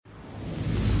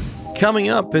Coming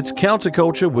up, it's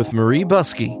Counterculture with Marie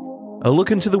Buskey. A look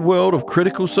into the world of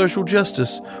critical social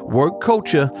justice, woke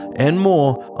culture, and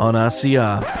more on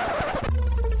RCR.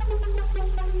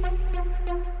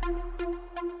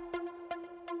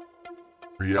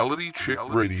 Reality Check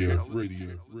Radio.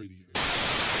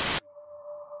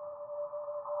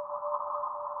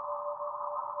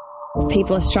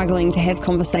 People are struggling to have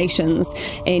conversations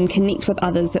and connect with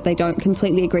others that they don't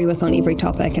completely agree with on every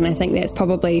topic. And I think that's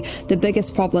probably the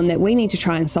biggest problem that we need to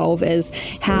try and solve, is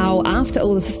how after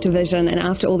all this division and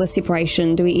after all this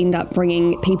separation do we end up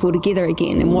bringing people together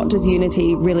again, and what does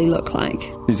unity really look like?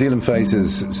 New Zealand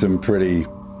faces some pretty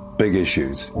big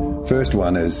issues. First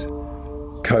one is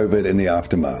COVID and the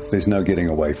aftermath. There's no getting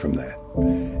away from that.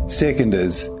 Second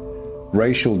is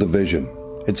racial division.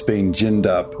 It's been ginned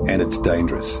up and it's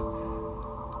dangerous.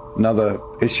 Another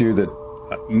issue that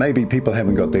maybe people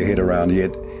haven't got their head around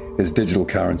yet is digital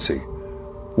currency.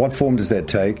 What form does that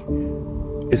take?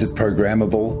 Is it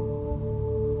programmable?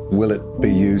 Will it be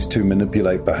used to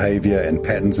manipulate behaviour and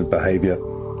patterns of behaviour?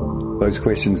 Those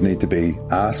questions need to be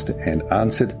asked and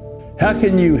answered. How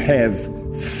can you have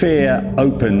fair,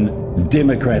 open,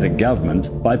 democratic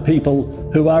government by people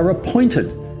who are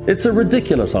appointed? It's a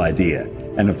ridiculous idea.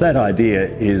 And if that idea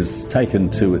is taken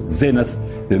to its zenith,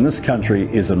 then this country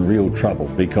is in real trouble,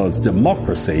 because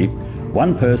democracy,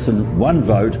 one person, one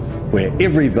vote, where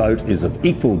every vote is of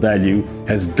equal value,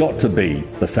 has got to be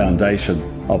the foundation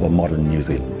of a modern New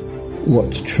Zealand.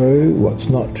 What's true, what's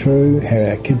not true, how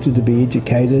our kids are to be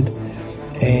educated.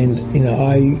 And,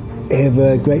 I have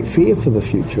a great fear for the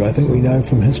future. I think we know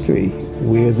from history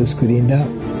where this could end up.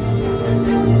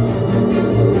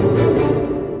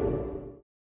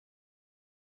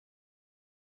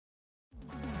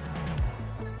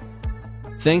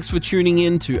 Thanks for tuning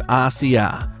in to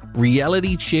RCR,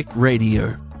 Reality Check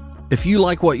Radio. If you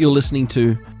like what you're listening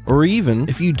to, or even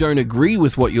if you don't agree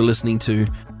with what you're listening to,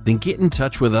 then get in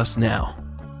touch with us now.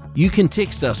 You can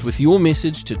text us with your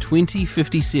message to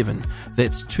 2057,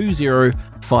 that's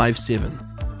 2057.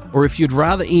 Or if you'd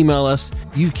rather email us,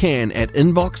 you can at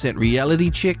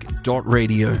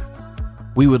inbox@realitycheck.radio.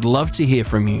 We would love to hear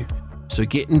from you, so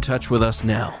get in touch with us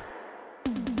now.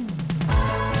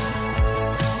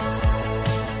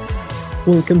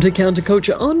 Welcome to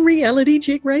Counterculture on Reality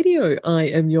Check Radio. I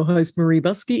am your host, Marie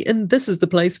Buskey, and this is the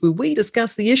place where we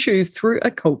discuss the issues through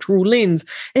a cultural lens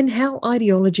and how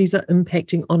ideologies are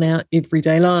impacting on our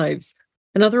everyday lives.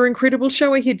 Another incredible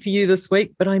show ahead for you this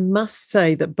week, but I must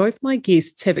say that both my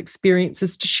guests have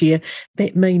experiences to share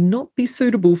that may not be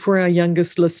suitable for our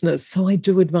youngest listeners, so I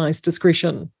do advise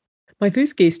discretion. My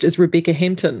first guest is Rebecca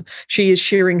Hampton. She is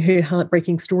sharing her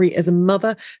heartbreaking story as a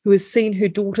mother who has seen her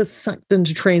daughter sucked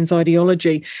into trans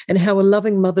ideology, and how a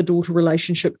loving mother-daughter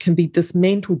relationship can be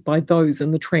dismantled by those in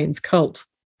the trans cult.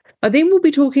 I then will be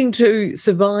talking to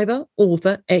survivor,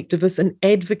 author, activist and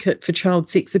advocate for child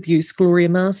sex abuse, Gloria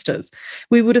Masters.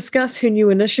 We will discuss her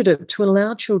new initiative to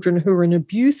allow children who are in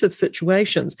abusive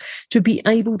situations to be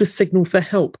able to signal for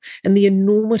help, and the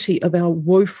enormity of our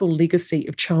woeful legacy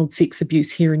of child sex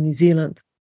abuse here in New Zealand.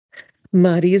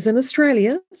 Marty is in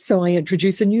Australia, so I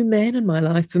introduce a new man in my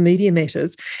life for Media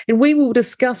Matters, and we will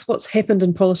discuss what's happened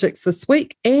in politics this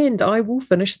week, and I will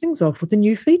finish things off with a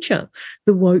new feature,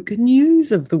 the woke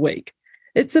news of the week.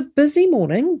 It's a busy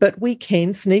morning, but we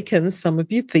can sneak in some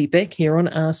of your feedback here on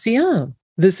RCR.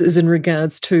 This is in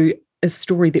regards to a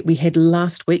story that we had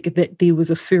last week, that there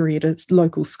was a furry at a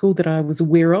local school that I was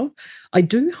aware of. I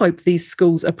do hope these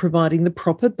schools are providing the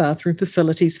proper bathroom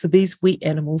facilities for these wee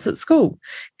animals at school.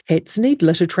 Cats need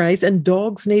litter trays and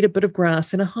dogs need a bit of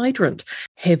grass and a hydrant.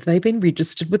 Have they been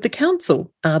registered with the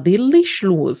council? Are there leash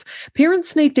laws?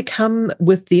 Parents need to come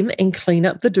with them and clean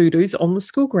up the doo-doos on the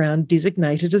school ground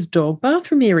designated as dog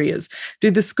bathroom areas.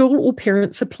 Do the school or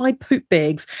parents supply poop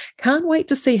bags? Can't wait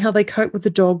to see how they cope with a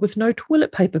dog with no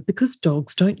toilet paper, because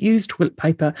dogs don't use toilet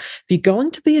paper. If you're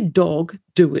going to be a dog,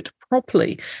 do it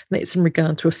properly. And that's in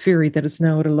regard to a furry that is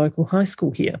now at a local high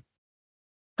school here.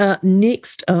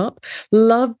 Next up,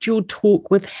 loved your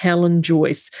talk with Helen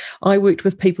Joyce. I worked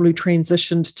with people who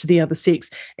transitioned to the other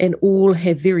sex and all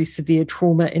have very severe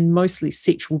trauma and mostly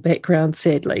sexual background,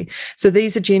 sadly. So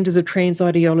these agendas of trans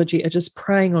ideology are just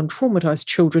preying on traumatised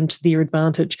children to their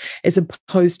advantage, as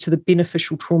opposed to the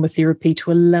beneficial trauma therapy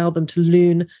to allow them to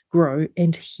learn, grow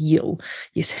and heal.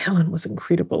 Yes, Helen was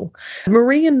incredible.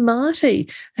 Marie and Marty,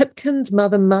 Hipkins'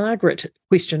 mother Margaret,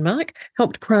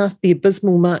 helped craft the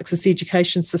abysmal Marxist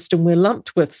education system we're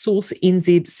lumped with. Source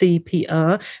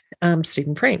NZCPR,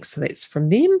 Stephen Franks. So that's from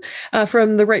them.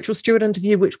 From the Rachel Stewart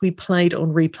interview, which we played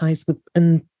on replays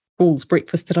in Paul's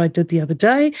breakfast that I did the other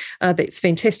day. That's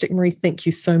fantastic, Marie. Thank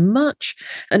you so much.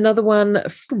 Another one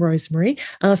from Rosemary.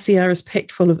 RCR is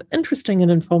packed full of interesting and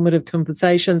informative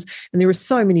conversations, and there are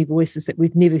so many voices that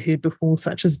we've never heard before,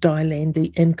 such as Di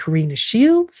Landy and Karina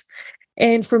Shields.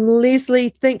 And from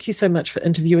Leslie, thank you so much for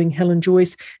interviewing Helen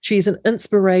Joyce. She is an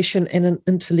inspiration and an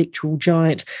intellectual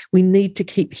giant. We need to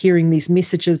keep hearing these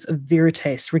messages of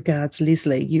Veritas. Regards,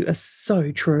 Leslie. You are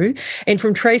so true. And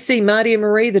from Tracy, Marty and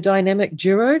Marie, the dynamic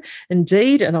duo,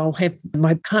 indeed. And I'll have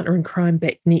my partner in crime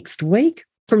back next week.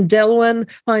 From Delwyn,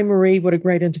 hi Marie, what a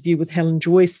great interview with Helen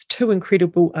Joyce. Two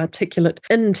incredible, articulate,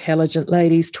 intelligent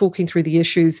ladies talking through the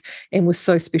issues and was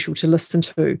so special to listen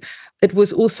to. It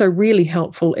was also really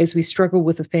helpful as we struggle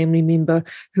with a family member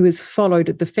who has followed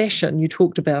the fashion you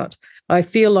talked about. I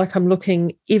feel like I'm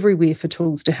looking everywhere for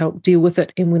tools to help deal with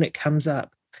it and when it comes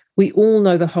up. We all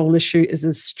know the whole issue is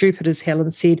as stupid as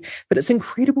Helen said, but it's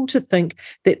incredible to think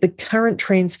that the current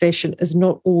trans fashion is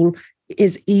not all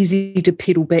is easy to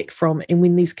pedal back from. And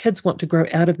when these kids want to grow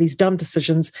out of these dumb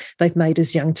decisions they've made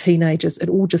as young teenagers, it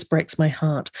all just breaks my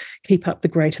heart. Keep up the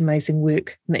great, amazing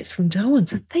work. And that's from Darwin.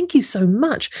 So thank you so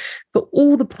much for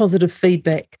all the positive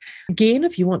feedback. Again,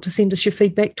 if you want to send us your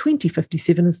feedback,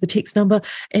 2057 is the text number,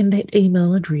 and that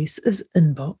email address is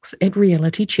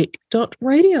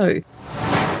inbox@realitycheck.radio.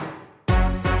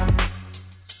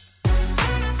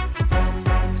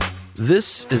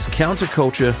 This is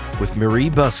Counterculture with Marie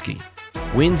Buskey.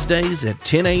 Wednesdays at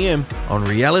 10 a.m. on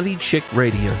Reality Check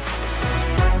Radio.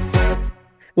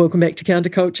 Welcome back to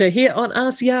Counterculture here on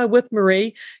RCR with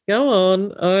Marie. Go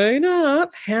on, own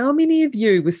up. How many of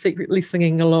you were secretly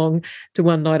singing along to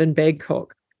One Night in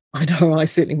Bangkok? I know I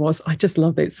certainly was. I just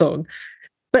love that song.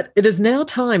 But it is now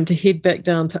time to head back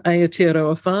down to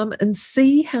Aotearoa Farm and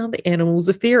see how the animals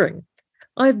are faring.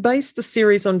 I've based the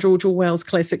series on George Orwell's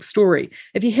classic story.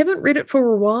 If you haven't read it for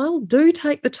a while, do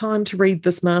take the time to read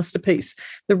this masterpiece.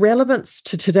 The relevance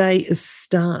to today is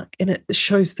stark, and it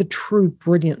shows the true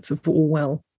brilliance of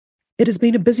Orwell. It has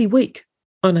been a busy week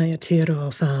on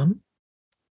Aotearoa Farm.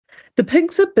 The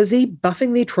pigs are busy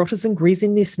buffing their trotters and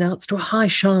greasing their snouts to a high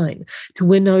shine to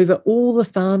win over all the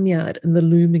farmyard in the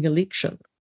looming election.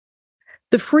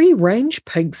 The free-range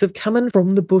pigs have come in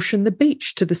from the bush and the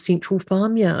beach to the central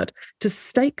farmyard to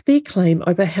stake their claim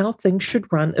over how things should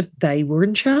run if they were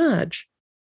in charge.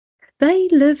 They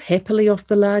live happily off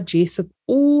the largesse of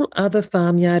all other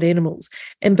farmyard animals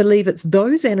and believe it's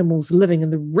those animals living in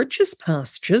the richest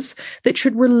pastures that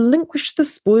should relinquish the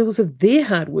spoils of their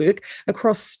hard work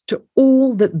across to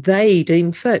all that they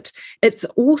deem fit. It's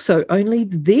also only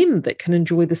them that can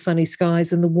enjoy the sunny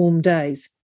skies and the warm days.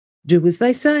 Do as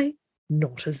they say,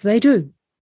 not as they do.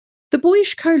 The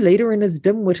boyish co-leader and his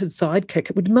dim-witted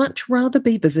sidekick would much rather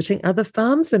be visiting other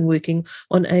farms than working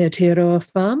on Aotearoa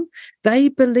Farm. They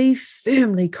believe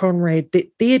firmly, Conrad,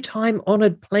 that their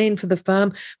time-honoured plan for the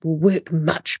farm will work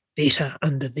much better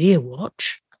under their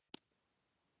watch.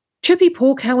 Chippy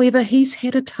Pork, however, he's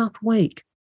had a tough week.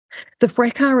 The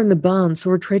fracas in the barn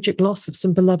saw a tragic loss of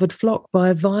some beloved flock by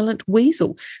a violent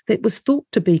weasel that was thought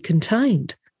to be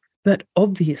contained, but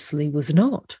obviously was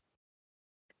not.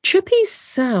 Chippy's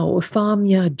sow of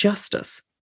farmyard justice,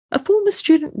 a former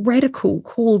student radical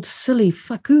called Silly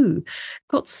Faku,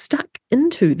 got stuck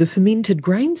into the fermented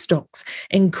grain stocks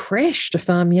and crashed a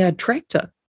farmyard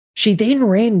tractor. She then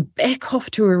ran back off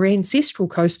to her ancestral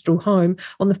coastal home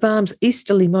on the farm's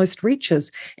easterlymost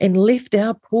reaches and left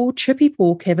our poor Chippy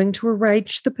Pork having to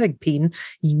arrange the pig pen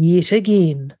yet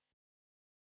again.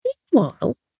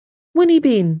 Meanwhile, Winnie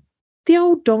Ben, the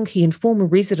old donkey and former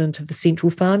resident of the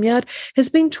central farmyard, has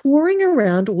been touring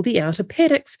around all the outer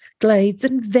paddocks, glades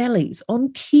and valleys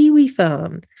on Kiwi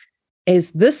Farm, as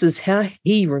this is how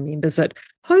he remembers it,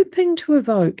 hoping to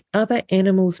evoke other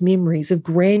animals' memories of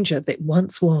grandeur that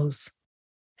once was.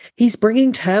 He's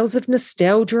bringing tales of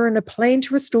nostalgia and a plan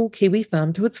to restore Kiwi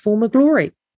Farm to its former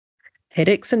glory.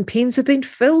 Paddocks and pens have been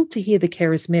filled to hear the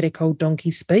charismatic old donkey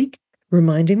speak,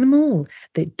 reminding them all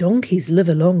that donkeys live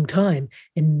a long time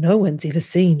and no one's ever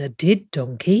seen a dead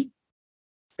donkey.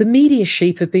 The media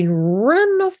sheep have been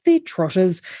run off their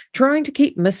trotters, trying to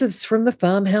keep missives from the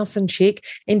farmhouse in check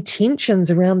and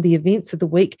tensions around the events of the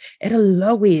week at a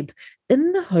low ebb,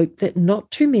 in the hope that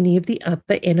not too many of the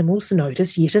other animals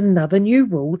notice yet another new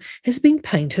rule has been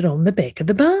painted on the back of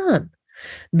the barn.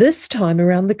 This time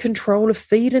around the control of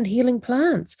feed and healing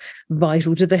plants,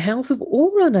 vital to the health of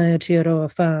all on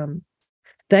Aotearoa Farm.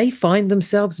 They find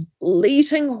themselves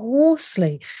bleating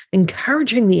hoarsely,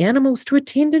 encouraging the animals to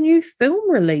attend a new film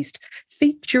released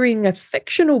featuring a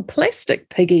fictional plastic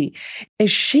piggy, as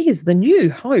she is the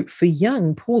new hope for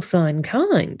young porcine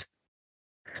kind.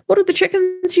 What are the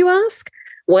chickens, you ask?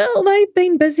 Well, they've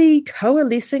been busy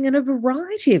coalescing in a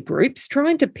variety of groups,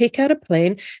 trying to pick out a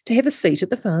plan to have a seat at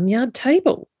the farmyard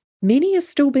table. Many are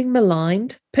still being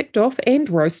maligned, picked off and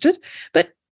roasted, but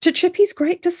to Chippy's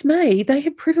great dismay, they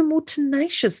have proven more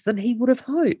tenacious than he would have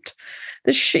hoped.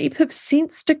 The sheep have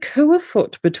sensed a coup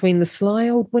afoot between the sly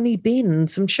old Winnie Ben and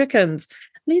some chickens.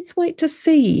 Let's wait to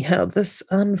see how this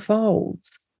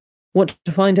unfolds. Want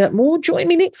to find out more? Join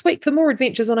me next week for more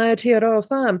adventures on Aotearoa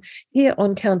Farm here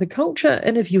on Counterculture.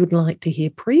 And if you would like to hear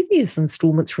previous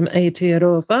instalments from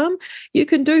Aotearoa Farm, you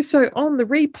can do so on the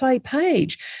replay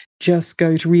page. Just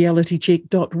go to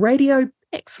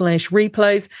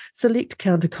realitycheck.radio/replays, select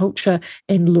Counterculture,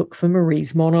 and look for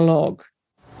Marie's monologue.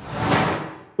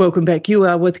 Welcome back. You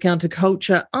are with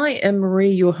Counterculture. I am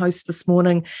Marie, your host this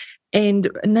morning. And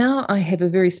now I have a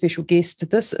very special guest.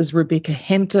 This is Rebecca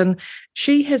Hampton.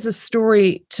 She has a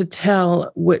story to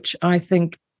tell, which I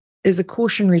think is a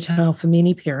cautionary tale for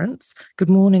many parents. Good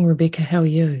morning, Rebecca. How are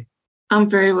you? I'm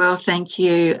very well, thank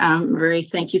you, Marie.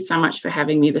 Thank you so much for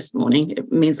having me this morning.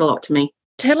 It means a lot to me.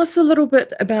 Tell us a little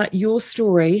bit about your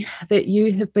story that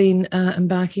you have been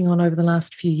embarking on over the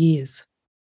last few years.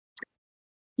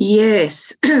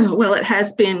 Yes, well, it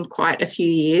has been quite a few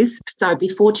years. So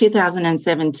before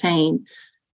 2017,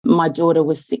 my daughter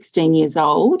was 16 years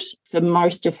old. For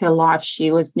most of her life, she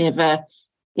was never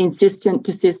insistent,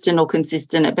 persistent, or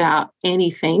consistent about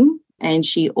anything. And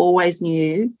she always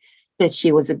knew that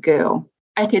she was a girl.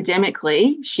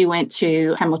 Academically, she went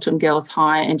to Hamilton Girls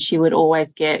High and she would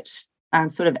always get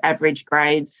sort of average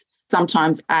grades,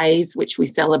 sometimes A's, which we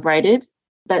celebrated.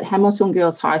 But Hamilton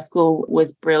Girls High School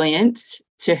was brilliant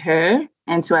to her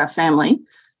and to our family.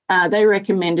 They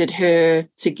recommended her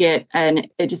to get an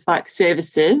EduSpike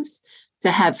Services to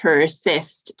have her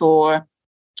assessed for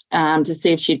to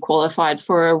see if she'd qualified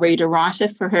for a reader-writer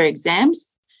for her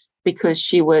exams, because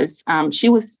she was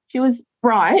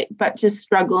bright but just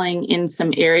struggling in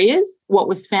some areas. What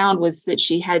was found was that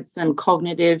she had some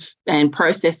cognitive and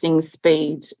processing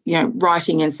speeds,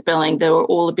 writing and spelling, they were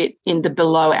all a bit in the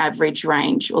below average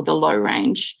range or the low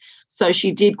range. So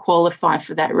she did qualify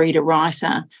for that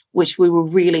reader-writer, which we were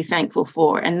really thankful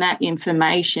for. And that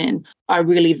information I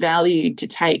really valued to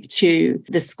take to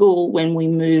the school when we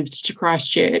moved to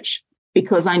Christchurch,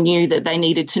 because I knew that they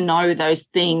needed to know those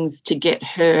things to get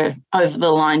her over the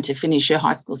line to finish her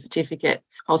high school certificate.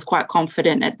 I was quite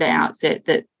confident at the outset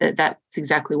that that's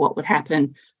exactly what would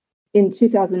happen. In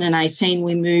 2018,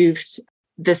 we moved.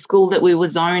 The school that we were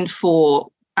zoned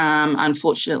for,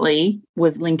 unfortunately,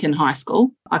 was Lincoln High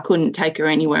School. I couldn't take her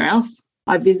anywhere else.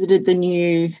 I visited the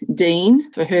new dean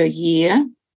for her year,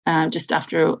 just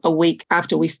after a week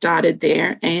after we started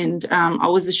there. And I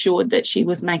was assured that she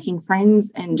was making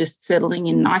friends and just settling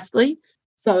in nicely.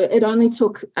 So it only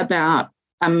took about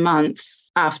a month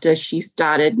after she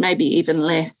started, maybe even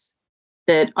less,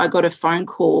 that I got a phone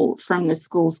call from the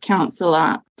school's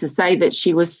counsellor to say that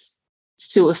she was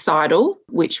suicidal,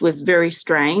 which was very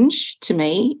strange to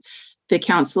me. The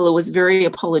counsellor was very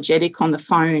apologetic on the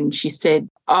phone. She said,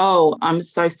 "Oh, I'm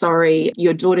so sorry.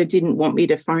 Your daughter didn't want me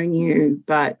to phone you,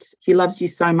 but she loves you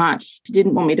so much. She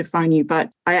didn't want me to phone you, but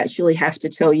I actually have to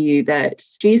tell you that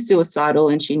she's suicidal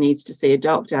and she needs to see a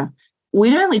doctor."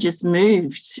 We'd only just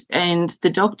moved and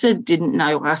the doctor didn't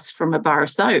know us from a bar of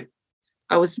soap.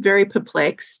 I was very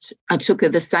perplexed. I took her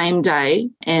the same day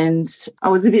and I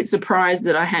was a bit surprised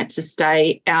that I had to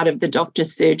stay out of the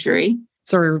doctor's surgery.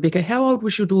 Sorry, Rebecca, how old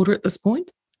was your daughter at this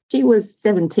point? She was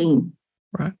 17.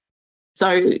 Right.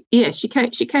 So, yeah, she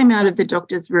came out of the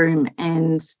doctor's room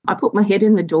and I put my head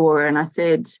in the door and I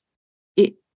said,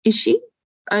 "Is she?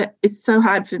 It's so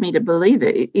hard for me to believe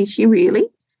it. Is she really?"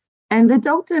 And the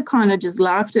doctor kind of just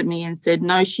laughed at me and said,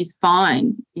 "No, she's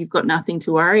fine. You've got nothing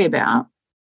to worry about."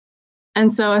 And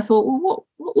so I thought, well,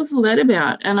 what was all that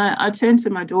about? And I turned to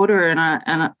my daughter and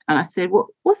I said,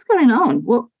 what's going on?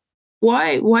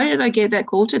 Why did I get that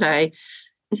call today?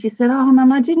 And she said, "Oh,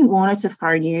 Mum, I didn't want her to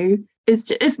phone you.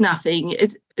 It's nothing.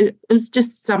 It was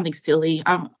just something silly.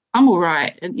 I'm all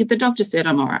right." And the doctor said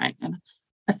I'm all right. And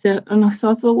I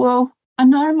thought, well, I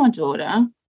know my daughter.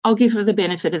 I'll give her the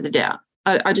benefit of the doubt.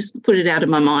 I just put it out of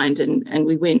my mind and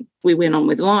we went on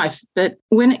with life. But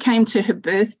when it came to her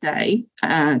birthday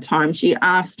time, she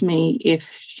asked me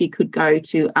if she could go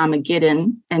to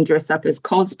Armageddon and dress up as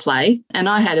cosplay. And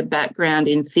I had a background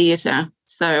in theatre,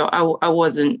 so I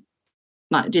wasn't,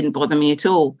 like, it didn't bother me at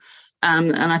all.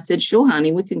 And I said, "Sure,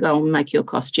 honey, we can go and make your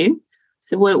costume."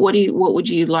 So what would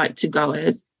you like to go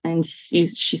as? And she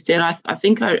said, I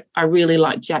think I really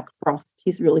like Jack Frost.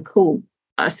 He's really cool.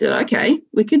 I said, "Okay,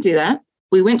 we can do that."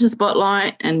 we went to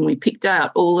Spotlight and we picked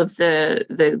out all of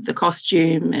the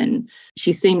costume, and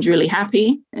she seemed really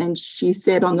happy. And she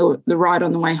said on the ride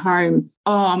on the way home,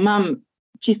 "Oh, Mum,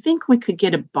 do you think we could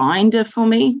get a binder for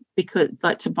me, because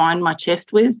like to bind my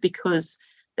chest with, because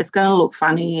it's going to look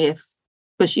funny if,"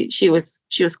 because she was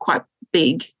quite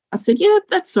big. I said, "Yeah,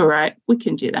 that's all right. We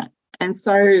can do that." And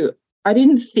so I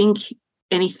didn't think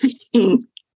anything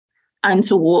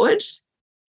untoward.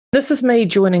 This is me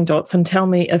joining dots, and tell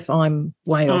me if I'm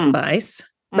way off base.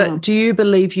 But do you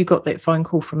believe you got that phone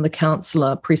call from the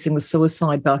counsellor pressing the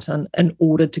suicide button in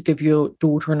order to give your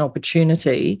daughter an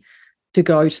opportunity to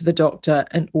go to the doctor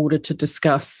in order to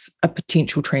discuss a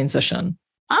potential transition?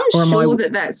 I'm sure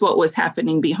that that's what was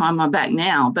happening behind my back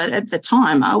now, but at the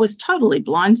time I was totally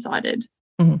blindsided.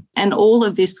 And all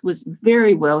of this was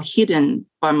very well hidden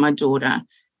by my daughter.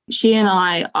 She and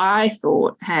I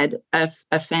thought, had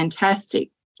a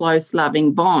fantastic, close,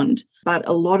 loving bond, but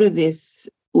a lot of this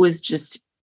was just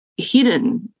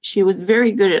hidden. She was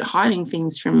very good at hiding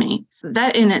things from me.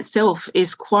 That in itself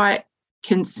is quite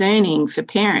concerning for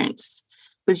parents,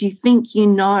 because you think you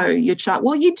know your child.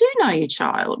 Well, you do know your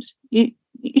child,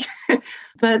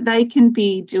 but they can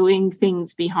be doing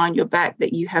things behind your back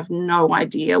that you have no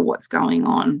idea what's going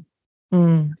on.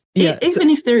 Yeah, even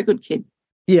if they're a good kid.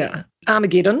 Yeah.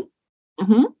 Armageddon.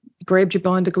 Grabbed your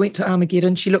binder, went to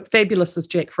Armageddon. She looked fabulous as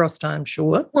Jack Frost, I'm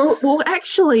sure. Well,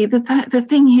 actually, the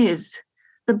thing is,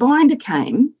 the binder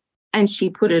came and she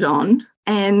put it on,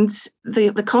 and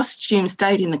the costume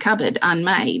stayed in the cupboard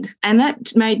unmade, and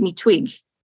that made me twig.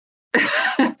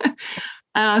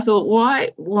 And I thought,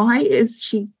 why is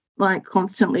she like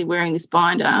constantly wearing this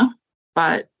binder,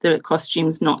 but the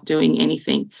costume's not doing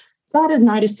anything? Started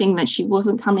noticing that she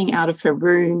wasn't coming out of her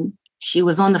room. She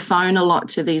was on the phone a lot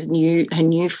to her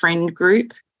new friend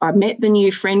group. I met the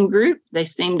new friend group. They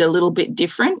seemed a little bit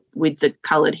different, with the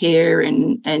coloured hair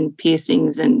and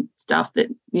piercings and stuff that,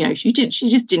 you know, she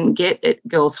just didn't get at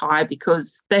Girls High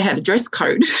because they had a dress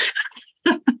code.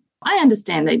 I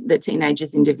understand that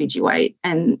teenagers individuate,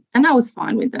 and I was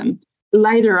fine with them.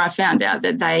 Later, I found out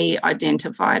that they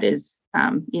identified as,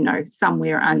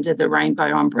 somewhere under the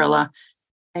rainbow umbrella,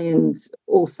 and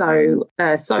also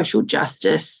social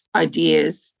justice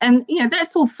ideas. And,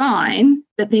 that's all fine,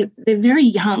 but they're very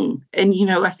young. And,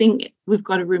 I think we've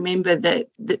got to remember that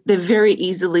they're very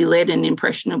easily led and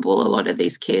impressionable, a lot of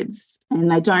these kids, and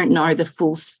they don't know the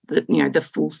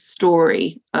full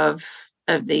story of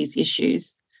these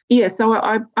issues. Yeah, so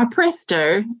I pressed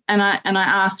her and I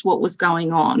asked what was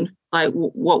going on, like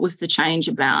what was the change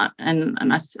about, and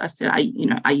I said, are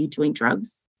you doing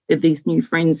drugs? Are these new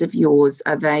friends of yours,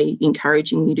 are they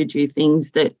encouraging you to do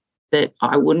things that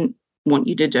I wouldn't want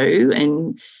you to do?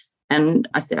 And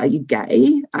I said, are you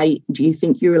gay? Do you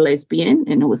think you're a lesbian?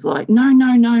 And it was like, no,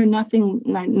 nothing,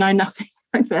 no, nothing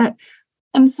like that.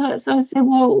 And so I said,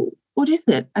 well, what is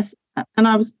it? And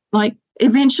I was like,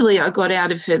 eventually I got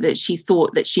out of her that she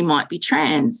thought that she might be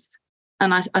trans.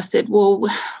 And I said, well,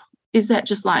 is that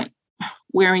just like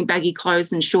wearing baggy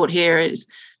clothes and short hair? It's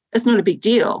not a big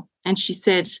deal. And she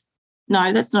said, no,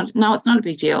 it's not a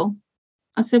big deal.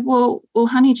 I said, well,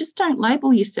 honey, just don't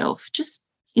label yourself. Just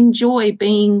enjoy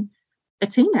being a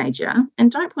teenager,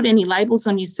 and don't put any labels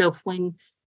on yourself when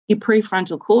your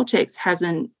prefrontal cortex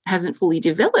hasn't fully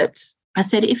developed. I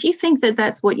said, if you think that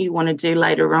that's what you want to do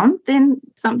later on, then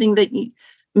something that you,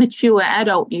 mature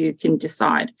adult, you can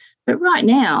decide. But right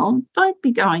now, don't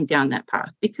be going down that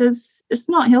path, because it's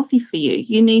not healthy for you.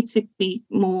 You need to be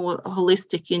more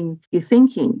holistic in your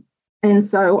thinking. And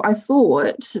so I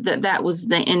thought that was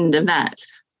the end of that.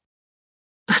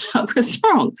 But I was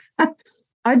wrong.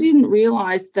 I didn't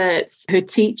realise that her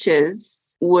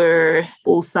teachers were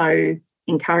also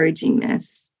encouraging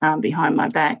this behind my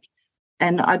back.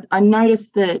 And I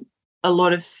noticed that a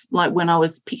lot of, like when I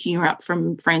was picking her up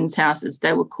from friends' houses,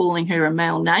 they were calling her a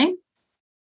male name.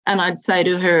 And I'd say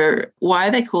to her, why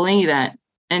are they calling you that?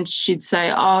 And she'd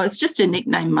say, oh, it's just a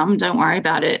nickname, Mum. Don't worry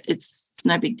about it. It's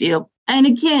no big deal. And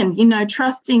again,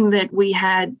 trusting that we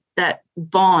had that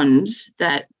bond,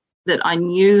 that I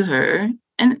knew her,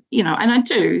 and, and I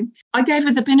do, I gave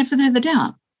her the benefit of the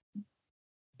doubt.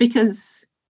 Because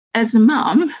as a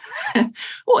mum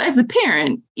or as a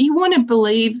parent, you want to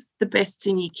believe the best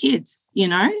in your kids,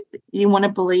 you want to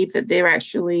believe that they're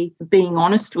actually being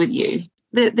honest with you.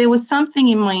 There was something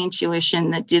in my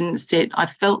intuition that didn't sit. I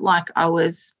felt like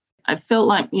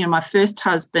my first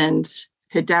husband,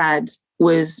 her dad,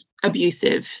 was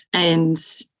abusive and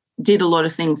did a lot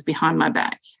of things behind my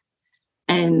back.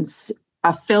 And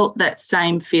I felt that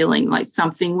same feeling, like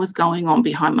something was going on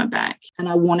behind my back, and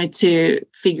I wanted to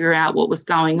figure out what was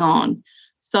going on.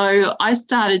 So I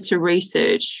started to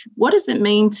research, what does it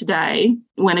mean today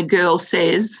when a girl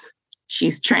says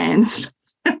she's trans?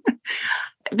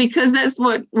 Because that's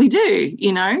what we do,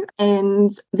 you know, and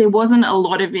there wasn't a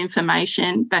lot of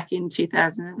information back in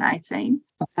 2018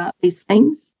 about these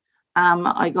things.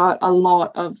 I got a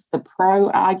lot of the pro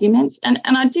arguments, and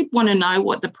I did want to know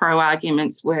what the pro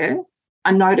arguments were.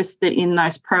 I noticed that in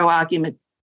those pro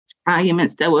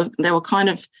arguments, they were kind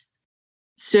of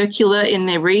circular in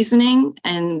their reasoning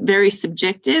and very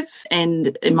subjective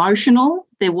and emotional.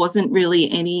 There wasn't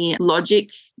really any logic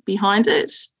behind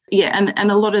it. Yeah,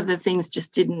 and a lot of the things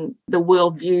just didn't, the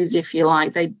worldviews, if you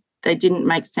like, they didn't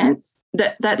make sense.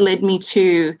 That led me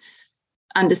to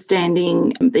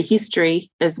understanding the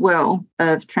history as well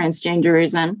of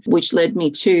transgenderism, which led me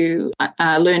to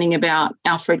learning about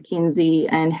Alfred Kinsey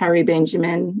and Harry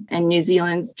Benjamin and New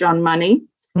Zealand's John Money.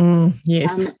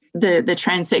 Yes. The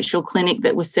transsexual clinic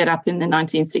that was set up in the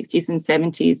 1960s and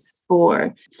 70s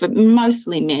for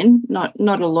mostly men, not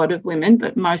a lot of women,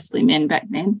 but mostly men back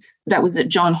then. That was at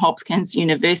Johns Hopkins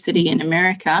University in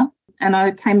America. And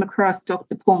I came across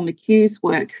Dr. Paul McHugh's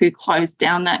work, who closed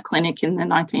down that clinic in the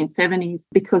 1970s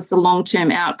because the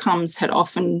long-term outcomes had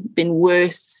often been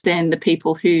worse than the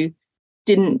people who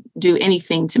didn't do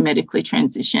anything to medically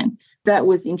transition. That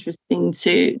was interesting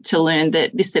to learn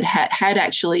that this had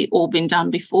actually all been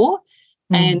done before,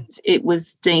 and it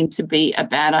was deemed to be a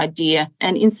bad idea.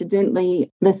 And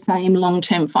incidentally, the same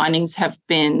long-term findings have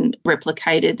been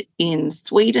replicated in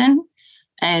Sweden,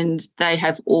 and they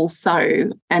have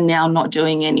also are now not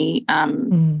doing any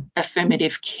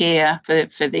affirmative care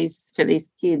for these kids.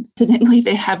 Incidentally,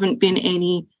 there haven't been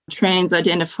any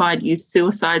trans-identified youth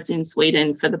suicides in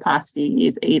Sweden for the past few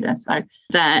years either. So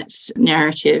that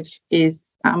narrative is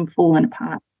fallen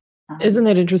apart. Isn't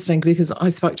that interesting? Because I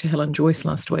spoke to Helen Joyce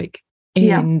last week,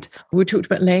 and we talked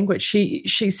about language. She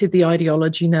said the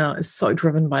ideology now is so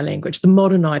driven by language, the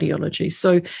modern ideology.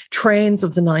 So trans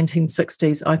of the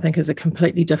 1960s, I think, is a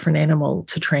completely different animal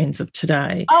to trans of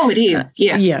today. Oh, it is.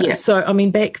 Yeah. So, I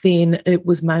mean, back then it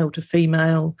was male to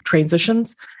female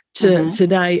transitions.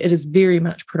 Today, it is very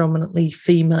much predominantly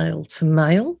female to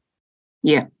male.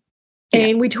 Yeah.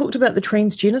 And we talked about the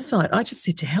trans genocide. I just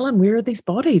said to Helen, where are these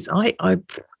bodies?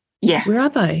 Where are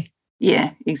they?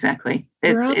 Yeah, exactly.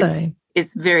 Where are they?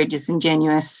 It's very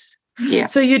disingenuous. Yeah.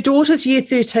 So your daughter's year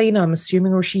 13, I'm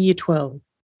assuming, or is she year 12?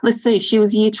 Let's see. She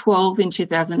was year 12 in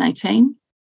 2018.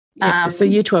 Yeah, so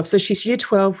year 12. So she's year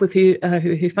 12 with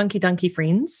her funky dunky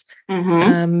friends.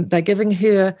 They're giving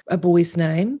her a boy's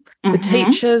name. The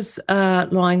teachers are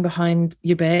lying behind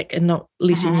your back and not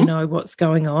letting you know what's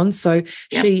going on. So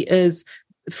she is,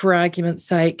 for argument's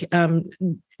sake,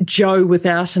 Joe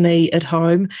without an E at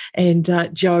home and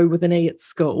Joe with an E at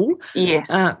school. Yes.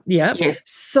 Yes.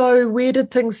 So where did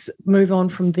things move on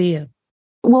from there?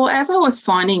 Well, as I was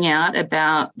finding out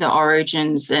about the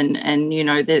origins and you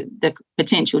know, the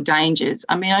potential dangers,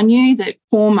 I mean, I knew that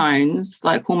hormones,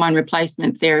 like hormone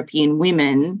replacement therapy in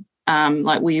women,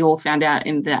 like we all found out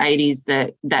in the 80s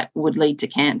that would lead to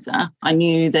cancer. I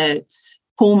knew that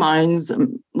hormones,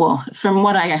 well, from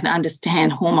what I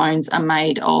understand, hormones are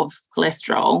made of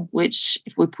cholesterol, which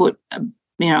if we put a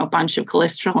bunch of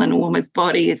cholesterol in a woman's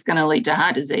body, it's going to lead to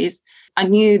heart disease. I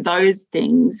knew those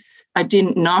things. I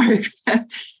didn't know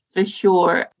for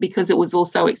sure because it was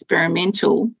also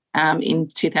experimental in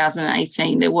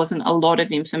 2018. There wasn't a lot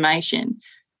of information.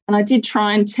 And I did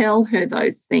try and tell her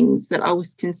those things, that I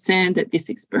was concerned that this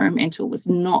experimental was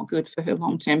not good for her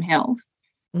long-term health.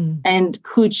 And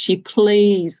could she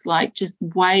please just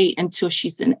wait until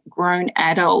she's a grown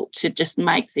adult to just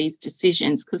make these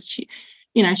decisions, because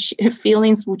her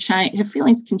feelings will change. Her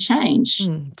feelings can change.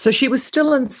 So she was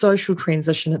still in social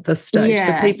transition at this stage.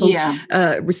 So people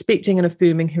respecting and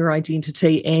affirming her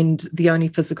identity, and the only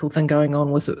physical thing going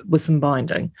on was some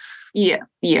binding. Yeah.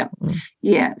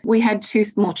 We had two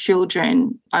small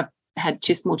children. I had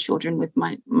two small children with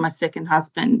my second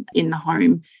husband in the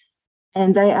home,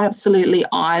 and they absolutely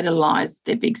idolized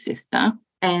their big sister,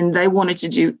 and they wanted to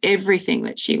do everything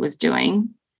that she was doing.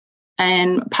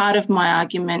 And part of my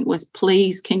argument was,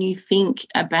 please, can you think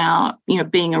about,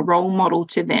 being a role model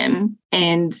to them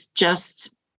and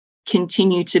just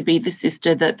continue to be the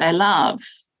sister that they love?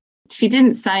 She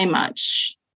didn't say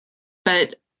much,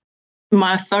 but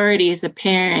my authority as a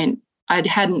parent, I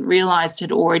hadn't realised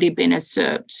had already been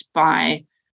usurped by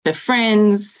the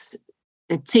friends,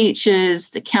 the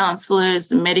teachers, the counsellors,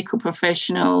 the medical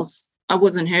professionals. I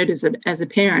wasn't heard as a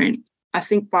parent. I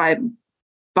think by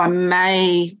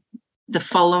May the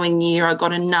following year, I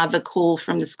got another call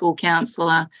from the school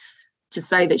counsellor to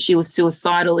say that she was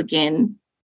suicidal again.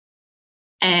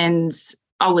 And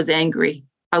I was angry.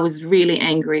 I was really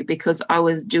angry because I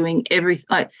was doing everything.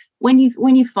 Like when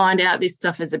you find out this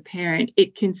stuff as a parent,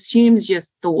 it consumes your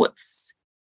thoughts.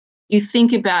 You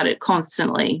think about it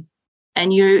constantly,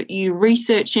 and you're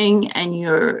researching, and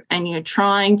you're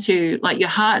trying to, like, your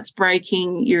heart's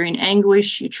breaking, you're in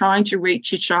anguish, you're trying to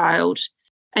reach your child,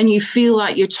 and you feel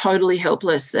like you're totally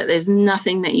helpless, that there's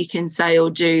nothing that you can say or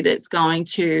do that's going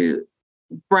to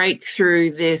break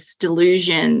through this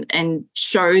delusion and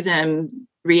show them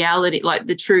reality, like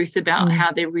the truth about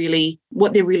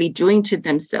what they're really doing to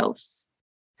themselves.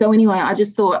 So anyway, I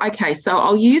just thought, okay, so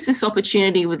I'll use this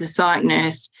opportunity with the psych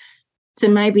nurse to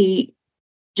maybe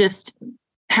just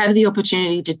have the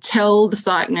opportunity to tell the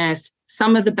psych nurse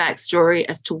some of the backstory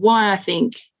as to why I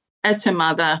think, as her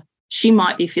mother, she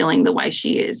might be feeling the way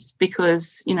she is.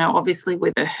 Because, obviously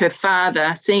with her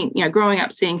father, growing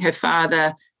up seeing her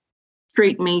father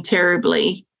treat me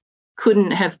terribly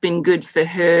couldn't have been good for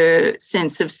her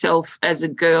sense of self as a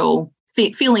girl,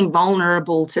 feeling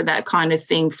vulnerable to that kind of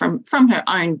thing from her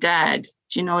own dad.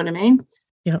 Do you know what I mean?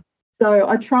 Yeah. So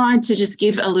I tried to just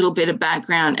give a little bit of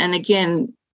background. And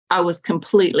again, I was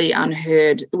completely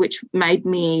unheard, which made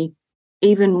me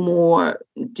even more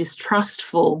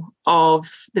distrustful of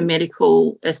the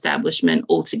medical establishment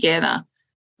altogether.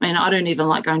 I mean, I don't even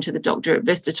like going to the doctor at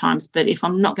best of times, but if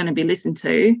I'm not going to be listened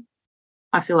to,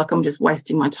 I feel like I'm just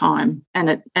wasting my time, and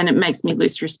it makes me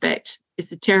lose respect.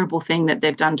 It's a terrible thing that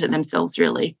they've done to themselves,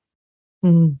 really.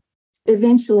 Mm.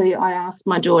 Eventually, I asked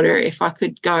my daughter if I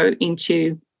could go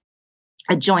into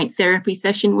a joint therapy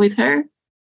session with her,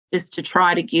 just to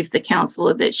try to give the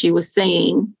counsellor that she was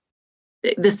seeing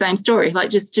the same story,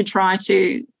 like just to try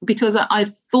to, because I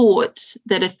thought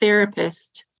that a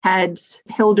therapist had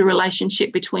held a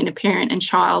relationship between a parent and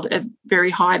child of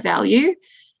very high value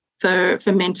for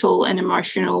mental and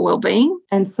emotional well-being.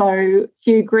 And so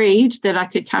she agreed that I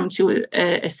could come to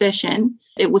a session.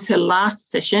 It was her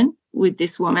last session with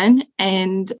this woman,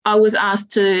 and I was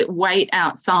asked to wait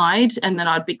outside and then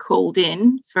I'd be called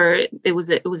in it was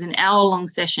an hour-long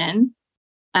session,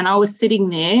 and I was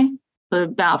sitting there for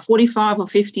about 45 or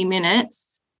 50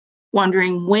 minutes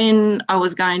wondering when I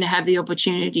was going to have the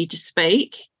opportunity to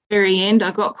speak. At the very end,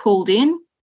 I got called in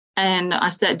and I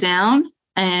sat down,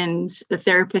 and the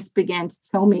therapist began to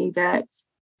tell me that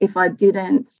if I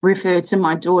didn't refer to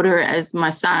my daughter as my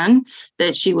son,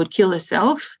 that she would kill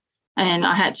herself. And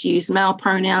I had to use male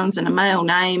pronouns and a male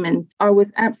name. And I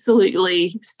was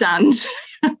absolutely stunned.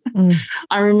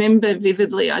 I remember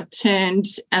vividly, I turned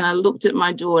and I looked at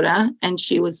my daughter, and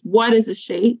she was white as a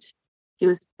sheet. She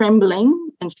was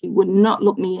trembling and she would not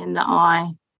look me in the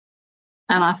eye.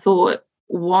 And I thought,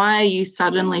 why are you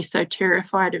suddenly so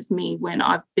terrified of me when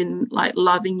I've been like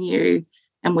loving you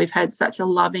and we've had such a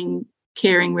loving,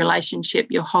 caring relationship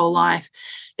your whole life?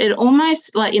 It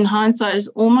almost, like in hindsight, it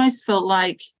almost felt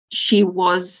like she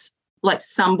was like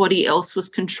somebody else was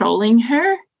controlling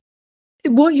her.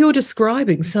 What you're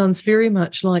describing sounds very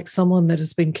much like someone that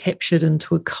has been captured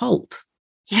into a cult.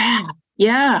 Yeah.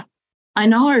 I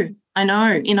know.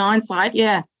 In hindsight,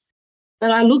 yeah.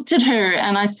 But I looked at her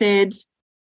and I said,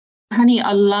 honey,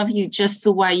 I love you just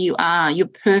the way you are. You're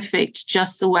perfect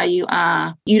just the way you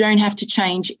are. You don't have to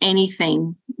change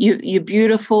anything. You're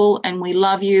beautiful, and we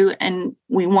love you, and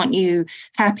we want you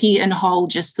happy and whole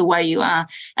just the way you are.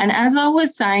 And as I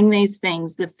was saying these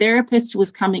things, the therapist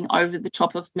was coming over the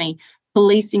top of me,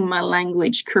 policing my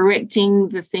language, correcting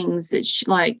the things that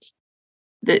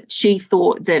she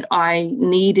thought that I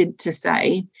needed to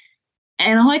say.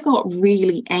 And I got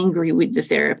really angry with the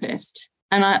therapist.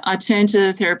 And I turned to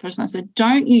the therapist and I said,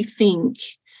 don't you think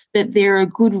that there are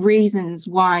good reasons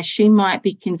why she might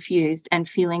be confused and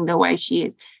feeling the way she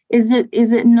is? Is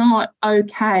it not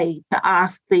okay to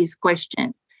ask these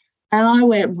questions? And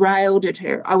I railed at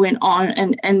her. I went on,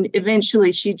 and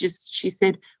eventually she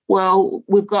said, well,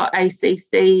 we've got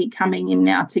ACC coming in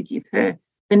now to give her.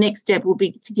 The next step will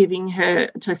be to giving her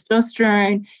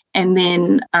testosterone and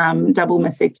then double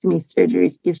mastectomy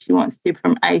surgeries if she wants to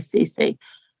from ACC.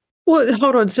 Well,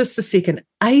 hold on just a second.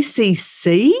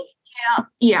 ACC?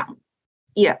 Yeah.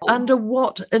 Under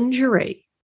what injury?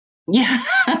 Yeah,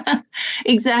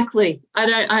 exactly.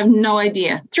 I have no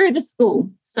idea. Through the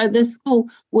school. So the school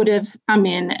would have come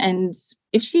in, and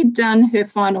if she'd done her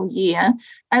final year,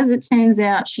 as it turns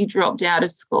out, she dropped out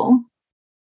of school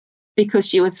because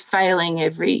she was failing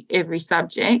every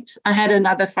subject. I had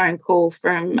another phone call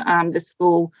from the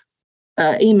school,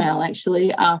 email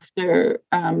actually, after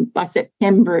by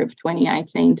September of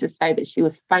 2018 to say that she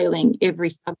was failing every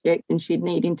subject and she'd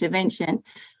need intervention.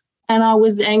 And I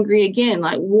was angry again,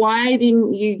 like, why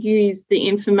didn't you use the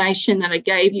information that I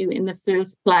gave you in the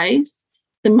first place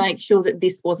to make sure that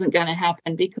this wasn't going to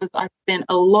happen, because I spent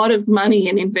a lot of money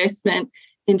and investment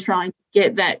in trying to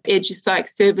get that EduPsych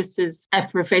Services, a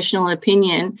professional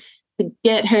opinion, to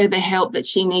get her the help that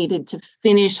she needed to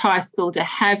finish high school, to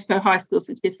have her high school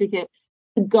certificate,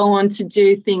 to go on to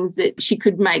do things that she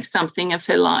could make something of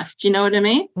her life. Do you know what I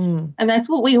mean? And that's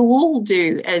what we all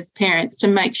do as parents, to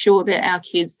make sure that our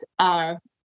kids are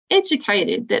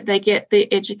educated, that they get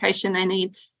the education they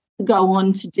need to go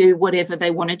on to do whatever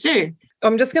they want to do.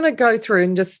 I'm just going to go through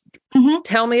and just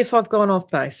tell me if I've gone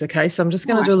off base, okay? So I'm just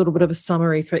going to do a little bit of a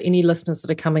summary for any listeners that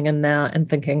are coming in now and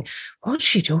thinking, what's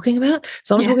she talking about?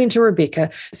 So I'm talking to Rebecca.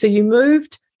 So you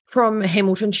moved from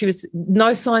Hamilton. She was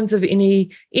no signs of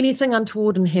anything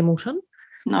untoward in Hamilton.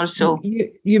 Not at all.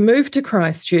 You moved to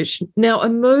Christchurch. Now, a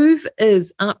move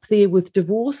is up there with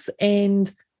divorce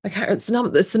and it's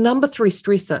the number 3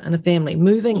 stressor in a family.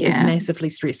 Moving is massively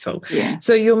stressful. Yeah.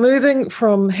 So you're moving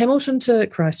from Hamilton to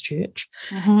Christchurch.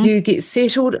 You get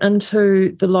settled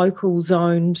into the local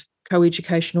zoned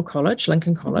co-educational college,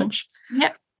 Lincoln College.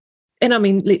 Yep. And I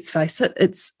mean, let's face it,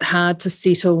 it's hard to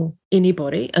settle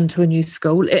anybody into a new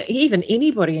school, even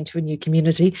anybody into a new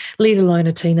community, let alone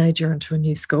a teenager into a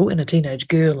new school and a teenage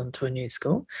girl into a new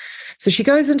school. So she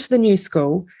goes into the new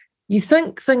school. You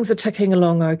think things are ticking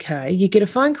along okay. You get a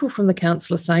phone call from the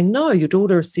counsellor saying, no, your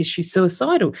daughter says she's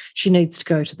suicidal. She needs to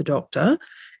go to the doctor.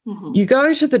 You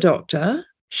go to the doctor.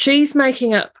 She's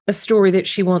making up a story that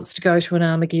she wants to go to an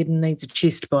Armageddon, needs a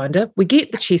chest binder. We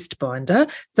get the chest binder,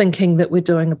 thinking that we're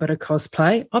doing a bit of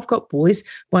cosplay. I've got boys.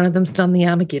 One of them's done the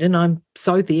Armageddon. I'm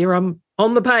so there. I'm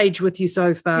on the page with you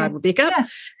so far, Rebecca. Yeah.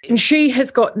 And she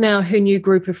has got now her new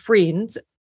group of friends.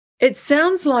 It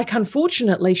sounds like,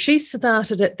 unfortunately, she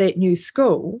started at that new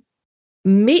school,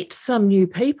 met some new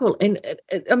people. And,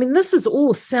 I mean, this is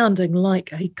all sounding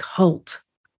like a cult.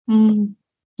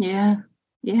 Yeah,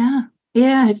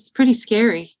 it's pretty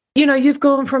scary. You know, you've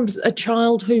gone from a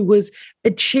child who was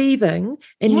achieving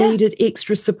and needed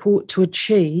extra support to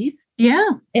achieve. Yeah.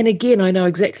 And again, I know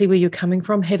exactly where you're coming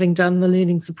from, having done the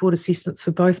learning support assessments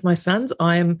for both my sons.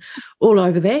 I am all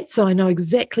over that. So I know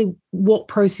exactly what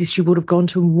process you would have gone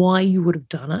to and why you would have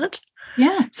done it.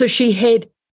 Yeah. So she had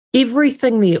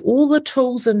everything there, all the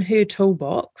tools in her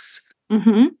toolbox.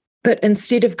 But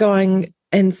instead of going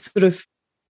and sort of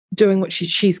doing what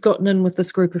she's gotten in with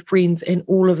this group of friends, and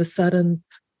all of a sudden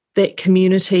that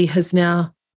community has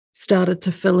now started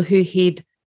to fill her head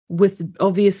with,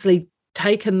 obviously,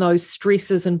 taken those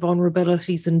stresses and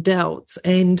vulnerabilities and doubts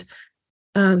and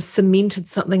cemented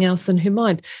something else in her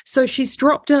mind. So she's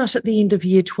dropped out at the end of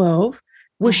year 12.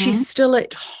 Was she still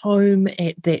at home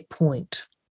at that point?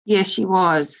 Yeah, she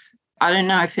was. I don't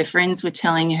know if her friends were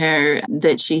telling her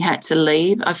that she had to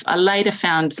leave. I later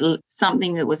found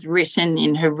something that was written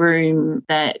in her room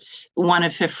that one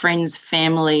of her friends'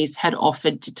 families had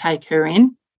offered to take her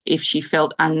in if she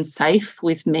felt unsafe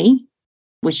with me,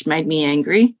 which made me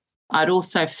angry. I'd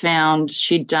also found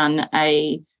she'd done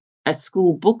a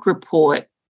school book report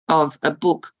of a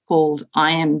book called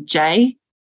I Am Jay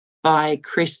by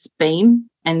Chris Beam.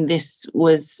 And this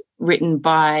was written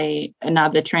by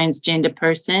another transgender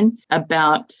person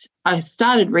about, I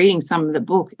started reading some of the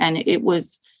book and it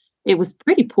was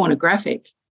pretty pornographic.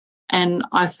 And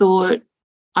I thought,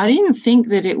 I didn't think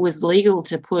that it was legal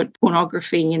to put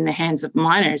pornography in the hands of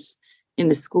minors in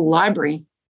the school library.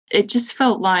 It just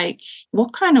felt like,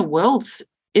 what kind of world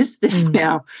is this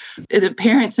now? The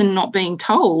parents are not being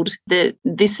told that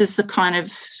this is the kind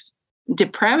of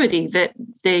depravity that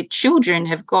their children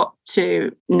have got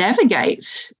to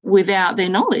navigate without their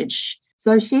knowledge.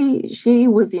 So she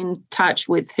was in touch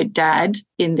with her dad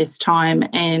in this time,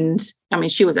 and I mean,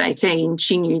 she was 18.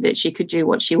 She knew that she could do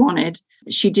what she wanted.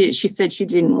 She said she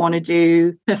didn't want to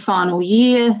do her final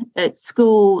year at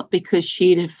school because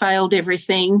she'd failed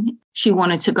everything. She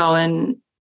wanted to go and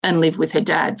live with her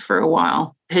dad for a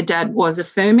while. Her dad was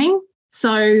affirming.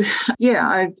 So,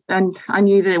 yeah, I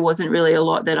knew there wasn't really a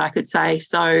lot that I could say.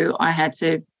 So I had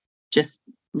to just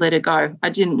let her go. I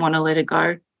didn't want to let her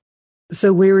go.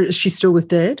 So where is she still with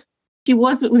Dad? She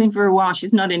was with him for a while.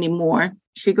 She's not anymore.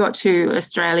 She got to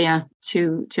Australia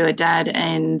to her dad,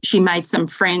 and she made some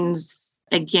friends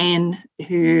again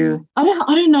who, I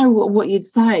don't know what you'd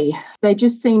say. They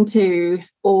just seem to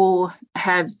all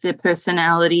have the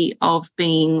personality of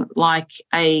being like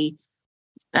a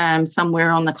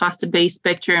somewhere on the cluster B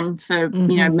spectrum for,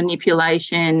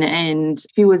 manipulation, and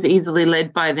she was easily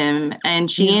led by them. And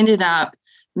she ended up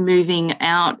moving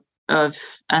out of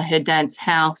her dad's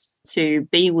house to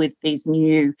be with these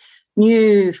new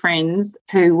friends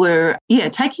who were,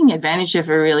 taking advantage of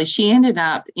her, really. She ended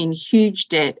up in huge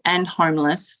debt and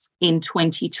homeless in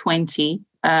 2020.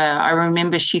 I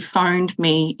remember she phoned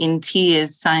me in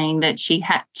tears saying that she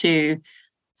had to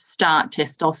start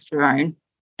testosterone.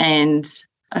 And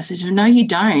I said to her, no, you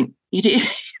don't. You do.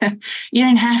 You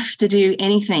don't have to do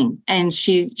anything. And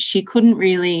she couldn't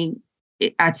really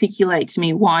articulate to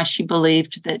me why she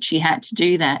believed that she had to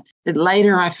do that. But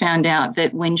later I found out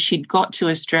that when she'd got to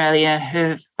Australia,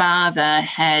 her father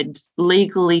had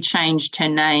legally changed her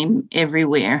name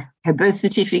everywhere. Her birth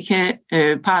certificate,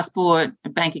 her passport, her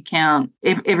bank account,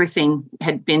 everything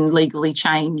had been legally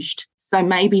changed. So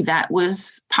maybe that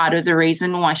was part of the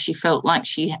reason why she felt like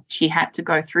she had to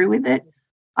go through with it.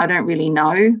 I don't really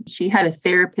know. She had a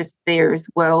therapist there as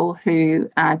well who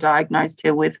diagnosed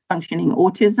her with functioning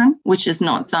autism, which is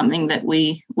not something that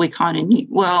we kind of knew.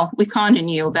 Well, we kind of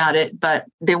knew about it, but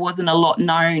there wasn't a lot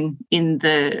known in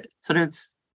the sort of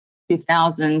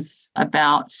 2000s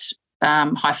about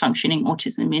high-functioning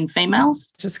autism in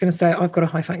females. Just going to say, I've got a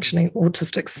high-functioning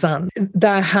autistic son.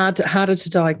 They're harder to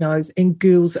diagnose, and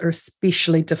girls are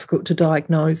especially difficult to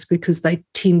diagnose because they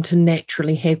tend to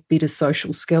naturally have better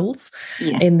social skills,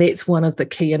 and that's one of the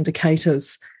key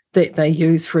indicators that they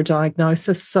use for a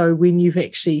diagnosis. So when you've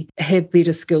actually have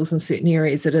better skills in certain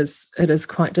areas, it is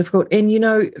quite difficult. And, you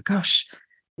know, gosh,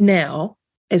 now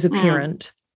as a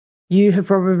parent, you have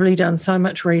probably done so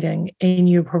much reading and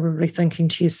you're probably thinking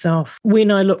to yourself,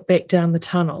 when I look back down the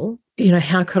tunnel, you know,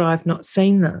 how could I have not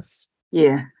seen this?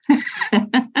 Yeah.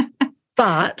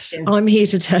 But I'm here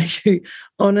to tell you,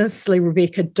 honestly,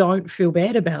 Rebecca, don't feel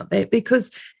bad about that, because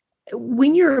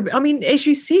when as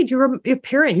you said, you're a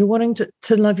parent, you're wanting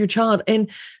to love your child.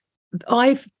 And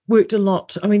I've worked a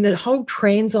lot. I mean, the whole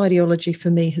trans ideology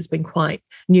for me has been quite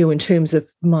new in terms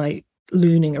of my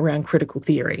learning around critical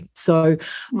theory. So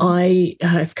I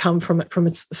have come from it from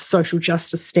a social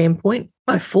justice standpoint.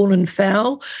 I've fallen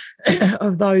foul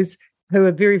of those who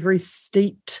are very, very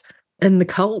steeped in the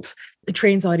cult. The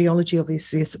trans ideology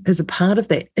obviously is a part of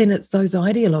that, and it's those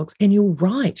ideologues. And you're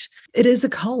right, it is a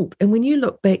cult. And when you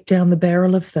look back down the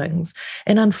barrel of things,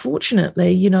 and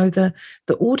unfortunately, you know, the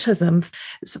autism,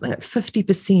 something like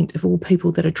 50% of all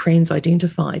people that are trans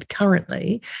identified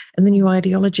currently in the new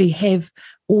ideology have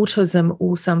autism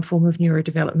or some form of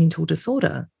neurodevelopmental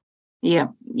disorder. Yeah.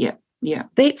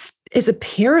 That's, as a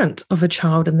parent of a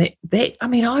child, and that's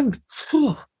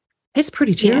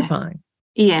pretty terrifying.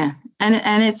 Yeah.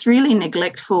 And it's really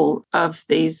neglectful of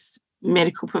these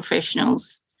medical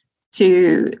professionals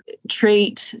to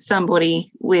treat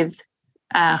somebody with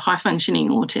high functioning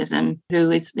autism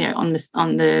who is, you know,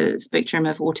 on the spectrum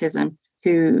of autism,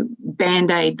 to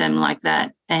band-aid them like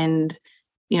that and,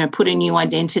 you know, put a new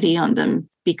identity on them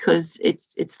because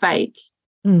it's fake.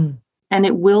 And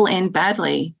it will end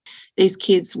badly. These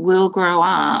kids will grow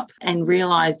up and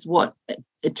realise what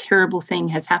a terrible thing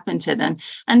has happened to them.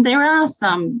 And there are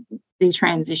some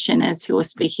detransitioners who are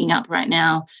speaking up right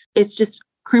now. It's just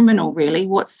criminal, really,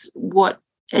 what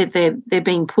they're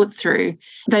being put through.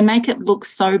 They make it look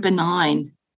so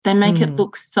benign. They make it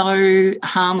look so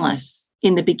harmless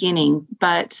in the beginning,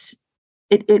 but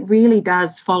it really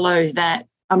does follow that.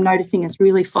 I'm noticing it's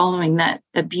really following that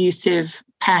abusive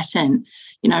pattern,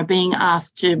 you know, being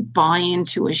asked to buy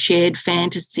into a shared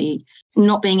fantasy,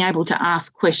 not being able to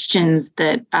ask questions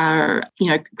that are, you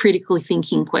know, critically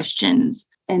thinking questions,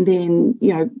 and then,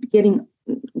 you know,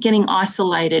 getting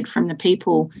isolated from the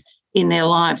people in their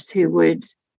lives who would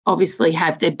obviously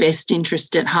have their best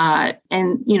interest at heart.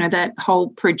 And, you know, that whole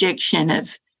projection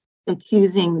of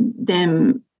accusing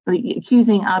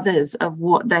others of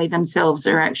what they themselves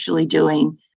are actually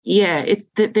doing. Yeah, it's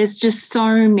that there's just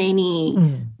so many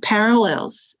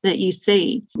parallels that you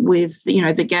see with, you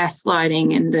know, the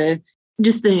gaslighting and the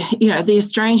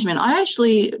estrangement. I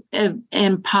actually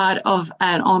am part of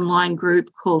an online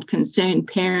group called Concerned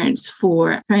Parents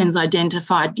for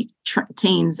trans-identified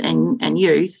teens and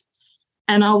youth,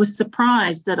 and I was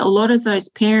surprised that a lot of those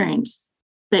parents,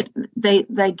 that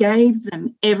they gave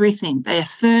them everything. They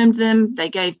affirmed them. They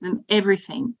gave them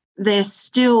everything. They're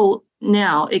still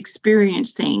now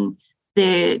experiencing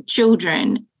their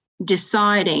children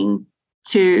deciding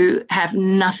to have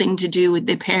nothing to do with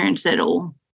their parents at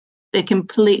all. They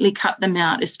completely cut them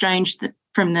out, estranged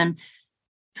from them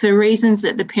for reasons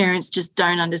that the parents just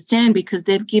don't understand because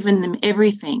they've given them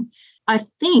everything. I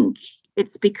think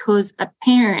it's because a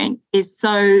parent is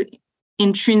so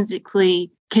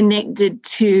intrinsically connected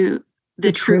to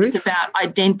the truth about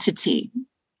identity.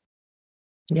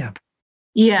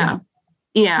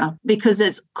 Yeah, because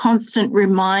it's constant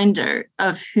reminder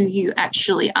of who you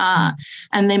actually are.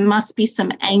 And there must be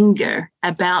some anger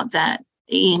about that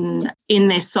in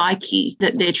their psyche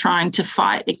that they're trying to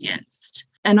fight against.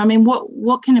 And I mean,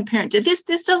 what can a parent do? This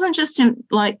doesn't just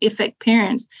affect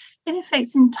parents; it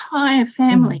affects entire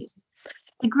families,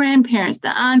 the grandparents,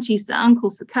 the aunties, the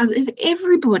uncles, the cousins,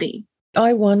 everybody.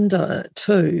 I wonder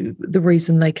too, the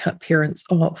reason they cut parents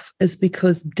off is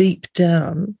because deep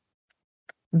down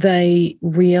they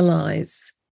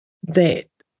realise that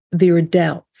there are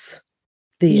doubts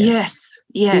there. Yes.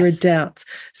 There are doubts.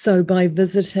 So by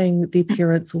visiting their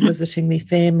parents or visiting their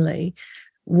family,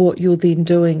 what you're then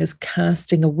doing is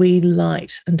casting a wee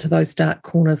light into those dark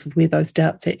corners of where those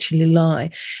doubts actually lie.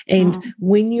 And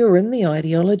when you're in the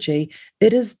ideology,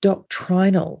 it is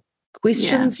doctrinal.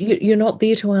 Questions, you're not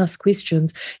there to ask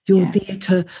questions. You're there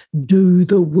to do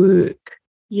the work.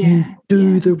 You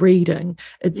do the reading.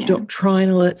 It's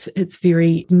doctrinal. It's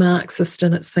very Marxist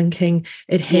in its thinking.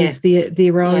 It has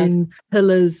their own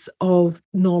pillars of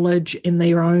knowledge and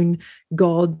their own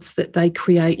gods that they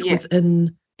create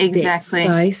within that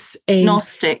space. And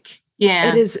Gnostic.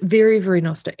 Yeah. It is very, very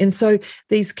Gnostic. And so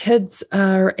these kids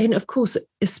are, and of course,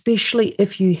 especially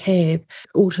if you have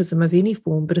autism of any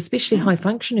form, but especially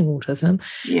high-functioning autism,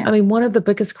 I mean, one of the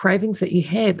biggest cravings that you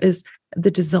have is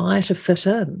the desire to fit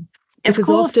in.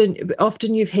 Because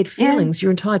often you've had feelings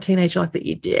your entire teenage life that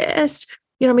you just,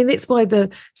 I mean, that's why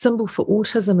the symbol for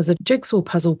autism is a jigsaw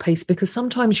puzzle piece, because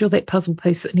sometimes you're that puzzle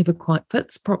piece that never quite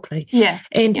fits properly. Yeah.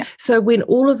 And so when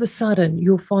all of a sudden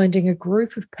you're finding a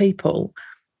group of people,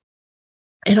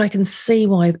 and I can see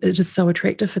why it is so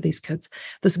attractive for these kids,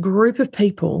 this group of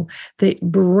people that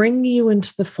bring you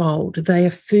into the fold, they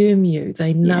affirm you,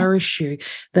 they nourish you,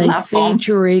 they feed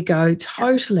your ego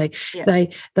totally. Yeah.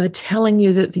 They're telling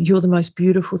you that you're the most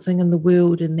beautiful thing in the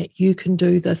world and that you can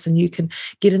do this and you can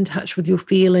get in touch with your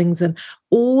feelings and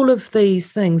all of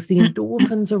these things. The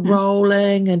endorphins are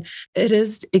rolling, and it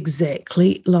is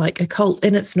exactly like a cult.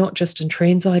 And it's not just in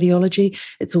trans ideology,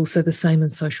 it's also the same in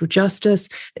social justice.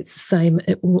 It's the same,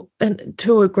 and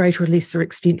to a greater or lesser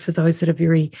extent for those that are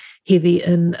very heavy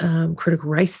in critical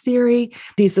race theory.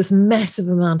 There's this massive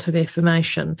amount of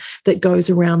affirmation that goes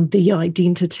around the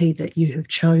identity that you have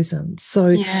chosen.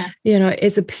 So,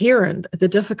 as a parent, the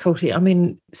difficulty, I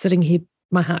mean, sitting here,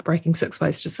 my heart breaking 6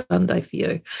 ways to Sunday for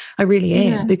you. I really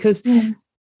am, because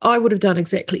I would have done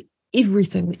exactly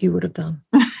everything that you would have done.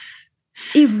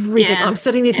 Everything. I'm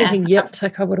sitting there thinking, yep,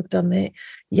 tick, I would have done that.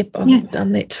 Yep, I would have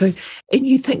done that too. And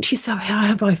you think to yourself, how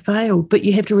have I failed? But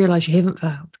you have to realise you haven't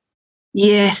failed.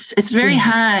 Yes, it's very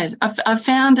hard. I've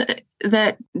found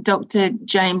that Dr.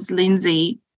 James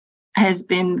Lindsay has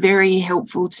been very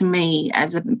helpful to me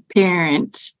as a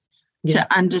parent to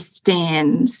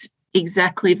understand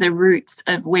exactly the roots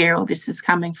of where all this is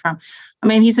coming from. I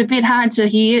mean, he's a bit hard to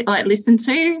hear, listen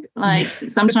to.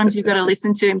 Sometimes you've got to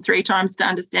listen to him 3 times to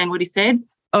understand what he said.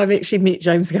 I've actually met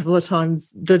James a couple of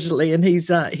times digitally, and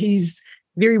he's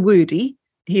very wordy.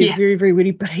 He is very, very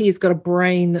witty, but he's got a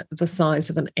brain the size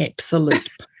of an absolute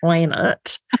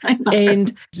planet.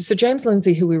 And so James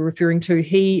Lindsay, who we were referring to,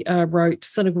 he wrote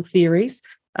Cynical Theories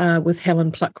with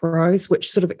Helen Pluckrose, which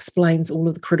sort of explains all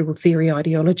of the critical theory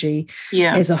ideology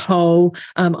as a whole.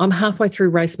 I'm halfway through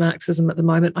Race Marxism at the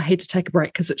moment. I had to take a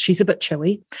break because she's a bit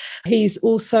chewy. He's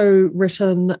also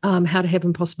written How to Have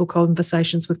Impossible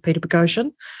Conversations with Peter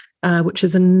Boghossian, which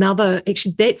is another,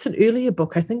 actually, that's an earlier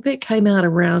book. I think that came out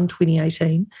around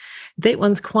 2018. That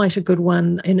one's quite a good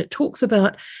one. And it talks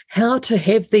about how to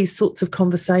have these sorts of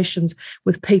conversations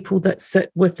with people that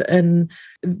sit with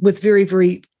very,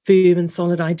 very firm and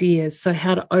solid ideas. So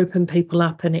how to open people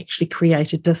up and actually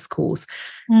create a discourse,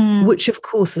 which of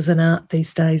course is an art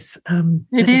these days.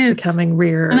 It is becoming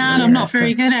rarer. An art I'm not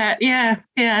very good at.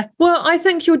 Yeah. Well, I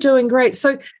think you're doing great.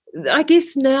 So I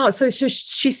guess now, so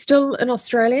she's still in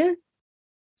Australia?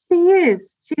 She is.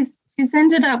 She's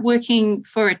ended up working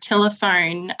for a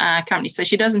telephone company, so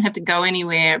she doesn't have to go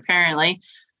anywhere, apparently.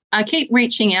 I keep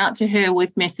reaching out to her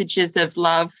with messages of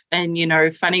love and,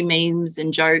 funny memes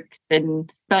and jokes,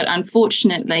 but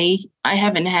unfortunately, I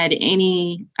haven't had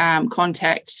any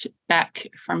contact back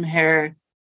from her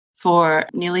for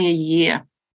nearly a year,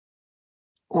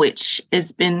 which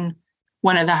has been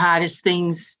one of the hardest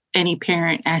things any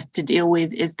parent has to deal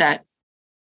with, is that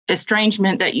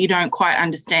estrangement that you don't quite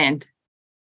understand.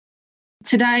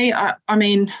 Today, I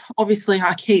mean, obviously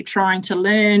I keep trying to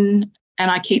learn and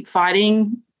I keep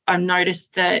fighting. I've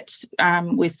noticed that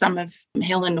with some of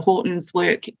Helen Horton's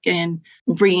work in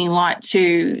bringing light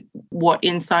to what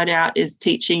Inside Out is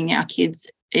teaching our kids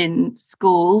in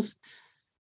schools,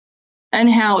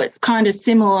 and how it's kind of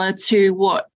similar to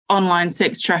what online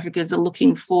sex traffickers are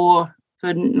looking for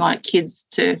kids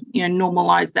to,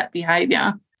 normalise that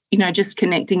behaviour. Just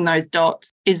connecting those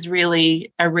dots is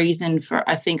really a reason for,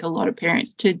 I think, a lot of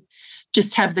parents to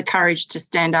just have the courage to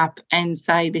stand up and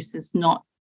say this is not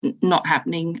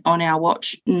happening on our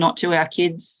watch, not to our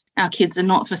kids. Our kids are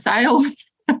not for sale.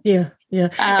 Yeah.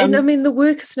 And I mean, the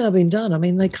work has now been done. I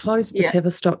mean, they closed the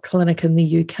Tavistock Clinic in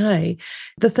the UK.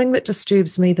 The thing that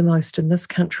disturbs me the most in this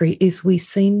country is we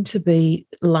seem to be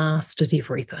last at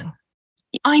everything.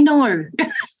 I know.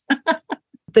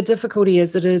 The difficulty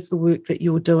is it is the work that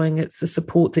you're doing. It's the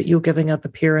support that you're giving other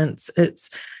parents.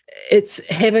 It's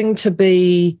having to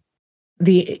be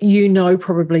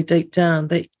probably deep down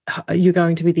that you're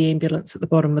going to be the ambulance at the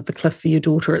bottom of the cliff for your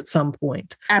daughter at some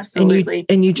point. Absolutely.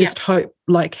 And you just hope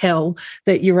like hell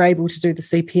that you're able to do the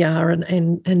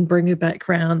CPR and bring her back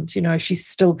round. You know, she's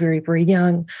still very, very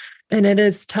young. And it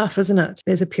is tough, isn't it?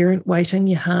 As a parent waiting,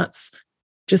 your heart's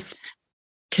just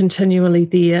continually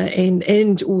there.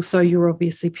 And also you're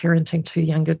obviously parenting two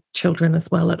younger children as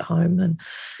well at home. And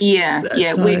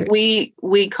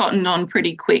we cottoned on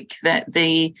pretty quick that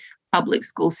the public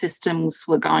school systems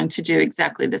were going to do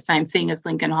exactly the same thing as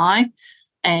Lincoln High.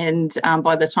 And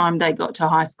by the time they got to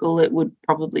high school, it would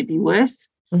probably be worse.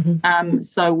 Mm-hmm.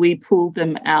 So we pulled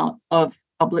them out of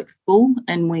public school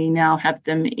and we now have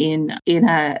them in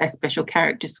a special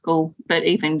character school. But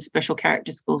even special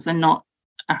character schools are not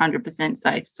 100%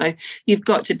 safe. So you've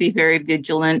got to be very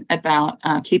vigilant about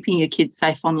keeping your kids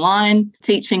safe online,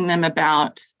 teaching them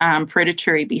about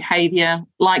predatory behaviour,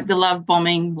 like the love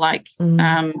bombing, like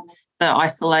the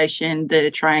isolation, the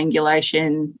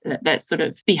triangulation, that sort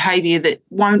of behaviour that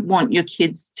won't want your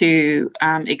kids to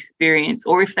experience.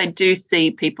 Or if they do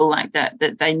see people like that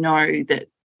they know that,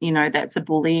 you know, that's a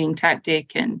bullying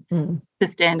tactic and to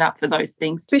stand up for those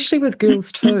things. Especially with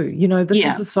girls too. You know, this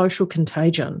is a social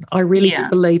contagion. I really do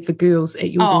believe for girls at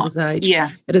your daughter's age,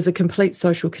 it is a complete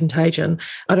social contagion.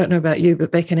 I don't know about you,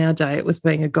 but back in our day, it was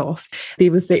being a goth.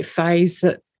 There was that phase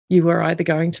that you were either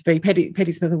going to be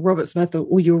Patti Smith or Robert Smith,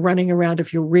 or you're running around.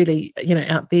 If you're really, you know,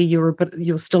 out there,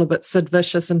 you're still a bit Sid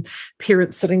Vicious, and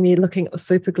parents sitting there looking at the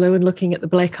super glue and looking at the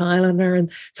black eyeliner and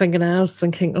fingernails,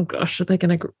 thinking, "Oh gosh, are they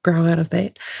going to grow out of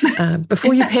that?"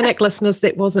 Before you panic, listeners,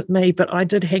 that wasn't me, but I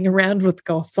did hang around with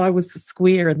goths. I was the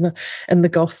square in the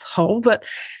goth hole. But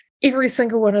every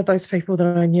single one of those people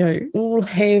that I knew all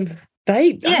have.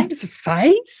 I think it's a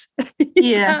phase.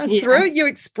 You pass through it, you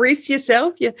express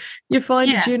yourself, you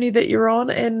find a journey that you're on,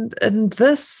 and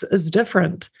this is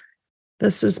different.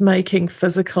 This is making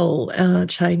physical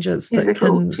changes.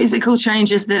 Physical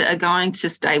changes that are going to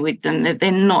stay with them.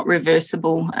 They're not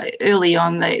reversible. Early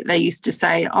on, they used to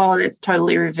say, "Oh, that's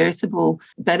totally reversible,"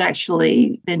 but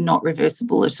actually, they're not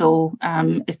reversible at all.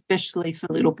 Especially for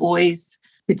little boys,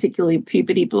 particularly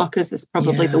puberty blockers is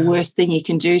probably the worst thing you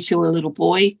can do to a little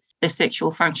boy. The sexual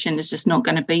function is just not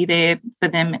going to be there for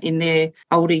them in their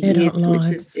older years, which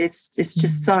is it's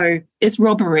just it's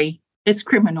robbery. It's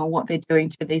criminal what they're doing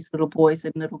to these little boys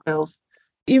and little girls.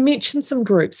 You mentioned some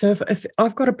groups. So if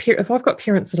I've got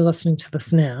parents that are listening to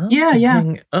this now,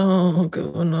 thinking, "Oh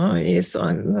God, no, yes,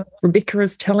 Rebecca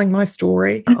is telling my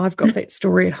story. I've got that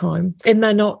story at home," and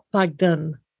they're not plugged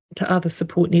in to other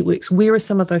support networks. Where are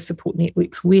some of those support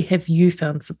networks? Where have you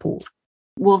found support?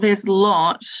 Well, there's a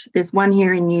lot. There's one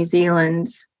here in New Zealand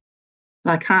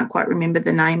that I can't quite remember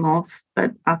the name of,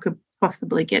 but I could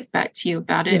possibly get back to you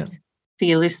about it for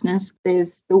your listeners.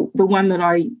 There's the one that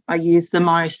I use the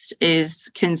most is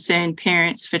Concerned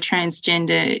Parents for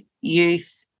Transgender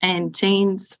Youth and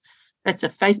Teens. That's a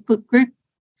Facebook group.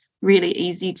 Really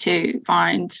easy to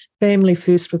find. Family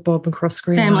First with Bob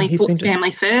McCroskey.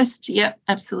 Family First. Yep,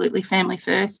 absolutely. Family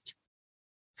First.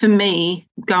 For me,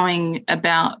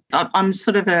 I'm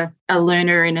sort of a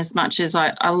learner in as much as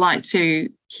I like to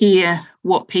hear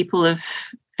what people have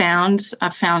found.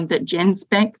 I've found that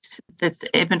GenSpect, that's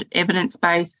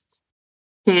evidence-based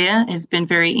care, has been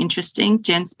very interesting.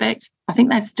 GenSpect. I think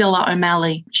that's Stella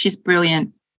O'Malley. She's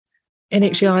brilliant. And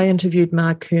actually, I interviewed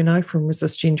Marg Curnow from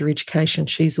Resist Gender Education.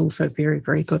 She's also very,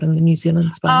 very good in the New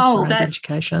Zealand space around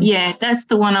education. Yeah, that's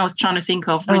the one I was trying to think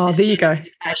of. Resist there you go.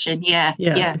 Education.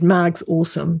 Yeah. Marg's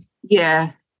awesome.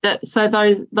 Yeah. So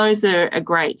those are a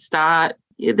great start.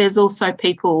 There's also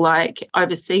people like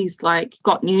overseas, like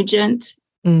Scott Nugent,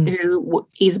 who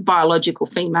is biological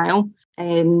female,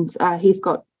 and he's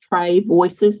got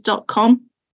TreyVoices.com.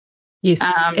 Yes,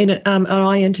 and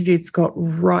I interviewed Scott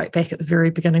right back at the very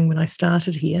beginning when I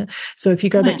started here. So if you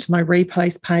go back to my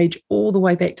replays page all the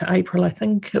way back to April, I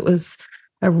think it was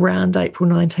around April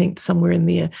 19th, somewhere in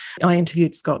there, I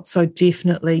interviewed Scott. So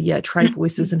definitely, Trey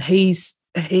Voices, and he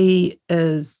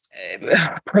is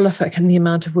prolific in the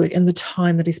amount of work, and the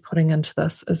time that he's putting into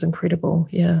this is incredible.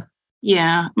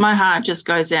 Yeah, my heart just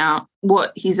goes out.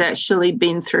 What he's actually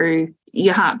been through,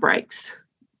 your heart breaks.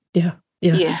 Yeah.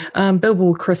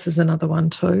 Billboard Chris is another one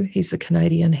too. He's a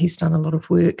Canadian. He's done a lot of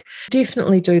work.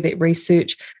 Definitely do that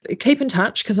research. Keep in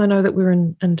touch, because I know that we're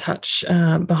in touch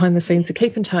behind the scenes. So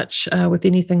keep in touch with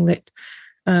anything that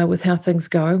with how things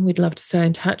go. We'd love to stay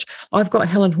in touch. I've got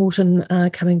Helen Horton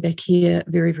coming back here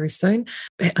very, very soon.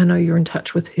 I know you're in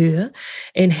touch with her.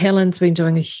 And Helen's been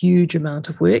doing a huge amount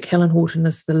of work. Helen Horton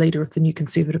is the leader of the New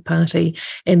Conservative Party,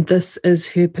 and this is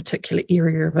her particular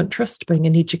area of interest, being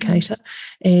an educator.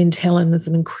 And Helen is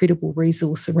an incredible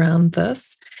resource around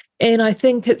this. And I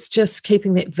think it's just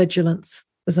keeping that vigilance,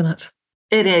 isn't it?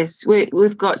 It is.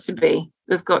 We've got to be.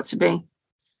 We've got to be.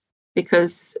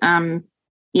 Because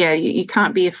you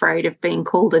can't be afraid of being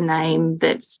called a name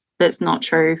that's not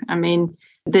true. I mean,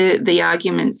 the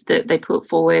arguments that they put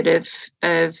forward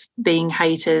of being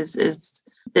haters is,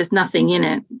 there's nothing in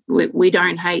it. We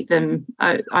don't hate them.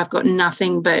 I've got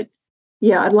nothing but,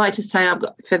 I'd like to say, I've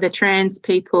got, for the trans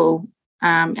people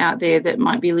out there that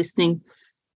might be listening,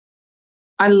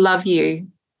 I love you.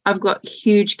 I've got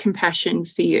huge compassion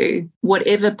for you.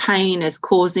 Whatever pain is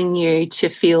causing you to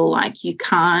feel like you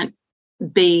can't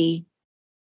be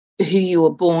who you were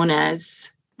born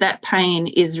as, that pain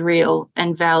is real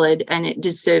and valid and it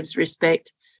deserves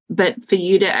respect. But for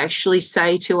you to actually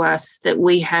say to us that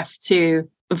we have to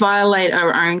violate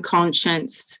our own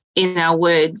conscience in our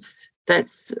words,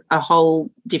 that's a whole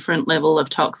different level of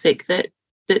toxic that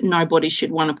nobody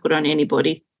should want to put on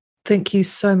anybody. Thank you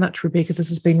so much, Rebecca. This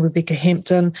has been Rebecca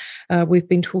Hampton. We've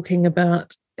been talking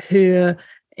about her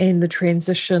and the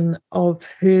transition of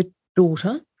her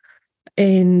daughter.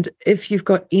 And if you've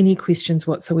got any questions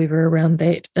whatsoever around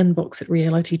that, inbox at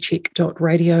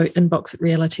realitycheck.radio, inbox at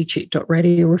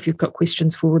realitycheck.radio, or if you've got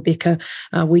questions for Rebecca,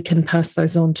 we can pass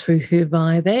those on to her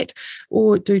via that,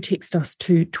 or do text us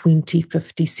to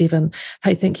 2057.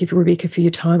 Hey, thank you, Rebecca, for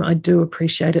your time. I do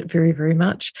appreciate it very, very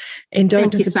much. And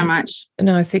thank you so much.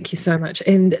 No, thank you so much.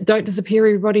 And don't disappear,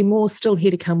 everybody. More still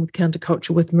here to come with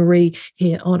Counterculture with Marie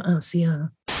here on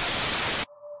RCR.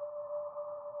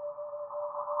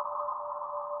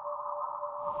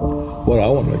 What I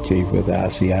want to achieve with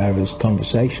RCR is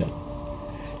conversation.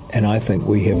 And I think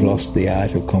we have lost the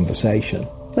art of conversation.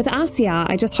 With RCR,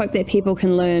 I just hope that people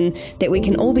can learn that we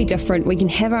can all be different, we can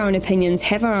have our own opinions,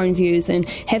 have our own views, and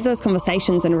have those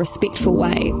conversations in a respectful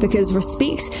way, because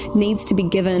respect needs to be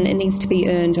given, it needs to be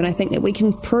earned, and I think that we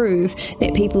can prove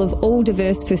that people of all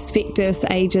diverse perspectives,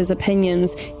 ages,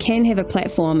 opinions can have a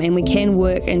platform and we can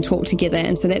work and talk together,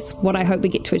 and so that's what I hope we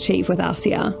get to achieve with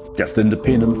RCR. Just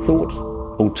independent thought,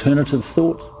 alternative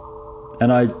thought,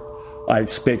 and I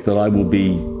expect that I will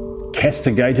be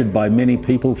castigated by many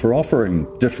people for offering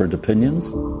different opinions.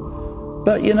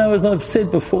 But, as I've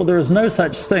said before, there is no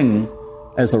such thing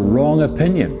as a wrong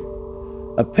opinion.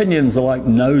 Opinions are like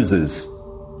noses.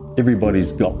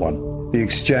 Everybody's got one. The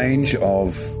exchange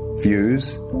of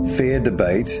views, fair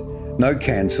debate, no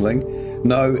cancelling,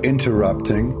 no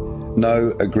interrupting,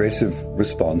 no aggressive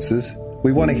responses.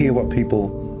 We want to hear what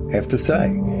people have to say,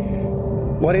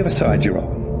 whatever side you're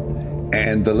on.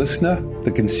 And the listener,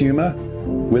 the consumer,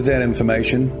 with that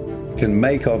information, can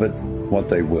make of it what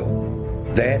they will.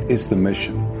 That is the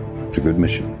mission. It's a good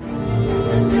mission.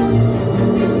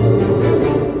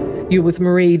 You're with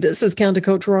Marie. This is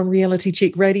Counterculture on Reality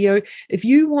Check Radio. If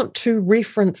you want to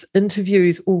reference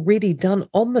interviews already done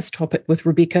on this topic with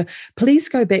Rebecca, please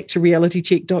go back to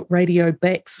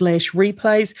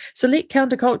realitycheck.radio/replays, select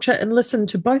Counterculture and listen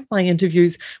to both my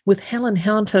interviews with Helen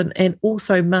Horton and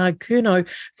also Marg Curnow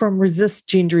from Resist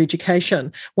Gender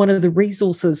Education, one of the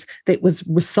resources that was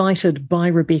recited by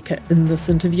Rebecca in this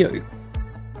interview.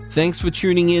 Thanks for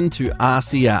tuning in to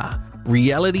RCR,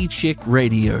 Reality Check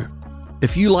Radio.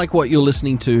 If you like what you're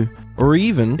listening to, or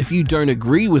even if you don't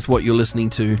agree with what you're listening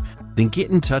to, then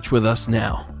get in touch with us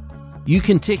now. You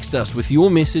can text us with your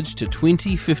message to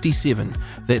 2057,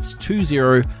 that's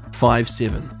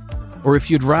 2057. Or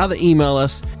if you'd rather email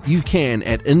us, you can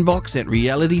at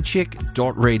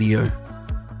inbox@realitycheck.radio.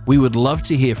 We would love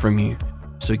to hear from you,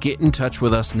 so get in touch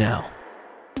with us now.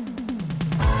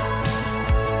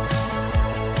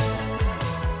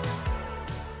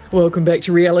 Welcome back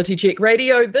to Reality Check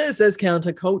Radio. This is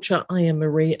Counterculture. I am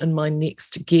Marie, and my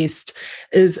next guest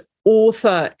is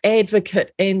author,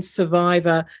 advocate, and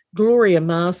survivor Gloria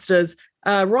Masters,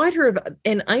 writer of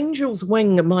An Angel's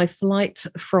Wing, My Flight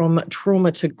from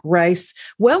Trauma to Grace.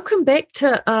 Welcome back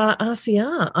to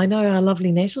RCR. I know our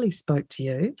lovely Natalie spoke to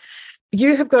you.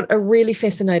 You have got a really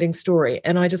fascinating story,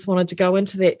 and I just wanted to go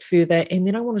into that further, and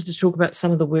then I wanted to talk about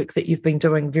some of the work that you've been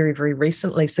doing very, very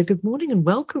recently. So good morning and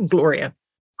welcome, Gloria.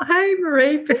 Hey,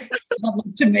 Marie.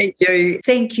 Lovely to meet you.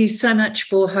 Thank you so much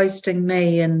for hosting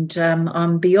me. And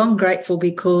I'm beyond grateful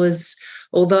because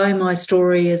although my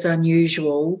story is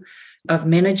unusual, I've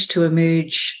managed to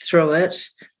emerge through it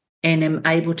and am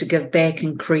able to give back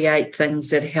and create things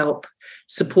that help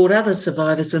support other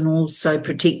survivors and also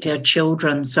protect our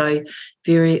children. So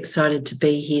very excited to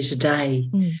be here today.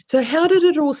 So how did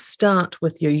it all start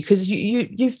with you? Because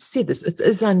you've said this,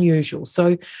 it's unusual.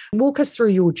 So walk us through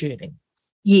your journey.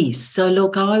 Yes. So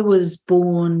look, I was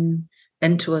born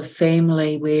into a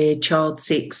family where child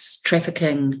sex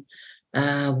trafficking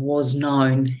was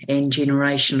known and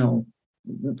generational.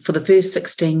 For the first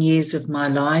 16 years of my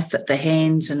life, at the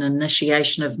hands and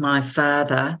initiation of my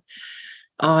father,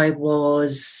 I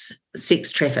was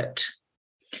sex trafficked.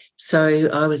 So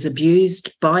I was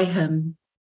abused by him,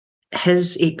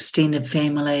 his extended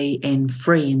family and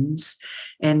friends,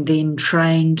 and then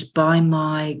trained by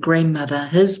my grandmother,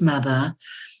 his mother,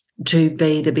 to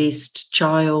be the best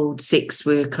child sex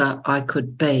worker I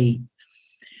could be.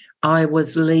 I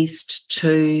was leased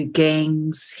to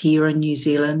gangs here in New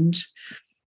Zealand,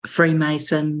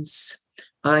 Freemasons.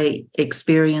 I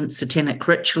experienced satanic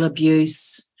ritual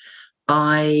abuse.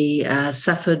 I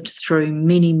suffered through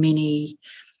many, many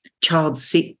child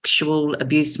sexual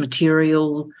abuse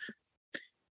material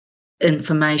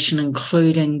information,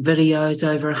 including videos,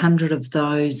 over 100 of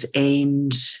those,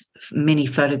 and many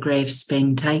photographs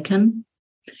being taken.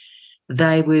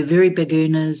 They were very big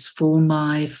earners for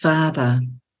my father.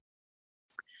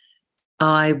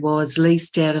 I was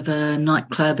leased out of a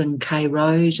nightclub in K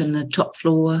Road in the top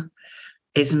floor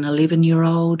as an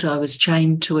 11-year-old. I was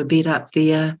chained to a bed up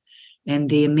there, and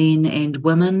their men and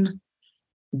women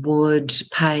would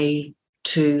pay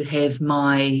to have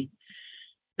my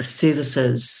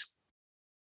services.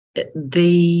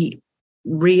 The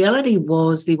reality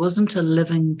was there wasn't a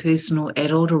living person or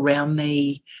adult around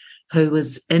me who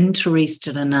was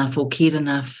interested enough or cared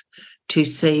enough to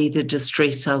see the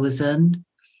distress I was in.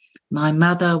 My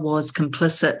mother was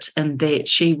complicit in that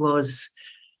she was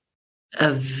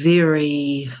a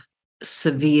very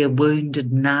severe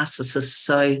wounded narcissist.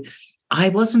 So I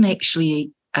wasn't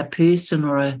actually a person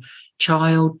or a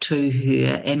child to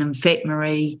her. And in fact,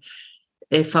 Marie,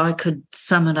 if I could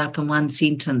sum it up in one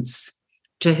sentence,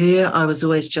 to her, I was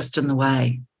always just in the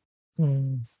way.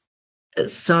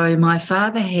 So my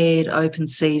father had open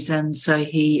season, so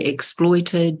he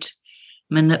exploited,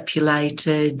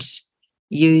 manipulated,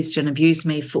 used and abused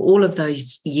me for all of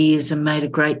those years and made a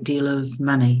great deal of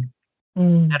money.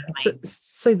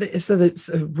 So that's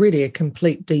really a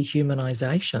complete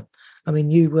dehumanisation. I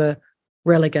mean, you were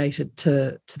relegated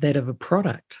to that of a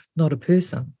product, not a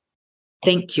person.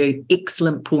 Thank you.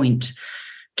 Excellent point.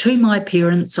 To my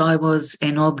parents, I was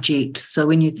an object. So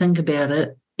when you think about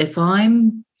it, if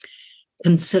I'm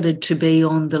considered to be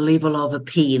on the level of a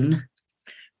pen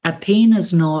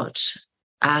is not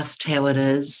asked how it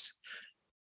is,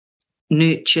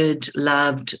 nurtured,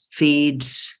 loved, fed,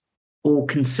 or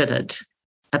considered.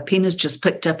 A pen is just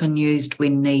picked up and used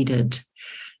when needed.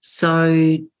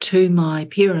 So to my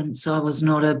parents, I was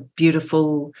not a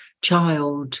beautiful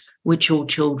child, which all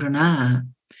children are.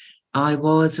 I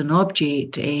was an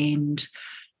object, and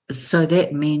so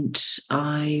that meant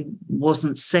I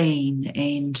wasn't seen,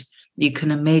 and you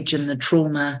can imagine the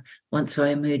trauma once I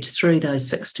emerged through those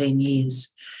 16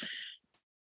 years.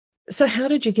 So how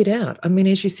did you get out? I mean,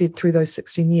 as you said, through those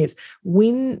 16 years,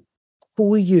 when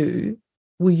for you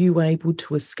were you able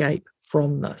to escape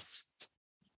from this?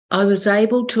 I was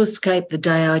able to escape the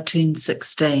day I turned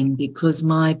 16 because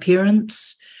my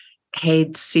parents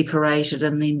had separated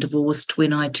and then divorced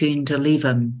when I turned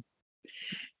 11.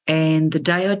 And the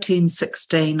day I turned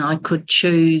 16, I could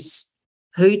choose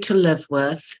who to live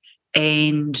with,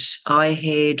 and I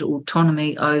had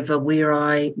autonomy over where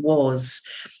I was.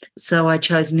 So I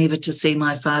chose never to see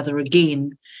my father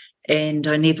again, and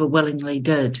I never willingly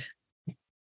did.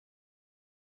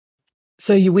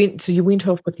 So you went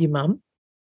off with your mum,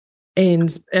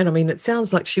 and I mean, it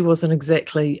sounds like she wasn't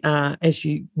exactly, as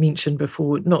you mentioned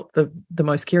before, not the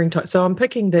most caring type. So I'm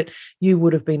picking that you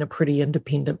would have been a pretty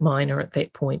independent minor at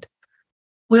that point.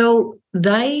 Well,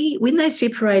 when they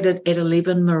separated at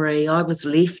 11, Marie, I was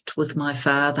left with my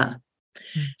father.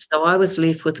 So I was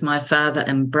left with my father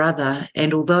and brother,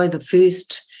 and although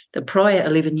the prior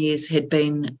 11 years had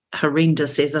been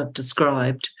horrendous, as I've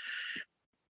described,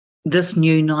 this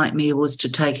new nightmare was to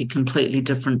take a completely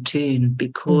different turn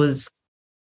because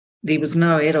there was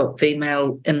no adult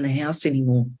female in the house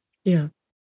anymore. Yeah.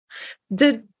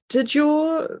 Did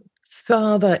your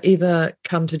father ever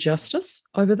come to justice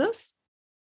over this?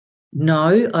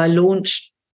 No, I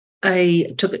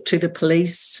took it to the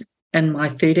police in my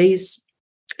 30s,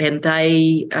 and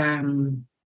they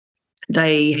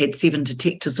had 7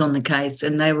 detectives on the case,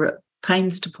 and they were at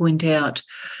pains to point out,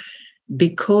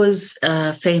 because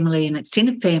family and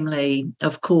extended family,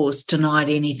 of course, denied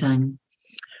anything.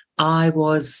 They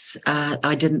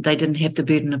didn't have the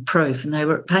burden of proof, and they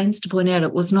were at pains to point out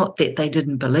it was not that they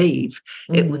didn't believe,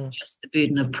 it was just the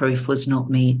burden of proof was not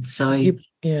met. So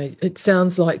it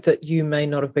sounds like that you may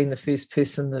not have been the first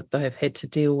person that they have had to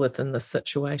deal with in this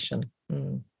situation.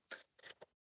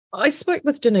 I spoke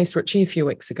with Denise Ritchie a few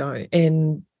weeks ago,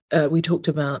 and we talked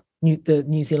about the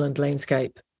New Zealand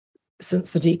landscape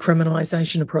since the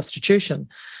decriminalisation of prostitution.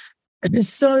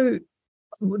 So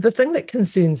the thing that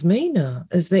concerns me now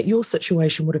is that your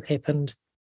situation would have happened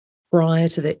prior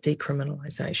to that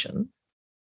decriminalisation.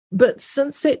 But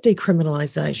since that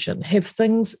decriminalisation, have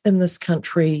things in this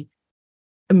country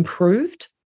improved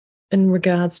in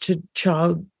regards to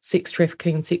child sex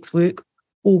trafficking and sex work,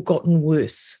 or gotten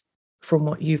worse from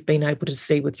what you've been able to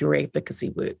see with your advocacy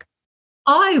work?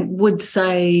 I would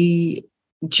say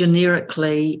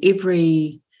generically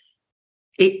every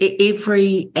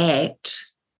act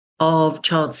of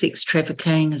child sex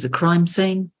trafficking is a crime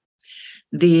scene.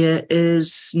 There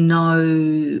is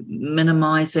no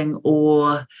minimising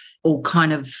or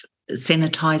kind of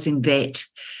sanitising that.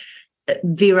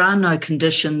 There are no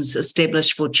conditions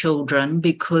established for children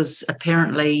because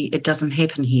apparently it doesn't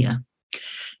happen here.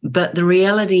 But the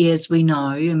reality, as we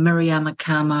know, Miriama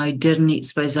Kamo did an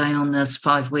expose on this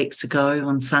 5 weeks ago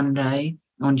on Sunday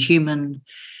on human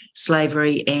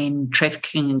slavery and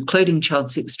trafficking, including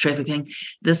child sex trafficking.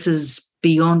 This is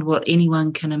beyond what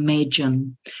anyone can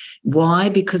imagine. Why?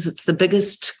 Because it's the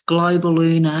biggest global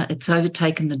earner. It's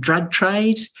overtaken the drug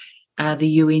trade, the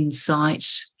UN site,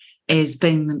 as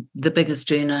being the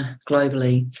biggest earner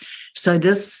globally. So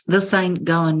this ain't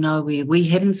going nowhere. We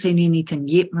haven't seen anything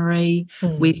yet, Marie.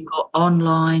 We've got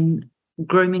online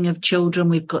grooming of children.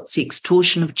 We've got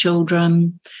sextortion of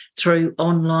children through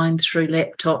online, through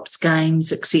laptops,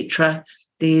 games, etc.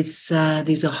 There's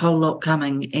a whole lot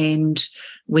coming, and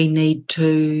we need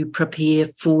to prepare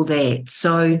for that.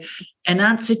 So in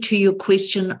answer to your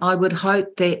question, I would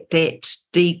hope that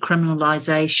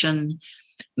decriminalisation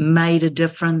made a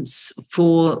difference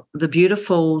for the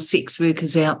beautiful sex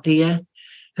workers out there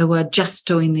who are just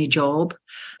doing their job.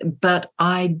 But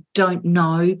I don't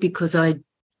know, because I'm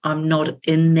not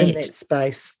in that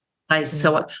space.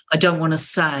 So I don't want to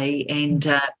say, and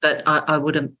but I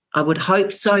would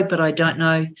hope so, but I don't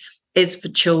know. As for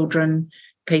children,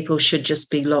 people should just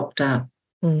be locked up.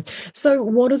 So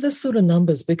what are the sort of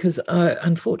numbers? Because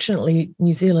unfortunately,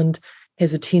 New Zealand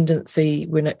has a tendency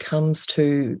when it comes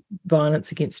to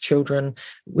violence against children,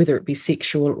 whether it be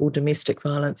sexual or domestic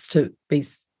violence, to be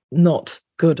not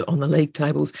good on the league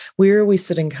tables. Where are we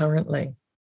sitting currently?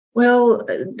 Well,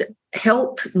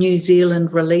 Help New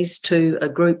Zealand released to a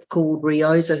group called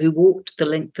Riosa, who walked the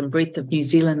length and breadth of New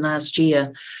Zealand last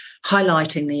year,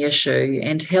 highlighting the issue,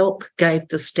 and Help gave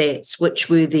the stats, which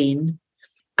were then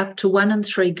up to 1 in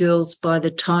 3 girls by the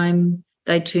time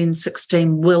they turn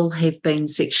 16 will have been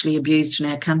sexually abused in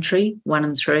our country, 1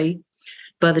 in 3.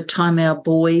 By the time our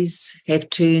boys have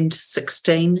turned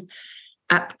 16,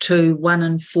 up to 1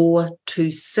 in 4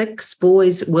 to 6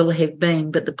 boys will have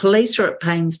been. But the police are at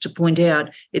pains to point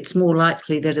out it's more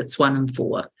likely that it's 1 in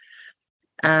 4.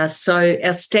 So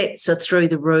our stats are through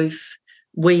the roof.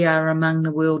 We are among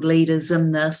the world leaders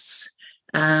in this.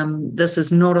 This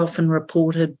is not often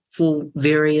reported for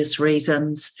various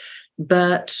reasons.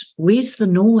 But where's the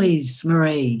noise,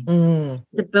 Marie?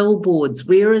 The billboards,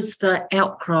 where is the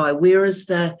outcry? Where is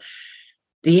the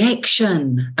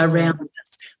action around this?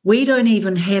 We don't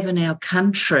even have in our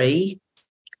country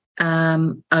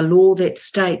a law that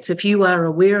states if you are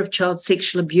aware of child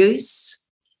sexual abuse,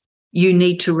 you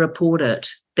need to report it.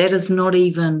 That is not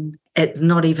even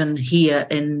here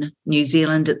in New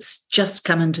Zealand. It's just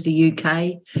come into the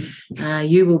UK.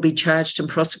 You will be charged and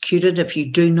prosecuted if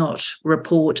you do not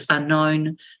report a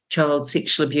known child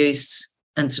sexual abuse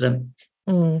incident.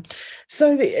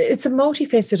 So it's a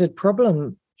multifaceted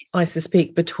problem, I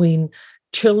suspect, between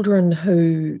children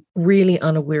who really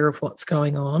unaware of what's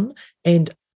going on,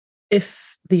 and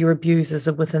if their abusers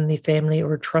are within their family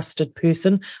or a trusted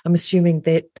person, I'm assuming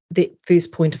that that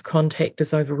first point of contact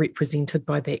is overrepresented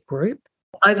by that group.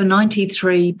 Over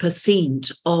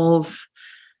 93% of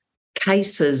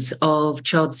cases of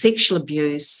child sexual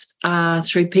abuse are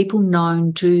through people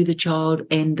known to the child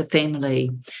and the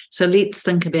family. So let's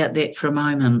think about that for a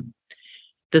moment.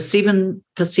 The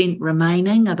 7%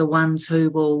 remaining are the ones who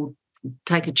will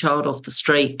take a child off the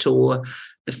street or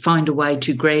find a way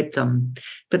to grab them.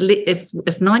 But if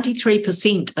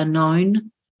 93% are known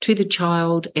to the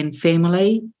child and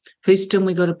family, Houston,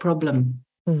 we got a problem.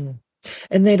 Mm.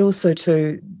 And that also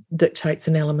too dictates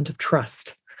an element of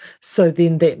trust. So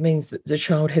then that means that the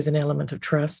child has an element of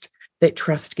trust. That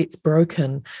trust gets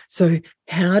broken. So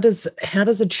how does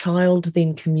a child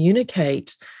then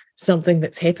communicate something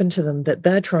that's happened to them that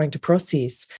they're trying to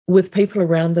process with people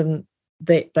around them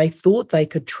that they thought they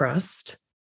could trust,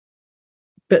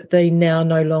 but they now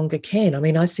no longer can? I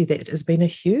mean, I see that as being a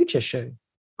huge issue.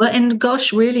 Well, and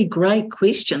gosh, really great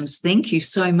questions. Thank you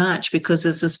so much, because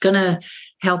this is going to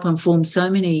help inform so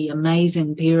many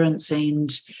amazing parents and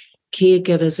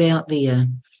caregivers out there.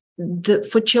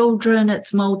 For children,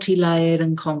 it's multi-layered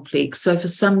and complex. So for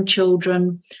some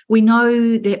children, we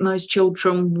know that most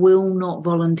children will not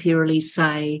voluntarily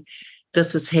say,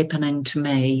 this is happening to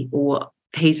me, or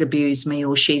he's abused me,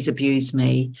 or she's abused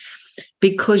me,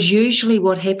 because usually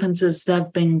what happens is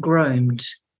they've been groomed.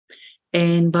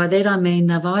 And by that I mean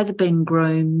they've either been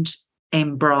groomed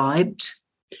and bribed,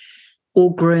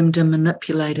 or groomed and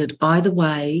manipulated. Either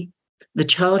way, the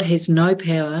child has no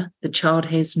power, the child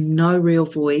has no real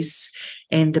voice,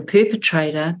 and the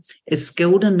perpetrator is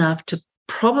skilled enough to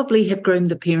probably have groomed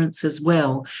the parents as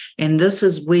well. And this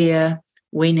is where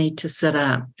we need to sit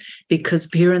up, because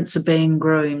parents are being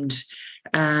groomed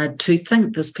to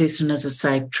think this person is a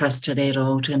safe, trusted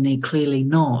adult, and they're clearly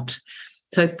not.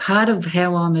 So part of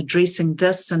how I'm addressing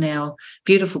this in our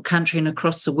beautiful country and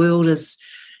across the world is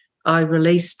I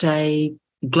released a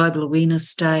Global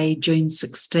Awareness Day, June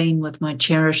 16, with my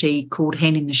charity called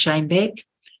Handing the Shame Back.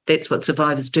 That's what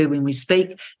survivors do when we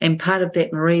speak. And part of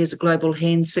that, Marie, is a global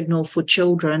hand signal for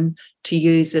children to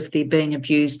use if they're being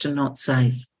abused and not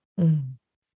safe. Mm.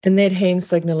 And that hand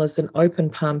signal is an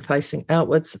open palm facing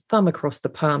outwards, thumb across the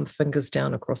palm, fingers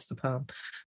down across the palm.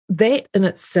 That in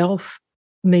itself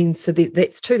means, so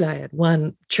that's two-layered.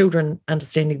 One, children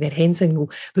understanding that hand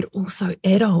signal, but also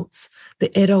adults,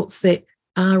 the adults that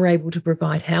are able to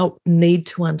provide help need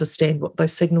to understand what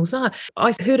those signals are.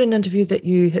 I heard an interview that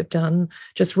you have done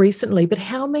just recently, but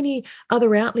how many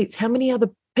other outlets, how many other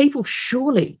people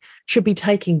surely should be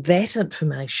taking that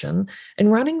information and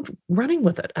running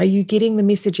with it? Are you getting the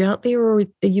message out there, or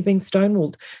are you being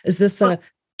stonewalled? Is this a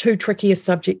too tricky a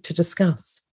subject to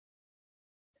discuss?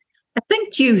 I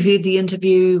think you heard the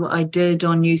interview I did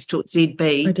on News Talk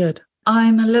ZB. I did.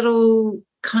 I'm a little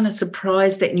kind of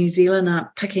surprised that New Zealand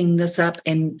aren't picking this up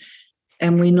and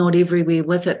we're not everywhere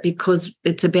with it, because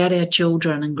it's about our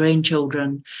children and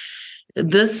grandchildren.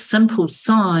 This simple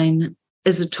sign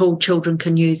is a tool children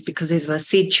can use, because, as I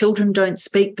said, children don't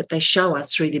speak, but they show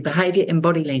us through their behaviour and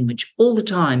body language all the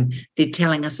time. They're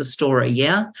telling us a story,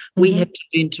 yeah? Mm-hmm. We have to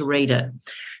learn to read it.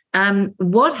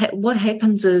 What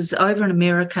happens is, over in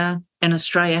America and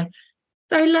Australia,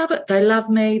 they love it. They love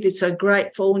me. They're so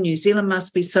grateful. New Zealand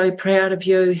must be so proud of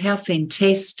you. How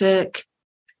fantastic.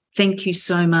 Thank you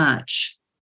so much.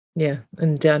 Yeah,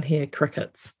 and down here,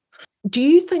 crickets. Do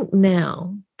you think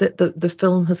now that the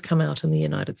film has come out in the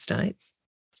United States?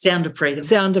 Sound of Freedom.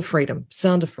 Sound of Freedom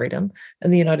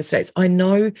in the United States. I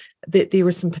know that there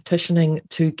is some petitioning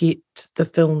to get the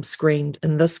film screened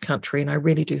in this country, and I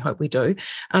really do hope we do.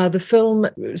 The film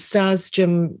stars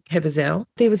Jim Caviezel.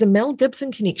 There was a Mel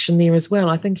Gibson connection there as well.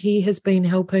 I think he has been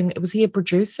helping. Was he a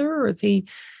producer, or is he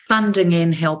funding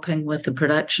and helping with the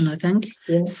production, I think?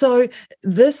 Yeah. So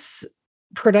this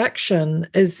production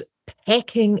is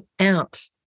packing out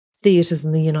theatres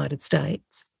in the United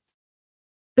States.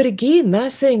 But again, they're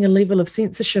seeing a level of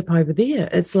censorship over there.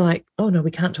 It's like, oh no,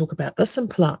 we can't talk about this in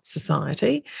polite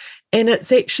society. And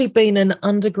it's actually been an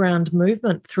underground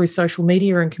movement through social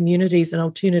media and communities and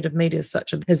alternative media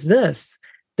such as this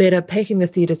that are packing the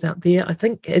theatres out there. I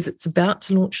think as it's about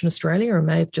to launch in Australia, or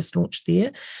may have just launched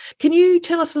there. Can you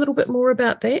tell us a little bit more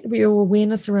about that, your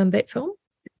awareness around that film?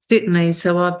 Certainly.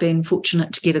 So I've been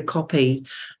fortunate to get a copy.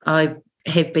 I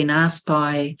have been asked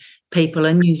by people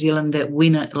in New Zealand that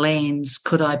when it lands,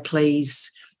 could I please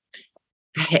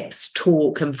perhaps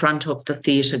talk in front of the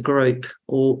theatre group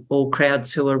or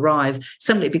crowds who arrive,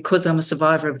 simply because I'm a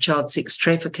survivor of child sex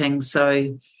trafficking.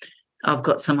 So I've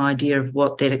got some idea of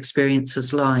what that experience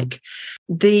is like.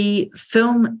 The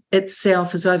film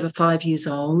itself is over 5 years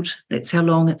old. That's how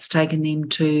long it's taken them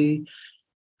to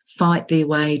fight their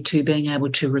way to being able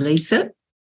to release it.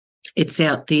 It's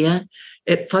out there.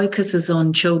 It focuses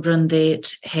on children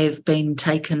that have been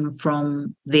taken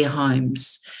from their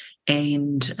homes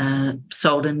and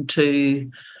sold into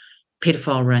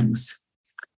pedophile rings.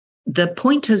 The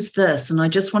point is this, and I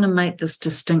just want to make this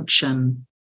distinction.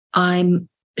 I'm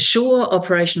sure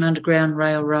Operation Underground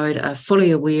Railroad are fully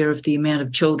aware of the amount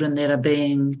of children that are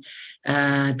being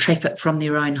trafficked from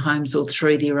their own homes or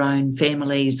through their own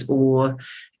families or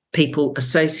people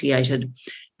associated.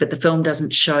 but the film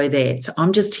doesn't show that. So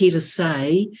I'm just here to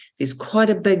say there's quite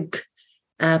a big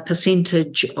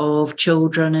percentage of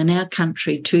children in our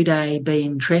country today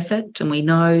being trafficked, and we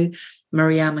know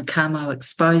Mariama Kamo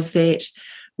exposed that.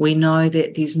 We know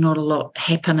that there's not a lot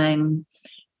happening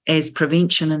as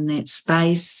prevention in that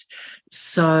space.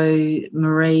 So,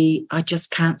 Marie, I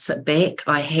just can't sit back.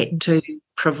 I had to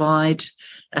provide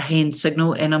a hand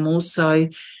signal, and I'm also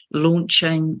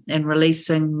launching and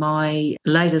releasing my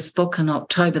latest book in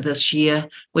October this year,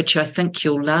 which I think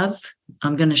you'll love.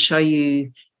 I'm going to show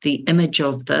you the image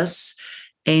of this,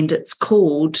 and it's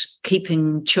called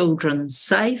Keeping Children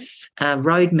Safe, a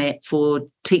roadmap for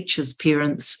teachers,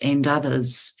 parents, and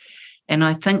others. And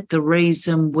I think the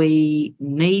reason we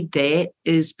need that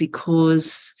is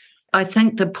because I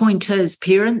think the point is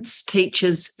parents,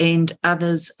 teachers, and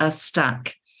others are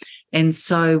stuck. And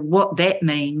so what that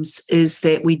means is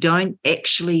that we don't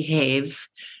actually have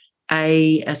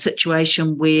a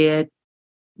situation where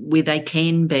they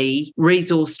can be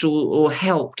resourced or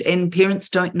helped, and parents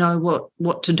don't know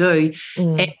what to do.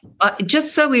 And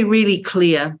just so we're really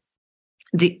clear,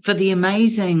 for the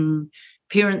amazing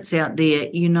parents out there,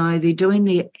 they're doing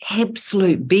their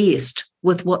absolute best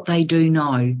with what they do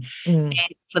know. And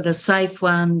for the safe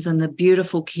ones and the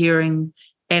beautiful, caring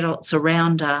adults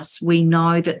around us, we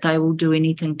know that they will do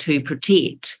anything to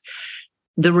protect.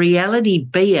 The reality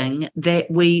being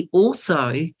that we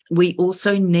also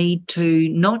need to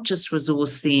not just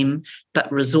resource them, but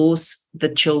resource the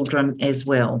children as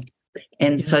well.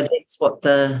 And so that's what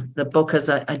the book is.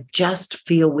 I just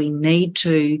feel we need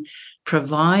to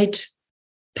provide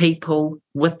people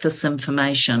with this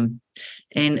information.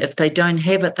 And if they don't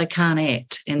have it, they can't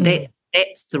act. And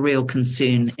that's the real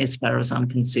concern as far as I'm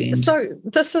concerned. So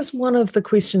this is one of the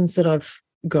questions that I've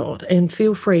got, and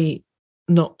feel free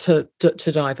not to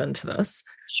dive into this.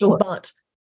 Sure. But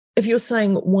if you're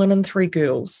saying 1 in 3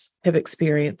 girls have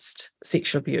experienced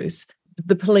sexual abuse,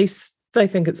 the police, they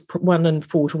think it's 1 in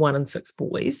 4 to 1 in 6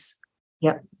 boys.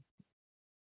 Yep.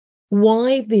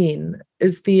 Why then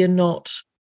is there not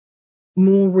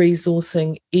more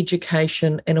resourcing,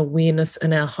 education and awareness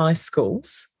in our high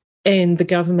schools, and the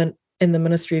government and the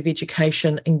Ministry of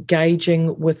Education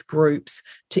engaging with groups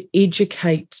to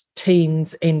educate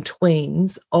teens and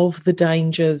tweens of the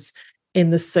dangers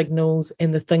and the signals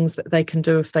and the things that they can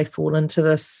do if they fall into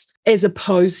this, as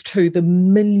opposed to the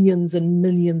millions and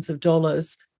millions of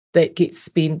dollars that get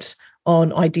spent on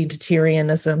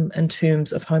identitarianism in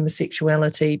terms of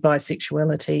homosexuality,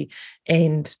 bisexuality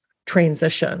and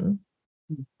transition,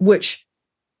 which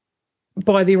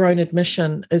by their own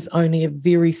admission is only a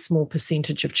very small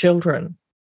percentage of children.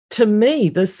 To me,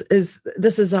 this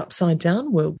is upside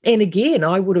down world. And again,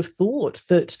 I would have thought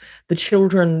that the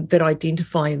children that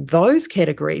identify in those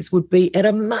categories would be at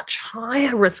a much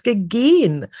higher risk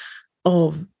again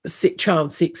of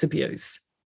child sex abuse.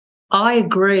 I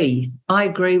agree. I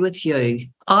agree with you.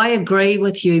 I agree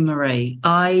with you, Marie.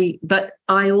 But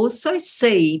I also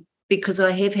see, because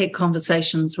I have had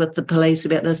conversations with the police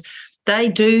about this, they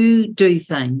do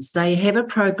things. They have a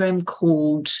program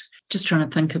called, just trying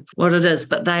to think of what it is,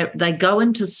 but they go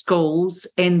into schools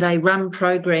and they run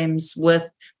programs with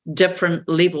different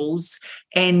levels,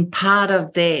 and part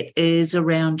of that is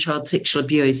around child sexual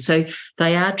abuse. So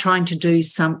they are trying to do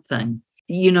something.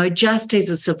 Just as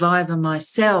a survivor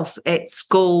myself at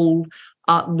school,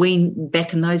 when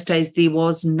back in those days there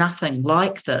was nothing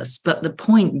like this. But the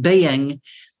point being,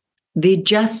 there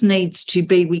just needs to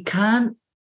be, we can't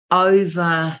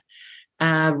over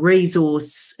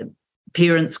resource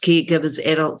parents, caregivers,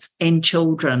 adults and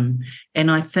children. And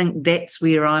I think that's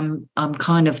where I'm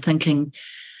kind of thinking,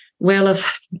 well,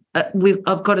 if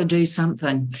I've got to do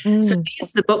something. So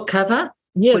there's the book cover.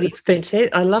 Yeah, it's fantastic.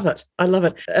 I love it.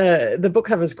 The book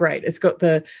cover is great. It's got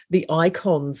the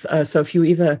icons. So if you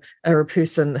ever are a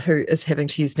person who is having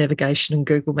to use navigation in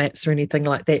Google Maps or anything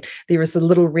like that, there is a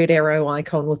little red arrow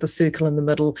icon with a circle in the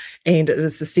middle, and it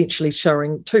is essentially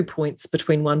showing 2 points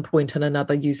between one point and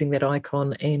another using that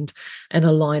icon and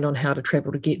a line on how to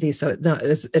travel to get there. So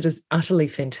it is utterly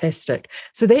fantastic.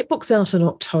 So that book's out in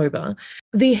October.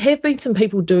 There have been some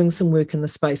people doing some work in the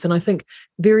space, and I think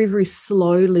very, very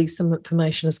slowly some information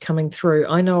is coming through.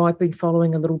 I know I've been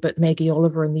following a little bit Maggie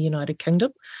Oliver in the United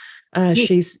Kingdom.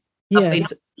 She's I've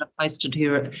posted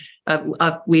her.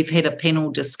 We've had a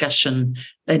panel discussion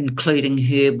including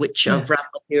her, which I've run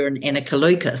with her and Annika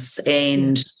Lucas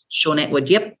and Sean Atwood.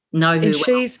 Yep, know her.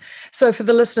 And so for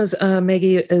the listeners,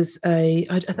 Maggie is I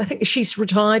think she's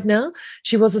retired now.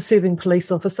 She was a serving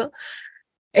police officer.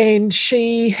 And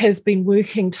she has been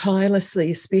working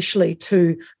tirelessly, especially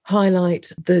to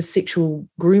highlight the sexual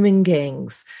grooming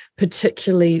gangs,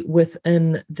 particularly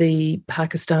within the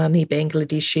Pakistani,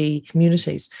 Bangladeshi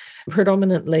communities,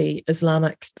 predominantly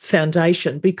Islamic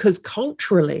foundation, because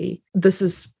culturally this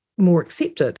is more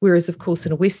accepted. Whereas, of course,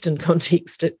 in a Western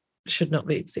context, it should not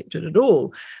be accepted at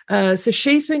all. So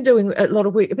she's been doing a lot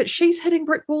of work, but she's hitting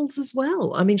brick walls as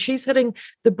well. I mean, she's hitting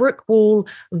the brick wall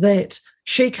that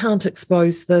she can't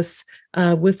expose this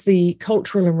with the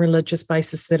cultural and religious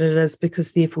basis that it is,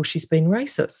 because therefore she's been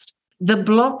racist. The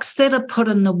blocks that are put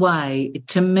in the way,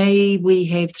 to me, we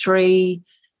have three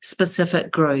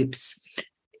specific groups.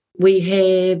 We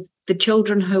have the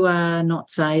children who are not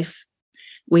safe.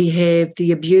 We have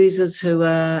the abusers who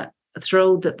are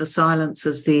thrilled that the silence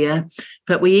is there,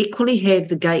 but we equally have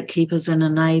the gatekeepers and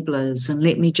enablers. And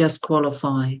let me just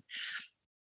qualify.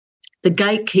 The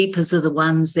gatekeepers are the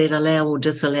ones that allow or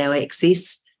disallow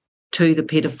access to the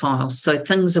pedophiles. So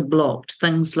things are blocked,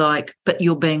 things like, but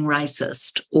you're being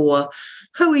racist, or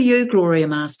who are you, Gloria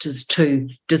Masters, to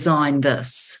design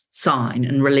this sign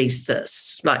and release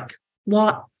this? Like,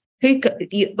 what? Who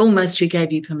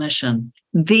gave you permission?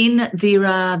 Then there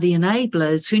are the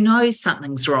enablers who know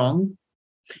something's wrong.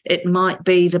 It might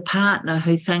be the partner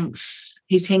who thinks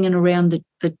he's hanging around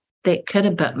that kid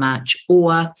a bit much,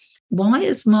 or why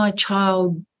is my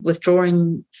child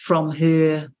withdrawing from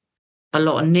her a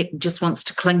lot and just wants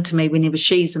to cling to me whenever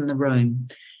she's in the room?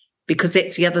 Because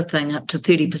that's the other thing, up to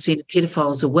 30% of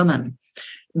pedophiles are women.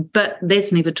 But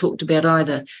that's never talked about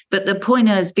either. But the point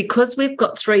is, because we've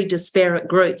got three disparate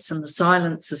groups and the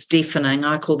silence is deafening,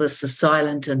 I call this a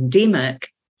silent endemic,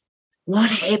 what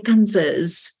happens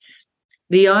is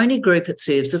the only group it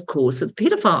serves, of course, are the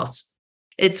pedophiles.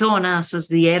 It's on us as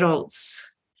the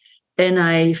adults in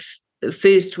a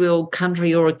first world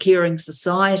country or a caring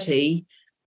society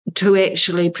to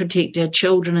actually protect our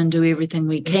children and do everything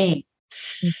we can.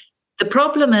 Mm-hmm. The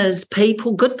problem is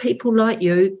good people like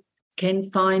you,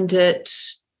 can find it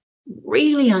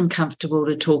really uncomfortable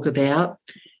to talk about.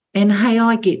 And hey,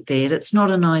 I get that. It's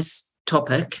not a nice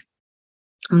topic.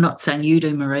 I'm not saying you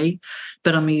do, Marie,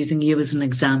 but I'm using you as an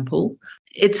example.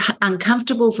 It's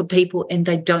uncomfortable for people and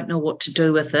they don't know what to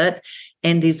do with it.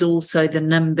 And there's also the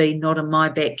NIMBY, not in my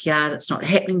backyard. It's not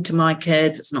happening to my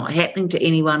kids. It's not happening to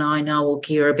anyone I know or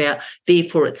care about.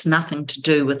 Therefore, it's nothing to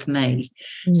do with me.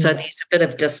 Mm. So there's a bit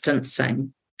of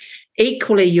distancing.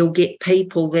 Equally, you'll get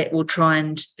people that will try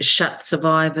and shut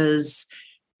survivors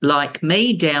like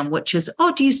me down, which is,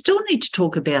 do you still need to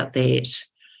talk about that?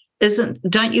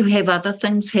 Don't you have other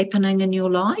things happening in your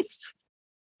life?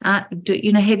 Have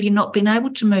you not been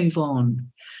able to move on?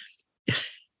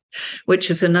 Which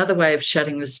is another way of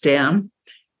shutting this down.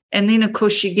 And then, of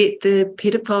course, you get the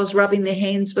pedophiles rubbing their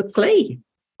hands with glee.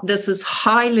 This is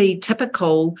highly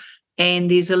typical.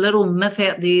 And there's a little myth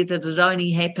out there that it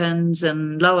only happens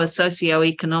in lower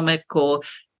socioeconomic or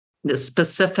the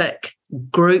specific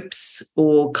groups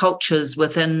or cultures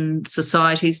within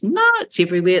societies. No, it's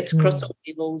everywhere. It's across all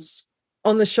levels.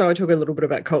 On the show, I talk a little bit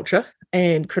about culture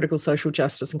and critical social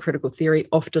justice and critical theory,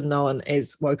 often known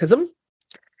as wokeism.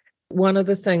 One of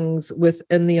the things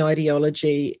within the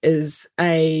ideology is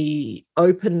a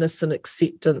openness and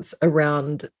acceptance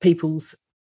around people's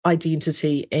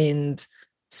identity and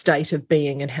state of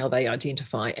being and how they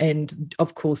identify. And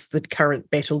of course, the current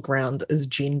battleground is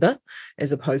gender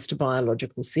as opposed to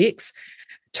biological sex.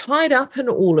 Tied up in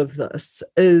all of this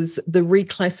is the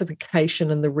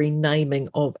reclassification and the renaming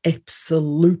of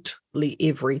absolutely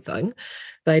everything.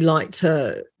 They like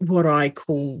to, what I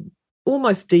call,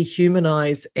 almost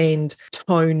dehumanize and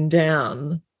tone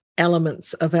down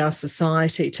elements of our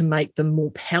society to make them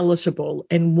more palatable.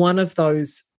 And one of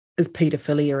those is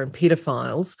paedophilia and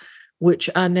pedophiles, which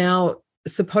are now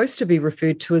supposed to be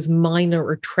referred to as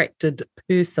minor attracted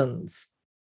persons.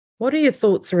 What are your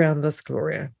thoughts around this,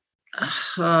 Gloria?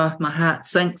 My heart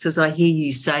sinks as I hear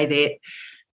you say that.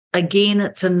 Again,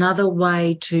 it's another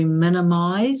way to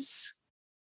minimise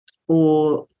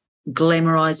or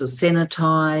glamorise or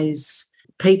sanitise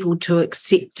people to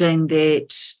accepting that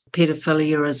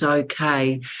pedophilia is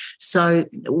okay. So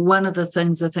one of the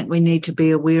things I think we need to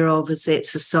be aware of is that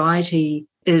society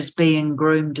is being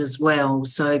groomed as well.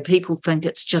 So people think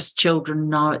it's just children.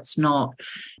 No, it's not.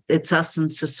 It's us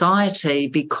in society,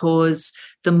 because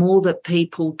the more that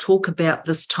people talk about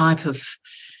this type of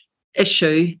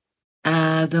issue,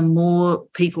 the more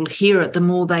people hear it, the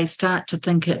more they start to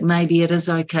think maybe it is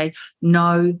okay.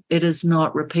 No, it is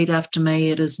not. Repeat after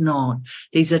me, it is not.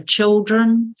 These are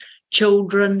children.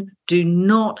 Children do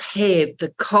not have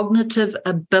the cognitive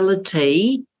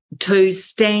ability to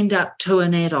stand up to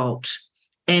an adult.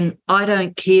 And I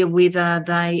don't care whether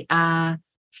they are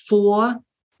 4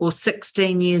 or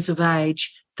 16 years of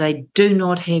age, they do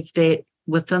not have that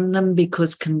within them,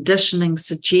 because conditioning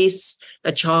suggests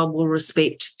a child will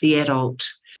respect the adult.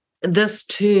 This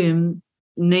term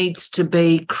needs to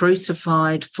be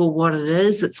crucified for what it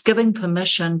is. It's giving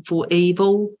permission for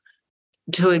evil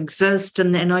to exist.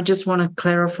 And I just want to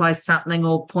clarify something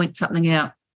or point something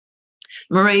out.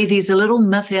 Marie, there's a little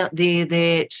myth out there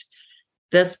that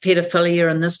this pedophilia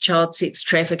and this child sex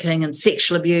trafficking and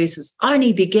sexual abuse has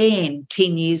only began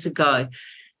 10 years ago.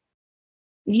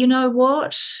 You know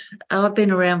what? I've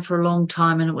been around for a long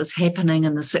time, and it was happening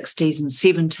in the 60s and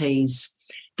 70s.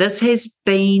 This has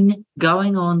been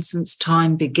going on since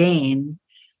time began,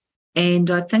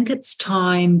 and I think it's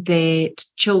time that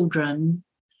children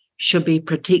should be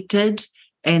protected,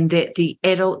 and that the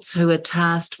adults who are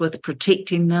tasked with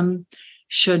protecting them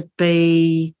should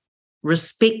be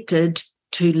respected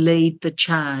to lead the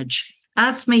charge.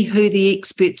 Ask me who the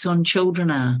experts on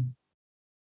children are.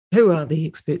 Who are the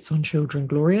experts on children,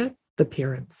 Gloria? The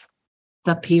parents.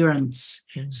 The parents.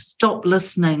 Stop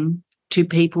listening to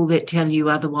people that tell you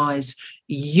otherwise.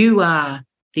 You are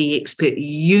the expert.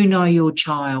 You know your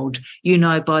child. You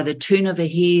know by the turn of a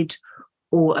head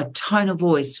or a tone of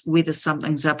voice whether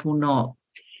something's up or not.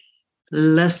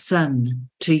 Listen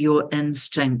to your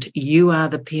instinct. You are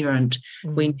the parent.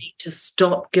 We need to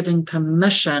stop giving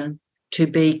permission to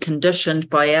be conditioned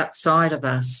by outside of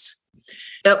us.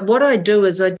 What I do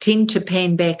is I tend to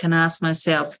pan back and ask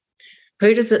myself,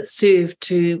 who does it serve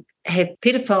to have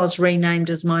pedophiles renamed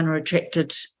as minor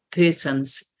attracted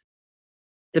persons?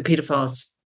 The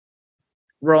pedophiles.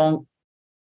 Wrong.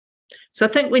 So I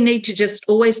think we need to just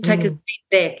always take a step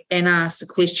back and ask the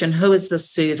question, who is this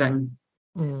serving?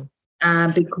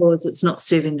 Because it's not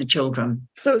serving the children.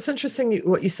 So it's interesting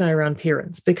what you say around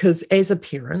parents, because as a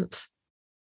parent,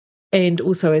 and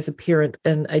also as a parent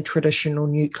in a traditional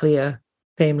nuclear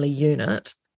family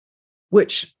unit,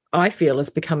 which I feel is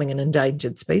becoming an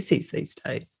endangered species these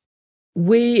days,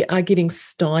 we are getting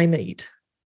stymied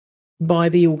by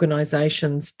the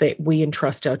organisations that we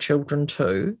entrust our children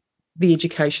to. The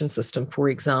education system, for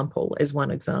example, as one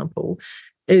example,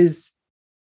 is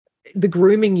the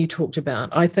grooming you talked about.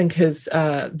 I think is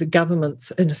the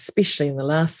governments, and especially in the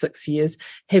last 6 years,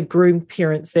 have groomed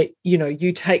parents that,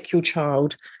 you take your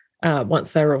child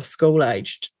once they're of school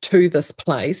aged to this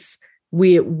place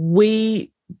where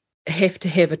we have to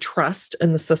have a trust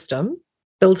in the system,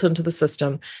 built into the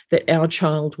system, that our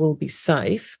child will be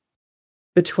safe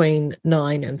between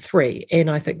 9 and 3. And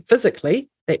I think physically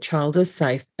that child is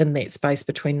safe in that space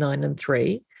between 9 and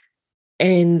 3.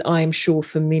 And I'm sure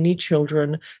for many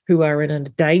children who are in a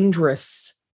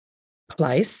dangerous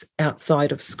place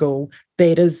outside of school,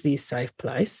 that is their safe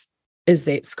place, is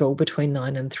that school between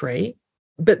 9 and 3.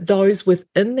 But those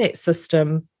within that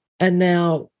system are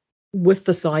now, with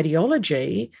this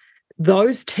ideology,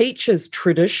 those teachers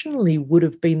traditionally would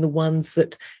have been the ones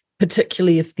that,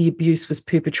 particularly if the abuse was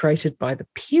perpetrated by the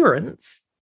parents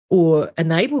or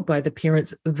enabled by the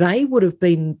parents, they would have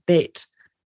been that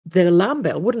alarm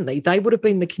bell, wouldn't they? They would have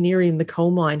been the canary in the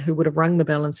coal mine who would have rung the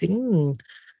bell and said,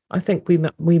 I think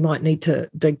we might need to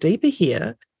dig deeper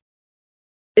here.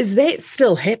 Is that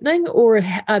still happening, or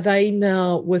are they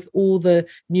now, with all the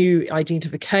new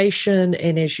identification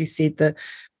and, as you said,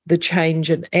 the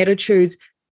change in attitudes,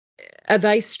 are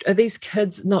these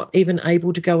kids not even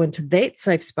able to go into that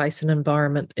safe space and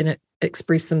environment and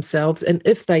express themselves? And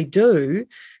if they do,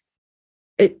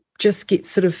 it just gets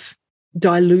sort of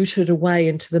diluted away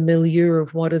into the milieu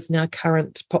of what is now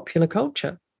current popular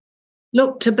culture.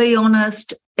 Look, to be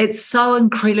honest, it's so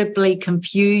incredibly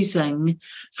confusing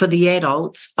for the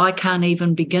adults. I can't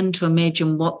even begin to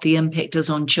imagine what the impact is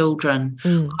on children. I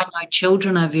know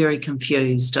children are very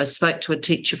confused. I spoke to a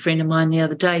teacher friend of mine the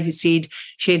other day who said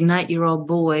she had an 8-year-old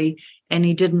boy and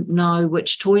he didn't know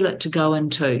which toilet to go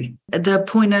into. The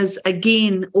point is,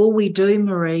 again, all we do,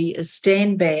 Marie, is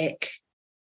stand back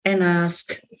and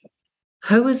ask,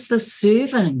 who is this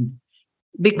serving?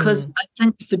 Because I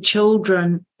think for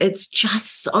children, it's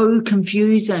just so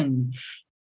confusing.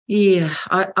 Yeah,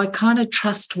 I kind of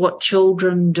trust what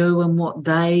children do and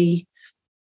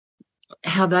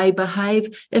how they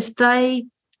behave. If they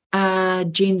are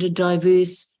gender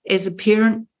diverse, as a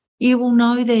parent, you will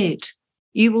know that.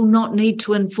 You will not need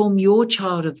to inform your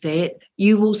child of that.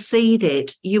 You will see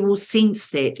that. You will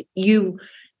sense that. You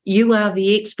are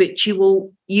the expert. You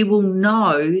will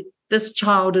know this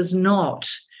child is not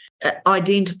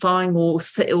identifying or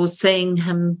seeing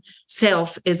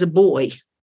himself as a boy.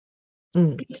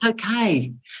 It's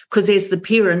okay, because as the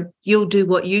parent, you'll do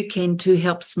what you can to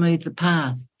help smooth the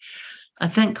path. I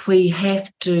think we have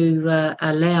to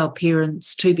allow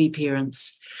parents to be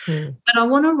parents. But I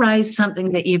want to raise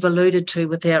something that you've alluded to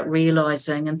without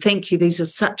realising, and thank you, these are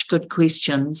such good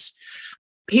questions.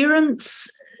 Parents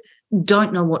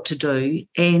don't know what to do,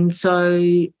 and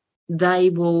so they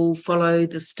will follow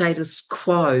the status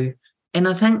quo. And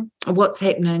I think what's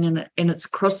happening, and it's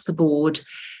across the board,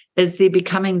 is they're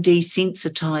becoming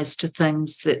desensitised to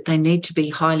things that they need to be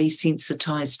highly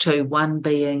sensitised to, one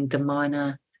being the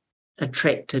minor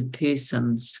attracted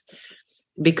persons,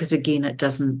 because, again, it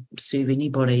doesn't serve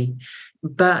anybody.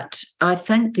 But I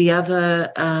think the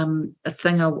other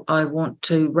thing I want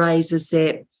to raise is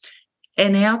that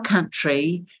in our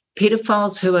country,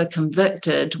 pedophiles who are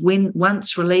convicted, when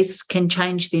once released, can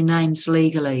change their names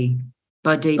legally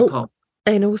by Depop.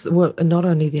 And also, well, not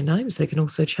only their names, they can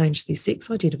also change their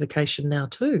sex identification now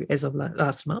too, as of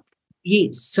last month.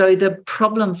 Yes. So the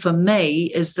problem for me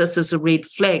is this is a red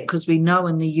flag, because we know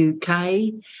in the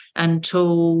UK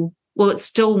it's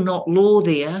still not law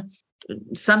there.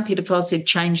 Some pedophiles had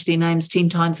changed their names 10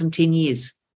 times in 10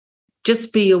 years.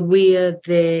 Just be aware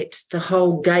that the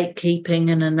whole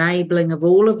gatekeeping and enabling of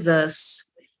all of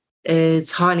this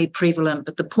is highly prevalent.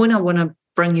 But the point I want to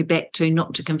bring you back to,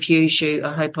 not to confuse you,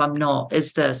 I hope I'm not,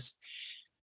 is this.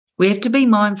 We have to be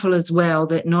mindful as well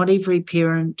that not every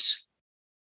parent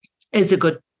is a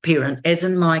good parent. As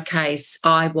in my case,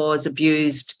 I was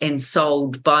abused and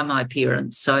sold by my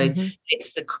parents. So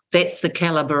that's the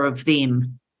calibre of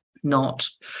them, not.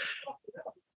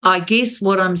 I guess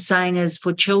what I'm saying is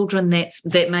for children that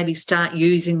maybe start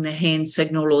using the hand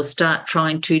signal or start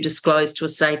trying to disclose to a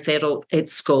safe adult at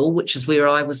school, which is where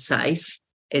I was safe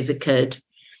as a kid,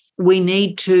 we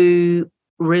need to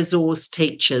resource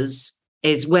teachers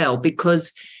as well,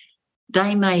 because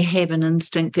they may have an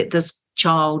instinct that this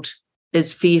child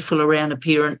is fearful around a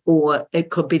parent, or it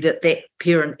could be that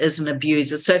parent is an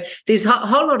abuser. So there's a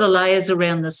whole lot of layers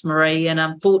around this, Marie, and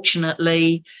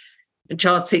unfortunately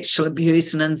child sexual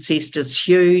abuse and incest is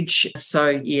huge. So,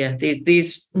 yeah,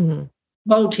 there's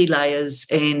multi-layers,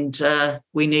 and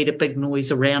we need a big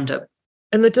noise around it.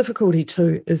 And the difficulty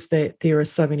too is that there are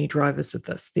so many drivers of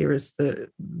this. There is the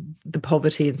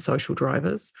poverty and social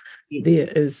drivers. Yes. There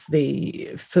is the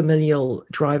familial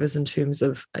drivers in terms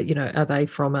of, are they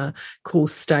from a core,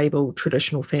 stable,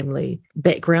 traditional family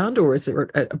background, or is it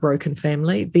a broken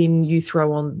family? Then you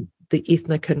throw on the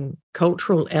ethnic and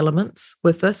cultural elements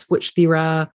with this, which there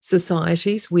are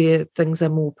societies where things are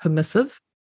more permissive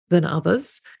than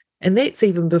others. And that's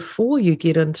even before you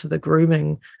get into the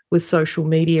grooming with social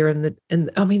media and the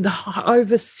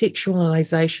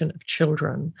over-sexualization of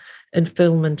children in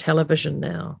film and television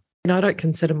now. And I don't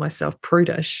consider myself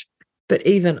prudish, but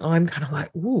even I'm kind of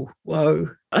like, ooh, whoa.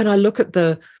 And I look at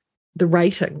the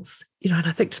ratings, and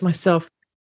I think to myself,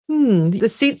 the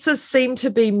censors seem to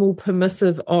be more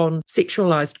permissive on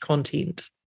sexualized content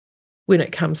when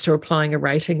it comes to applying a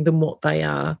rating than what they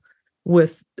are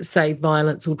with, say,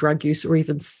 violence or drug use or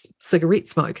even cigarette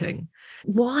smoking.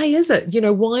 Why is it?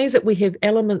 Why is it we have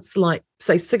elements like,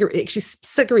 say, cigarette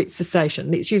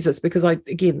cessation? Let's use this because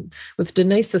with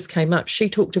Denise, this came up. She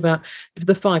talked about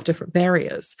the 5 different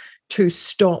barriers to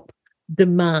stop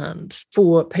demand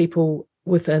for people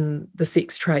within the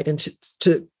sex trade and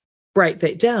to break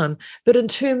that down. But in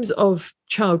terms of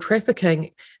child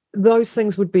trafficking, those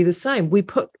things would be the same. We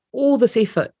put all this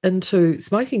effort into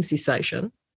smoking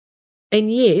cessation, and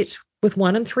yet with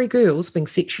 1 in 3 girls being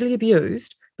sexually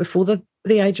abused before the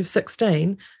age of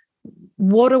 16,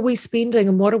 what are we spending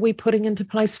and what are we putting into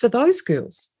place for those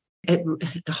girls? It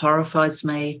horrifies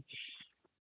me.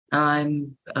 I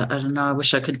don't know, I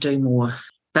wish I could do more.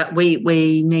 But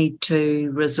we need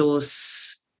to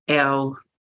resource our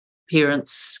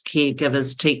parents,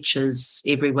 caregivers, teachers,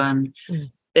 everyone.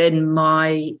 In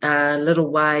my little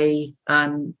way,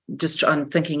 I'm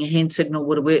thinking a hand signal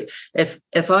would have worked. If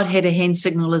I'd had a hand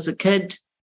signal as a kid,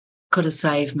 could have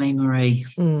saved me, Marie.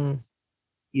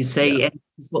 You see, and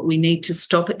this is what we need to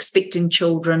stop expecting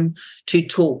children to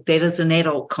talk. That is an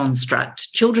adult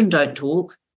construct. Children don't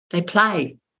talk; they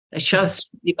play. They show us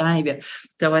their behaviour.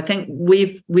 So I think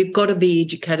we've got to be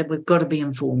educated. We've got to be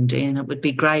informed, and it would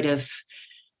be great if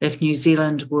New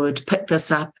Zealand would pick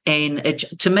this up. And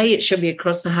to me, it should be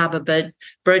across the harbour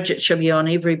bridge. It should be on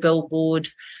every billboard.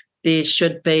 There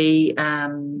should be,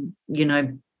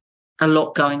 a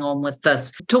lot going on with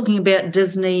this. Talking about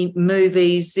Disney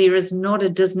movies, there is not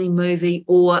a Disney movie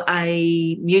or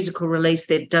a musical release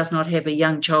that does not have a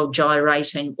young child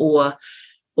gyrating or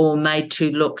made to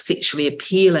look sexually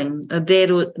appealing.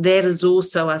 That is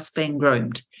also us being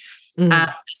groomed.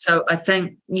 So I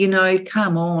think,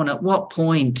 come on, at what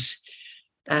point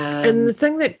And the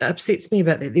thing that upsets me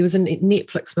about that, there was a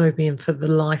Netflix movie, and for the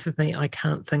life of me, I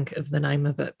can't think of the name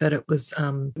of it, but it was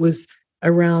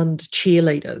around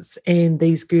cheerleaders, and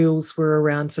these girls were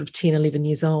around sort of 10, 11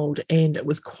 years old, and it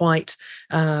was quite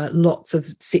lots of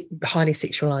highly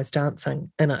sexualized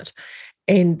dancing in it.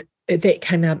 And that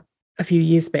came out a few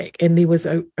years back, and there was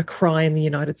a cry in the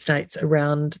United States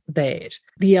around that.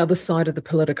 The other side of the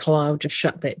political aisle just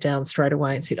shut that down straight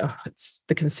away and said, oh, it's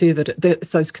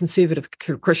it's those conservative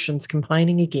Christians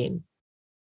complaining again.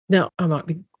 Now, I might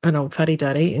be an old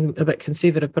fuddy-duddy and a bit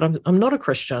conservative, but I'm not a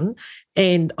Christian,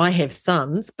 and I have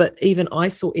sons, but even I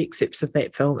saw excerpts of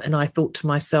that film and I thought to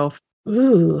myself,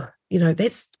 ooh,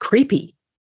 that's creepy.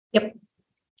 Yep.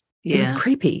 Yeah. It was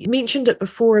creepy. You mentioned it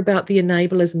before about the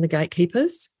enablers and the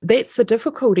gatekeepers. That's the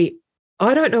difficulty.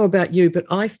 I don't know about you, but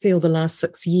I feel the last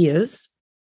 6 years,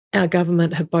 our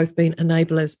government have both been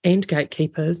enablers and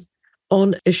gatekeepers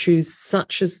on issues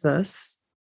such as this,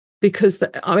 because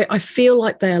I feel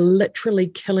like they are literally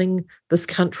killing this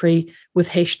country with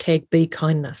hashtag be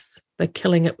kindness. They're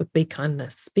killing it with be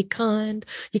kindness. Be kind.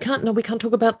 We can't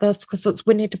talk about this because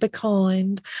we need to be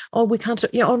kind. Oh, we can't,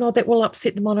 oh no, that will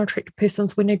upset the non-attractive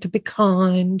persons. We need to be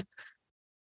kind.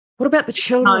 What about the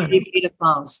children? No, they're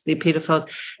pedophiles. They're pedophiles.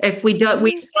 If we don't,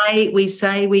 we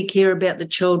say we care about the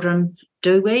children.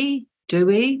 Do we?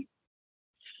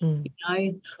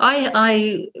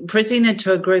 I presented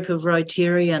to a group of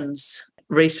Rotarians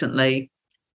recently,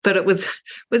 but it was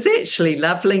actually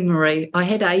lovely, Marie. I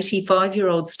had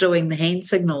 85-year-olds doing the hand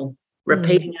signal,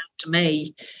 repeating after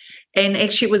me. And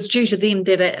actually it was due to them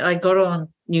that I got on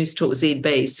News Talk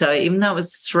ZB. So even though it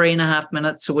was 3.5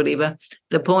 minutes or whatever,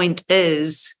 the point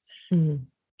is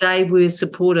they were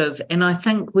supportive. And I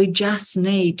think we just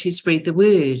need to spread the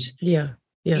word. Yeah.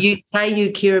 Yeah. You say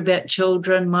you care about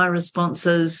children. My response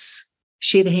is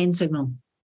share the hand signal.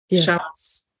 Yeah. Show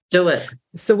us. Do it.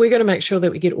 So we're going to make sure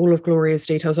that we get all of Gloria's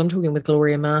details. I'm talking with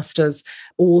Gloria Masters,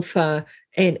 author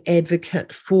and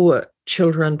advocate for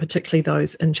children, particularly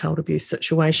those in child abuse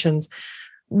situations.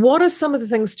 What are some of the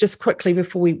things, just quickly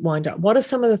before we wind up, what are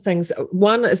some of the things?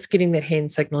 One is getting that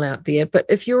hand signal out there. But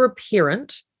if you're a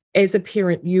parent, as a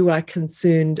parent, you are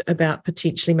concerned about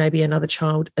potentially maybe another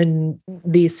child in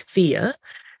their sphere,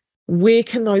 where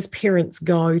can those parents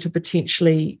go to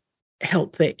potentially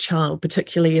help that child,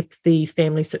 particularly if the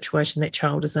family situation that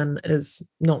child is in is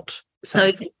not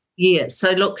safe?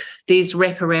 So look, there's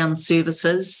wraparound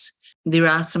services. There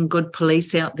are some good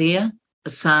police out there,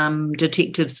 some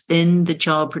detectives in the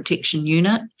Child Protection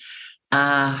Unit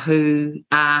who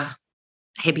are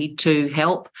happy to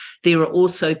help. There are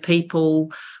also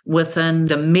people within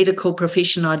the medical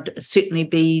profession. I'd certainly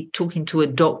be talking to a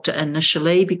doctor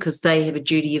initially because they have a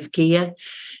duty of care.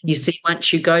 You see,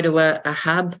 once you go to a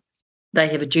hub, they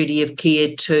have a duty of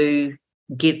care to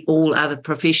get all other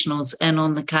professionals in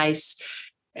on the case.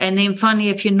 And then finally,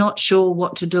 if you're not sure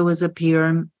what to do as a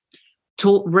parent,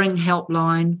 ring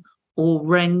Helpline or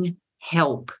ring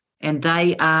Help. And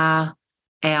they are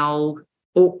our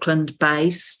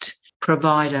Auckland-based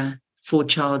provider for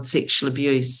child sexual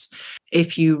abuse.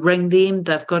 If you ring them,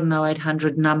 they've got an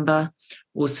 0800 number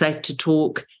or Safe to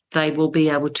Talk. They will be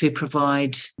able to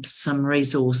provide some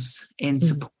resource and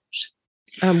support.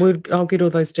 I'll get all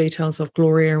those details of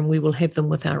Gloria, and we will have them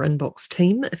with our inbox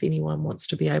team if anyone wants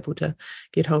to be able to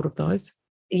get hold of those.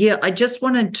 Yeah, I just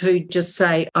wanted to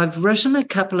say I've written a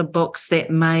couple of books that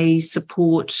may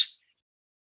support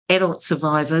adult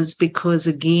survivors because,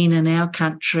 again, in our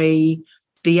country,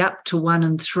 the up to 1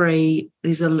 in 3,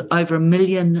 there's over 1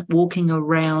 million walking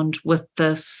around with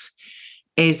this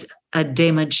as a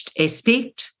damaged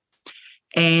aspect,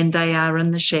 and they are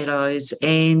in the shadows.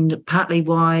 And partly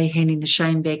why Handing the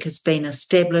Shame Back has been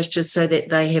established is so that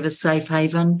they have a safe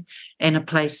haven and a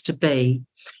place to be.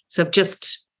 So I've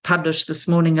just published this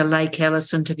morning a Lake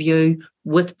Alice interview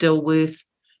with Dilworth,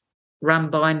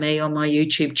 run by me on my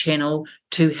YouTube channel,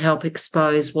 to help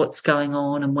expose what's going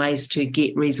on and ways to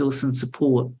get resource and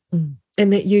support. And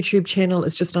that YouTube channel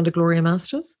is just under Gloria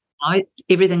Masters?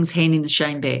 Everything's Handing the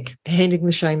Shame Back. Handing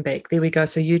the Shame Back. There we go.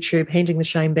 So YouTube, Handing the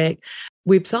Shame Back.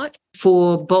 Website?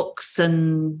 For books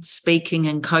and speaking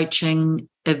and coaching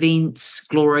events,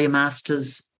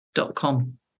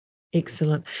 gloriamasters.com.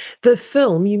 Excellent. The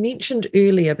film you mentioned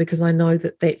earlier, because I know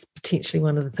that that's potentially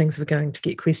one of the things we're going to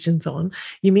get questions on.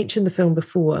 You mentioned the film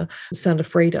before, Sound of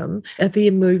Freedom. Are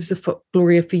there moves afoot,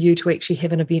 Gloria, for you to actually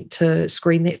have an event to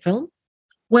screen that film?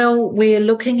 Well, we're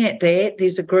looking at that.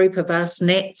 There's a group of us,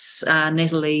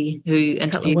 Natalie, who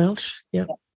interviewed Welch, yeah,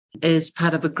 is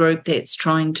part of a group that's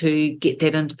trying to get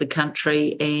that into the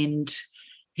country and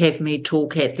have me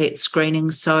talk at that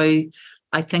screening. So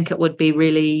I think it would be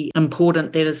really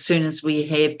important that as soon as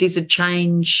there's a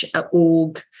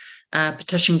change.org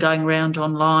petition going around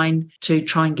online to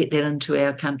try and get that into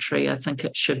our country. I think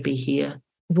it should be here.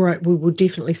 Right, we will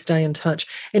definitely stay in touch.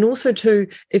 And also, too,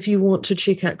 if you want to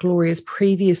check out Gloria's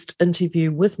previous interview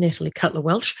with Natalie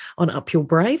Cutler-Welsh on Up Your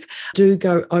Brave, do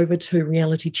go over to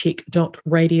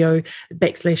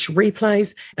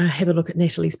realitycheck.radio/replays. Have a look at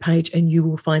Natalie's page and you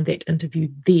will find that interview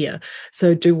there.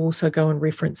 So do also go and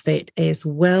reference that as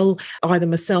well. Either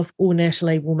myself or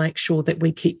Natalie will make sure that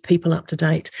we keep people up to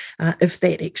date if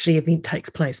that actually event takes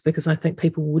place, because I think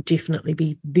people will definitely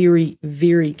be very,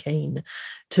 very keen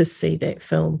to see that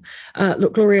film.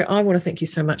 Look, Gloria, I want to thank you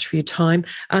so much for your time.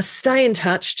 Stay in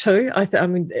touch too. I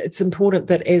mean, it's important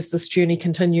that as this journey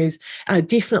continues,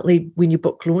 definitely when your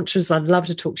book launches, I'd love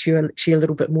to talk to you actually a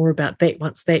little bit more about that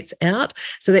once that's out.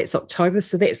 So that's October.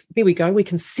 So there we go. We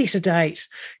can set a date,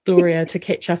 Gloria, to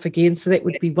catch up again. So that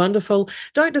would be wonderful.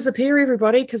 Don't disappear,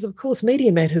 everybody, because of course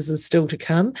Media Matters is still to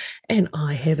come. And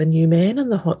I have a new man in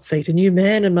the hot seat, a new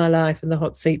man in my life in the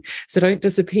hot seat. So don't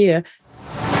disappear.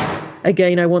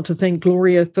 Again, I want to thank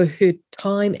Gloria for her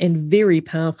time and very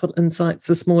powerful insights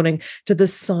this morning to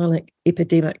this silent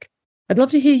epidemic. I'd love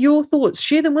to hear your thoughts.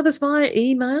 Share them with us via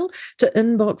email to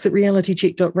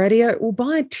inbox@realitycheck.radio or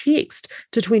by text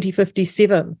to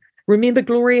 2057. Remember,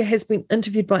 Gloria has been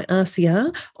interviewed by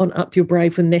RCR on Up Your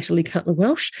Brave with Natalie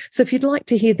Cutler-Welsh. So if you'd like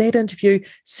to hear that interview,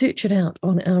 search it out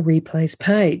on our replays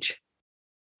page.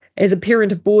 As a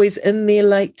parent of boys in their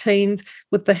late teens,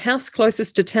 with the house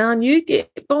closest to town, you get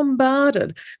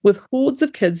bombarded with hordes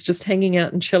of kids just hanging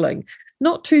out and chilling.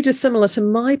 Not too dissimilar to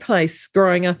my place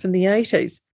growing up in the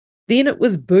 80s. Then it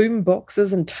was boom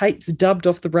boxes and tapes dubbed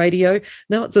off the radio.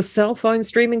 Now it's a cell phone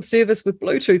streaming service with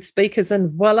Bluetooth speakers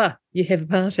and voila, you have a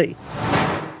party.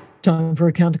 Time for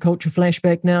a counterculture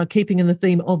flashback now, keeping in the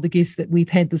theme of the guests that we've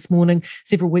had this morning.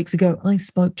 Several weeks ago, I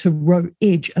spoke to Ro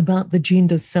Edge about the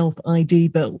Gender Self-ID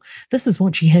Bill. This is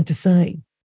what she had to say.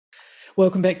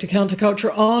 Welcome back to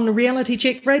Counterculture on Reality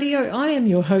Check Radio. I am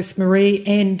your host, Marie,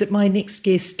 and my next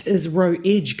guest is Ro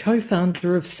Edge,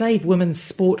 co-founder of Save Women's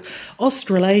Sport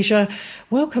Australasia.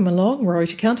 Welcome along, Ro,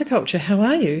 to Counterculture. How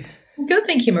are you? Good,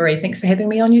 thank you, Marie. Thanks for having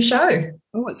me on your show.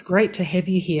 Oh, it's great to have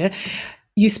you here.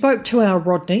 You spoke to our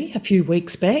Rodney a few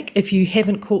weeks back. If you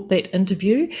haven't caught that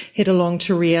interview, head along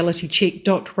to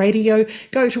realitycheck.radio,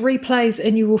 go to replays,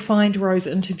 and you will find Ro's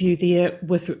interview there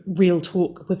with Real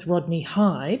Talk with Rodney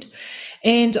Hyde.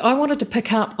 And I wanted to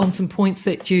pick up on some points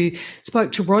that you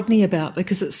spoke to Rodney about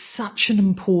because it's such an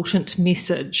important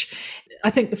message. I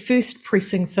think the first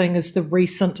pressing thing is the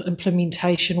recent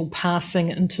implementation or passing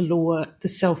into law, the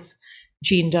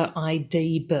Self-Gender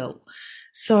ID Bill.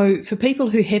 So for people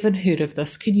who haven't heard of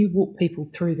this, can you walk people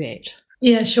through that?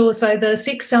 Yeah, sure. So the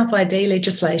sex self-ID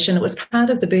legislation, it was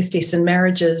part of the Births, Deaths and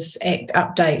Marriages Act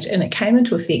update, and it came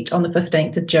into effect on the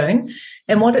 15th of June.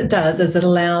 And what it does is it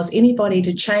allows anybody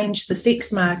to change the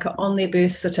sex marker on their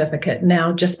birth certificate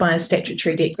now just by a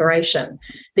statutory declaration.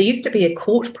 There used to be a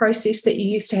court process that you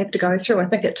used to have to go through. I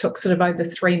think it took sort of over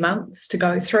 3 months to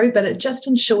go through, but it just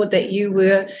ensured that you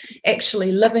were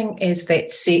actually living as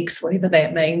that sex, whatever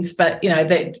that means, but, you know,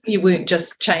 that you weren't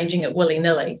just changing it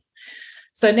willy-nilly.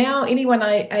 So now anyone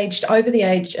aged over the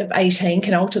age of 18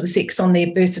 can alter the sex on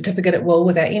their birth certificate at will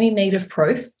without any need of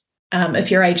proof. If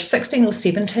you're aged 16 or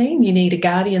 17, you need a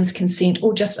guardian's consent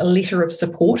or just a letter of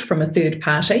support from a third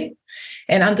party.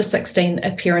 And under 16,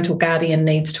 a parent or guardian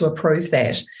needs to approve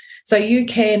that. So you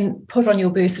can put on your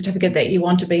birth certificate that you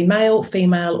want to be male,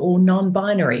 female, or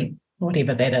non-binary,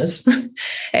 whatever that is,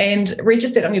 and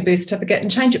register it on your birth certificate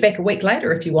and change it back a week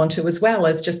later if you want to, as well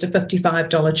as just a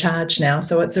 $55 charge now.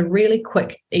 So it's a really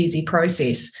quick, easy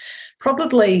process.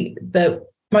 Probably the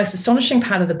most astonishing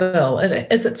part of the bill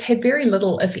is it's had very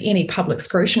little, if any, public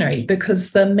scrutiny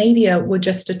because the media were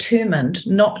just determined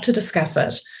not to discuss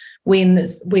it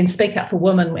when Speak Up for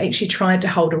Women actually tried to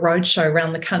hold a roadshow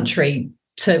around the country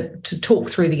to talk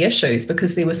through the issues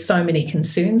because there were so many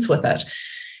concerns with it.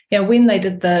 You know, when they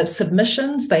did the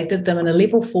submissions, they did them in a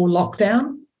level 4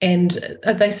 lockdown, and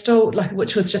they still,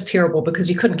 which was just terrible because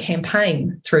you couldn't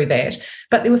campaign through that.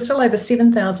 But there were still over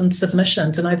 7,000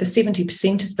 submissions, and over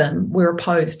 70% of them were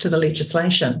opposed to the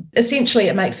legislation. Essentially,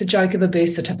 it makes a joke of a birth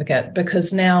certificate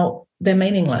because now they're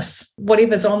meaningless.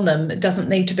 Whatever's on them, it doesn't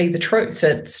need to be the truth.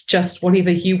 It's just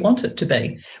whatever you want it to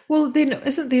be. Well, then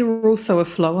isn't there also a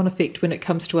flow-on effect when it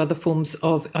comes to other forms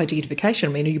of identification?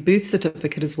 I mean, your birth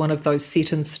certificate is one of those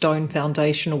set-in-stone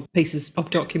foundational pieces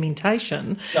of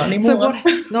documentation. Not anymore.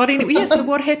 So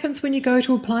what happens when you go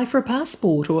to apply for a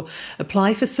passport or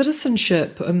apply for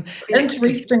citizenship?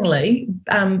 Interestingly,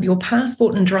 your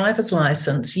passport and driver's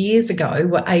license years ago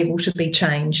were able to be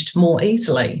changed more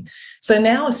easily. So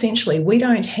now essentially we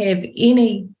don't have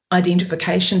any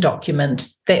identification document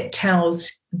that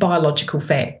tells biological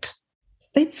fact.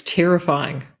 That's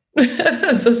terrifying. It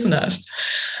is, isn't it?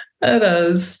 It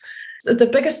is. The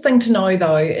biggest thing to know,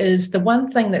 though, is the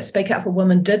one thing that Speak Out for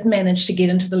Women did manage to get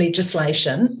into the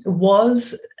legislation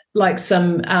was like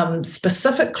some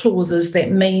specific clauses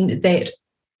that mean that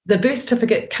the birth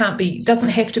certificate doesn't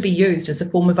have to be used as a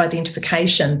form of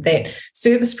identification, that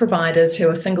service providers who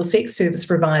are single-sex service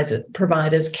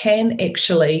providers can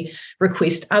actually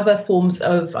request other forms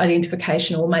of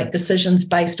identification or make decisions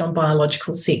based on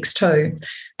biological sex too.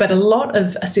 But a lot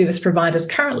of service providers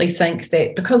currently think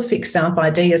that because sex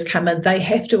self-ID has come in, they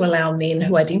have to allow men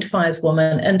who identify as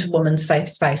women into women's safe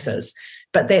spaces.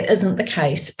 But that isn't the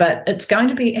case. But it's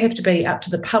going to have to be up to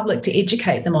the public to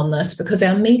educate them on this, because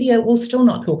our media will still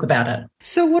not talk about it.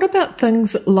 So what about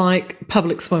things like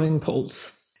public swimming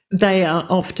pools? They are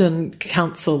often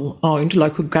council-owned,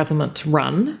 local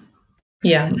government-run.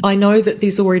 Yeah. I know that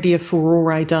there's already a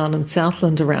furore done in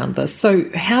Southland around this. So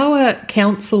how are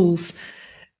councils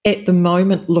at the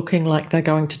moment looking like they're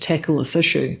going to tackle this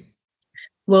issue?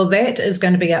 Well, that is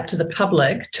going to be up to the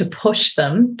public to push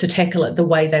them to tackle it the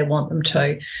way they want them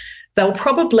to. They'll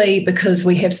probably, because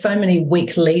we have so many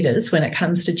weak leaders when it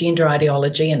comes to gender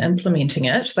ideology and implementing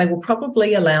it, they will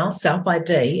probably allow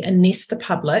self-ID unless the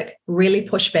public really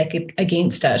push back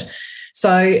against it.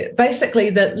 So basically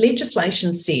the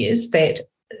legislation says that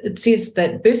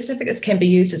birth certificates can be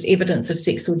used as evidence of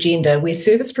sex or gender. Where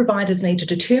service providers need to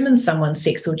determine someone's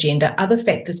sex or gender, other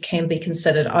factors can be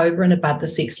considered over and above the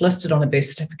sex listed on a birth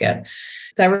certificate.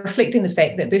 They're reflecting the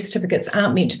fact that birth certificates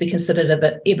aren't meant to be considered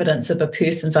evidence of a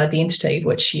person's identity,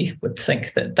 which you would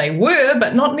think that they were,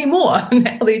 but not anymore.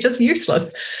 Now they're just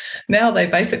useless. Now they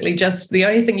basically the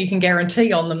only thing you can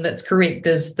guarantee on them that's correct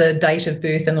is the date of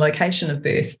birth and location of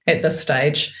birth at this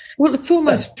stage. Well, it's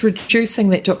almost reducing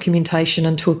that documentation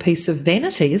into a piece of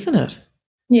vanity, isn't it?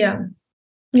 Yeah.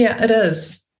 Yeah, it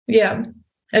is. Yeah,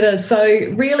 it is. So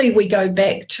really we go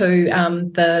back to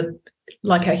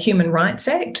our Human Rights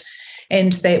Act,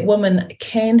 and that women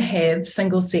can have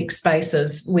single-sex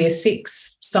spaces where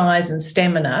sex, size and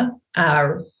stamina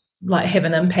have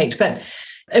an impact. But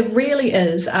it really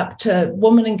is up to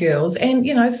women and girls and,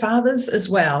 fathers as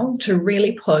well to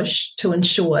really push to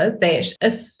ensure that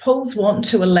if pools want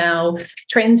to allow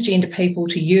transgender people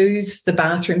to use the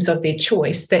bathrooms of their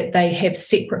choice, that they have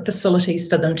separate facilities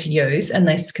for them to use and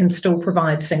they can still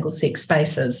provide single-sex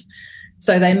spaces.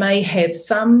 So they may have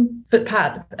some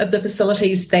part of the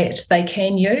facilities that they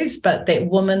can use, but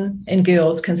that women and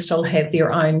girls can still have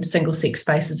their own single-sex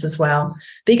spaces as well.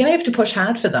 But you're going to have to push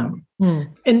hard for them.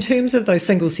 In terms of those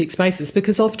single-sex spaces,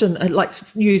 because often, like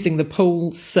using the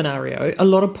pool scenario, a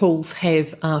lot of pools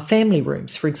have family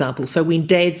rooms, for example. So when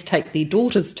dads take their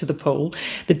daughters to the pool,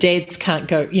 the dads can't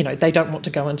go, they don't want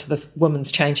to go into the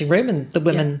women's changing room, and the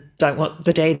women don't want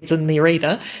the dads in there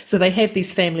either. So they have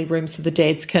these family rooms so the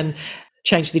dads can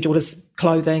change their daughters'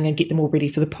 clothing and get them all ready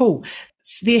for the pool.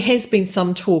 So there has been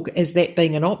some talk as that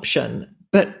being an option,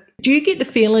 but do you get the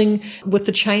feeling with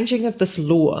the changing of this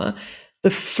law, the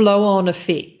flow-on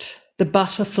effect, the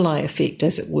butterfly effect,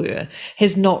 as it were,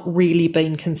 has not really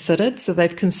been considered? So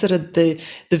they've considered the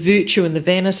virtue and the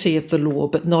vanity of the law,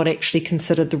 but not actually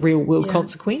considered the real-world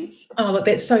consequence? Oh, look,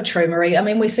 that's so true, Marie. I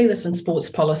mean, we see this in sports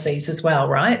policies as well,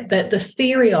 right? That the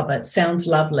theory of it sounds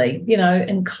lovely,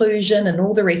 inclusion and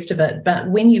all the rest of it. But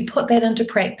when you put that into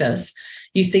practice,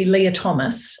 you see Leah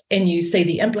Thomas and you see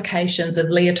the implications of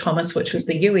Leah Thomas, which was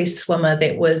the US swimmer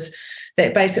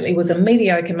that basically was a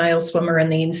mediocre male swimmer in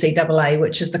the NCAA,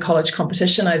 which is the college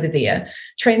competition over there,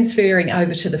 transferring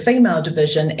over to the female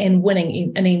division and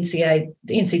winning an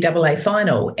NCAA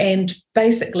final, and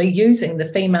basically using the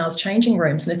females' changing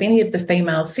rooms. And if any of the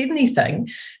females said anything,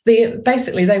 they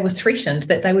were threatened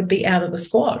that they would be out of the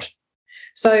squad.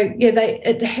 So,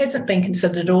 it hasn't been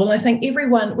considered at all. And I think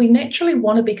we naturally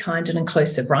want to be kind and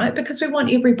inclusive, right? Because we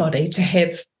want everybody to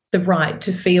have the right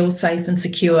to feel safe and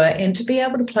secure and to be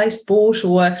able to play sport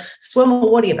or swim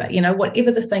or whatever, whatever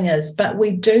the thing is. But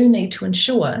we do need to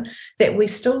ensure that we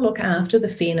still look after the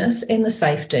fairness and the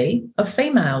safety of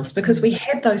females, because we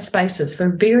have those spaces for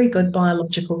very good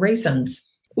biological reasons.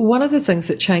 One of the things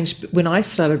that changed when I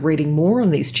started reading more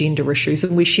on these gender issues,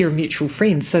 and we share a mutual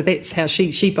friend, so that's how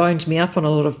she boned me up on a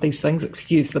lot of these things,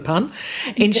 excuse the pun.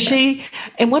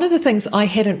 And one of the things I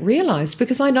hadn't realised,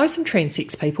 because I know some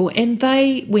transsex people, and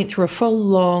they went through a full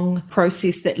long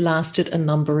process that lasted a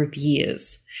number of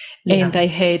years. Yeah. And they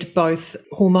had both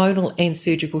hormonal and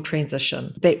surgical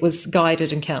transition that was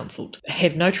guided and counselled.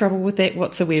 Have no trouble with that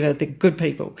whatsoever. They're good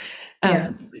people.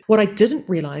 What I didn't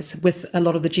realise with a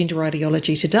lot of the gender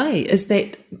ideology today is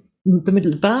that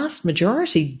the vast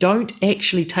majority don't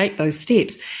actually take those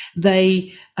steps.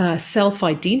 They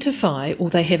self-identify, or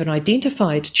they have an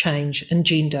identified change in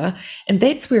gender, and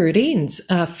that's where it ends.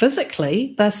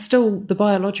 Physically, they're still the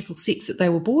biological sex that they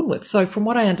were born with. So from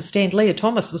what I understand, Leah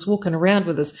Thomas was walking around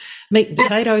with his meat and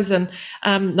potatoes and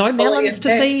no melons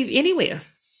to see anywhere.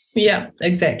 Yeah,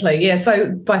 exactly. Yeah, so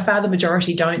by far the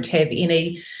majority don't have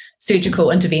any surgical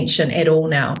intervention at all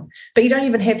now. But you don't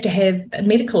even have to have a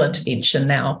medical intervention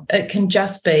now. It can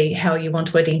just be how you want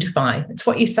to identify. It's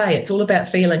what you say. It's all about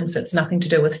feelings. It's nothing to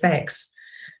do with facts.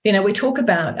 You know, we talk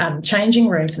about changing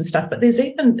rooms and stuff, but there's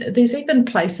even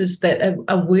places that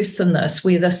are worse than this,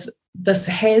 where this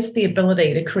has the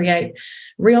ability to create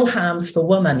real harms for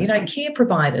women. You know, care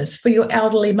providers for your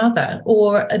elderly mother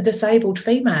or a disabled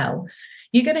female.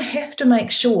 You're going to have to make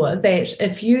sure that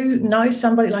if you know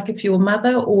somebody, like if your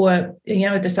mother or, you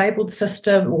know, a disabled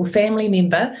sister or family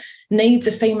member needs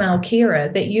a female carer,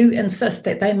 that you insist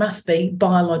that they must be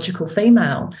biological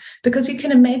female. Because you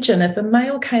can imagine if a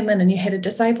male came in and you had a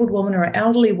disabled woman or an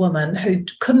elderly woman who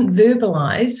couldn't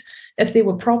verbalise if there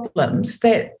were problems,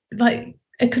 that like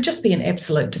it could just be an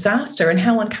absolute disaster. And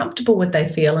how uncomfortable would they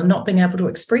feel in not being able to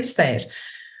express that?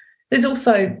 There's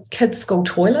also kids' school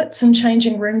toilets and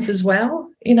changing rooms as well.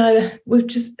 You know,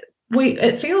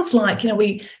 it feels like, you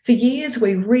know, for years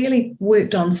we really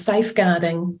worked on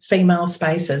safeguarding female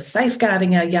spaces,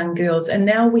 safeguarding our young girls, and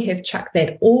now we have chucked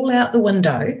that all out the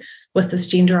window with this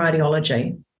gender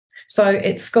ideology. So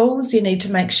at schools, you need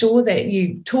to make sure that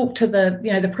you talk to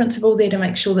the principal there to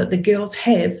make sure that the girls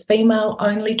have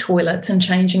female-only toilets and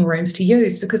changing rooms to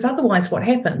use, because otherwise what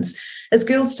happens is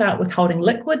girls start withholding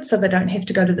liquid so they don't have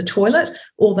to go to the toilet,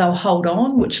 or they'll hold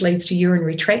on, which leads to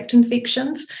urinary tract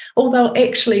infections, or they'll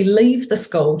actually leave the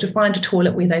school to find a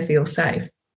toilet where they feel safe.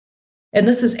 And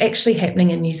this is actually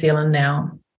happening in New Zealand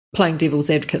now. Playing devil's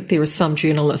advocate, there are some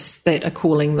journalists that are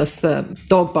calling this the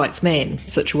dog bites man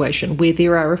situation, where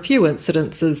there are a few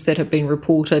incidences that have been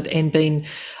reported and been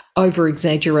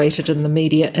over-exaggerated in the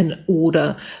media in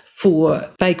order for,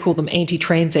 they call them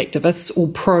anti-trans activists or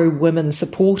pro-women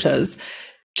supporters,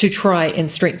 to try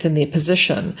and strengthen their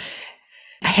position.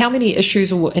 How many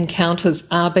issues or encounters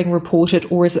are being reported,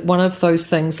 or is it one of those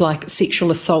things like sexual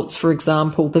assaults, for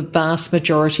example, the vast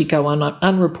majority go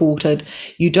unreported,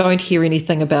 you don't hear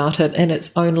anything about it, and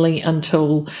it's only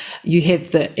until you have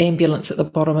the ambulance at the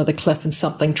bottom of the cliff and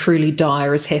something truly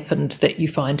dire has happened that you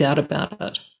find out about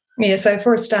it? Yeah, so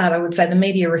for a start, I would say the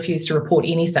media refuse to report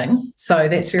anything. So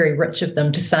that's very rich of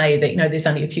them to say that, you know, there's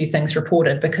only a few things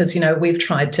reported, because, you know, we've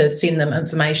tried to send them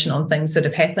information on things that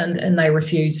have happened and they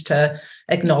refuse to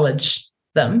acknowledge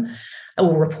them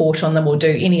or report on them or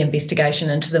do any investigation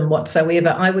into them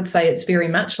whatsoever. I would say it's very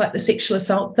much like the sexual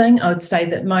assault thing. I would say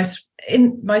that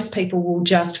most people will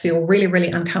just feel really, really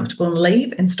uncomfortable and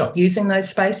leave and stop using those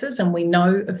spaces, and we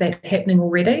know of that happening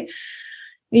already.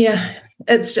 Yeah,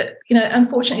 it's just, you know,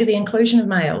 unfortunately, the inclusion of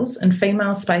males in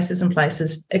female spaces and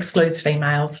places excludes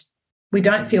females. We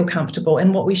don't feel comfortable.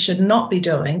 And what we should not be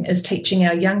doing is teaching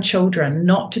our young children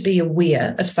not to be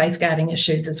aware of safeguarding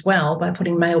issues as well by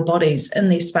putting male bodies in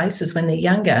their spaces when they're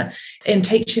younger and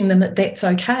teaching them that that's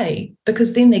okay,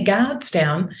 because then their guard's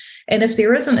down. And if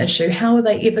there is an issue, how are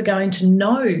they ever going to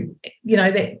know, you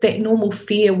know, that normal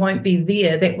fear won't be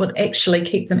there that would actually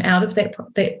keep them out of that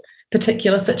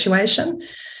particular situation?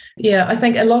 Yeah, I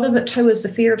think a lot of it too is the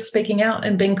fear of speaking out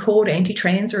and being called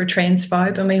anti-trans or a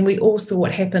transphobe. I mean, we all saw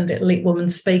what happened at Let Women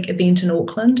Speak event in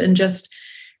Auckland, and just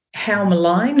how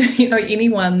malign, you know,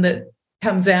 anyone that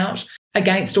comes out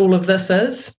against all of this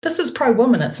is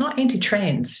pro-woman. It's not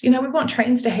anti-trans. You know, we want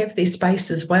trans to have their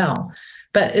space as well.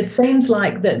 But it seems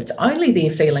like that it's only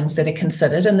their feelings that are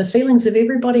considered, and the feelings of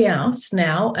everybody else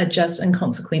now are just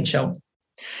inconsequential.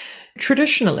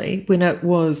 Traditionally, when it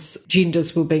was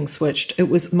genders were being switched, it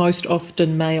was most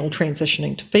often male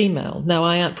transitioning to female.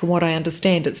 Now, from what I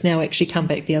understand, it's now actually come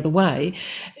back the other way.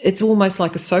 It's almost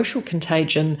like a social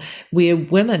contagion where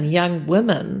young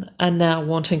women, are now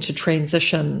wanting to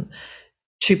transition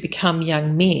to become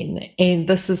young men. And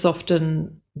this is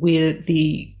often where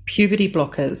the puberty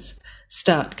blockers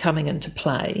start coming into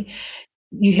play.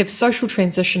 you have social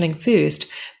transitioning first,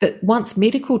 but once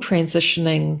medical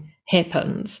transitioning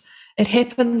happens, it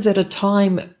happens at a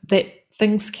time that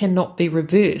things cannot be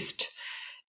reversed.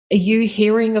 Are you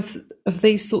hearing of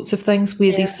these sorts of things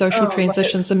where these social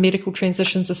transitions and medical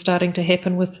transitions are starting to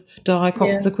happen with dire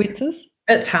consequences?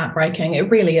 It's heartbreaking. It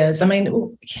really is. I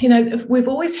mean, you know, we've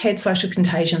always had social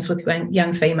contagions with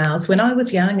young females. When I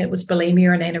was young, it was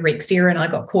bulimia and anorexia, and I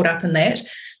got caught up in that.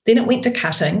 Then it went to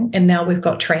cutting, and now we've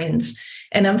got trans.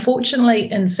 And unfortunately,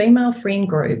 in female friend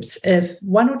groups, if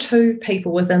one or two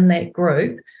people within that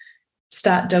group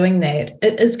start doing that,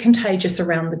 it is contagious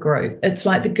around the group. It's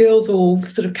like the girls all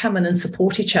sort of come in and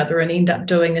support each other and end up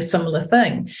doing a similar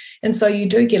thing. And so you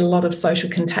do get a lot of social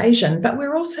contagion. But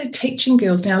we're also teaching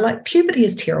girls now, like, puberty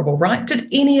is terrible, right? Did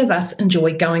any of us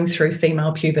enjoy going through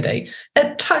female puberty?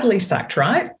 It totally sucked,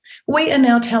 right? We are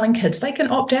now telling kids they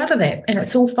can opt out of that and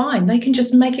it's all fine. They can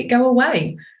just make it go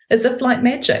away as if like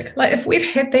magic. Like, if we'd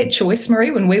had that choice,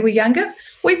 Marie, when we were younger,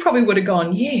 we probably would have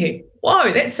gone, yeah,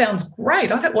 whoa, that sounds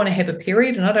great. I don't want to have a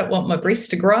period and I don't want my breasts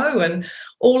to grow and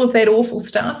all of that awful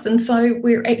stuff. And so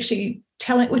we're actually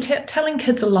telling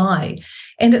kids a lie,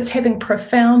 and it's having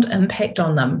profound impact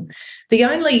on them. The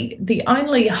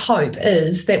only hope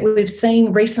is that we've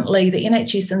seen recently the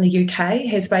NHS in the UK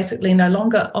has basically no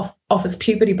longer offers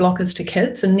puberty blockers to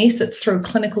kids unless it's through a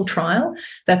clinical trial.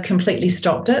 They've completely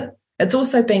stopped it. It's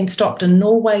also been stopped in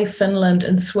Norway, Finland,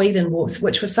 and Sweden,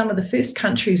 which were some of the first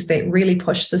countries that really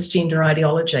pushed this gender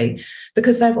ideology,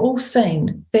 because they've all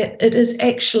seen that it is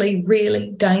actually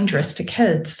really dangerous to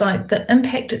kids, like the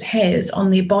impact it has on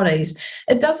their bodies.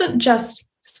 It doesn't just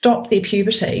stop their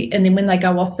puberty, and then when they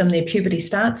go off them, their puberty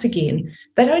starts again.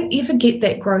 They don't ever get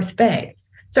that growth back.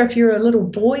 So if you're a little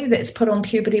boy that's put on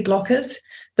puberty blockers,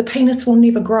 the penis will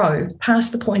never grow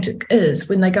past the point it is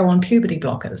when they go on puberty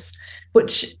blockers,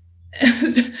 which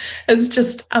it's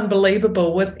just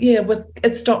unbelievable. With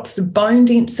it stops the bone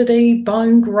density,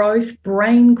 bone growth,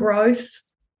 brain growth.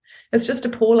 It's just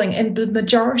appalling. And the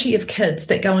majority of kids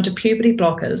that go into puberty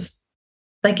blockers,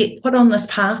 they get put on this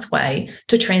pathway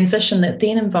to transition that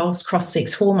then involves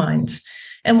cross-sex hormones.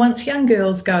 And once young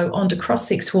girls go onto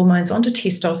cross-sex hormones, onto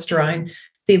testosterone,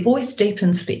 their voice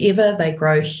deepens forever. They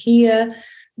grow hair.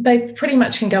 They pretty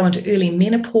much can go into early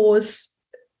menopause.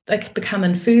 They become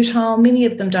infertile. Many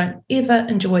of them don't ever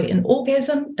enjoy an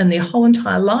orgasm in their whole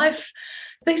entire life.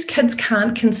 These kids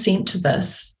can't consent to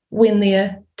this when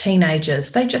they're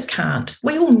teenagers. They just can't.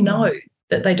 We all know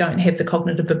that they don't have the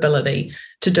cognitive ability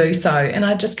to do so. And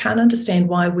I just can't understand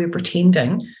why we're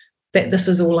pretending that this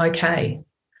is all okay.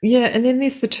 Yeah, and then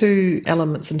there's the two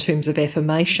elements in terms of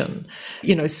affirmation.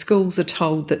 You know, schools are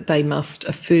told that they must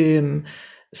affirm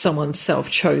someone's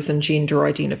self-chosen gender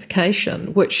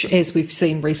identification, which, as we've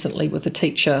seen recently with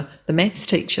the maths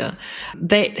teacher,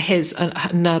 that has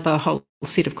another whole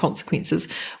set of consequences.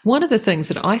 One of the things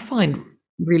that I find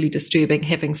really disturbing,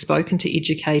 having spoken to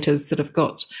educators that have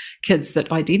got kids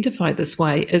that identify this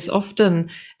way, is often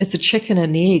it's a chicken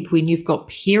and egg when you've got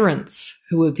parents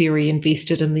who are very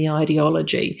invested in the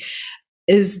ideology.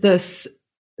 Is this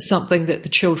something that the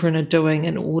children are doing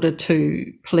in order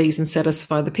to please and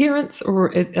satisfy the parents,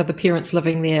 or are the parents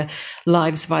living their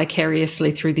lives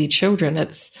vicariously through their children?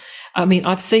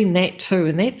 I've seen that too,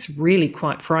 and that's really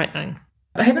quite frightening.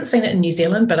 I haven't seen it in New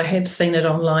Zealand, but I have seen it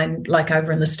online, like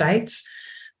over in the States,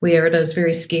 where it is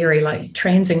very scary, like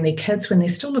transing their kids when they're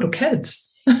still little kids.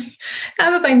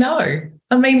 How do they know?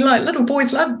 I mean, like, little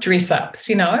boys love dress-ups,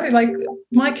 you know, like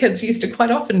my kids used to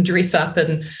quite often dress up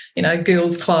in, you know,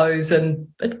 girls' clothes and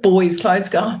boys'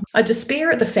 clothes. I despair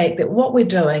at the fact that what we're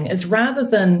doing is, rather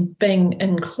than being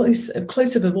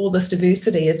inclusive of all this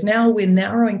diversity, is now we're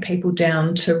narrowing people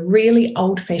down to really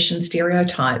old-fashioned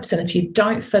stereotypes. And if you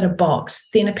don't fit a box,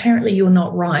 then apparently you're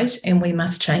not right and we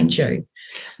must change you.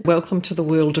 Welcome to the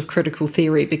world of critical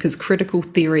theory, because critical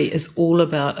theory is all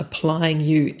about applying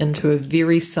you into a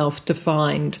very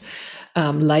self-defined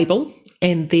label,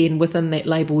 and then within that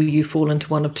label you fall into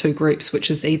one of two groups,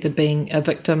 which is either being a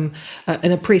victim,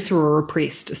 an oppressor, or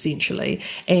oppressed, essentially.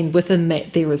 And within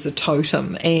that there is a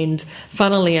totem, and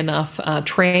funnily enough,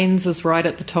 trans is right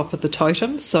at the top of the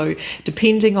totem. So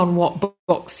depending on what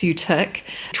box you tick,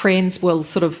 trans will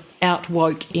sort of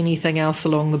outwoke anything else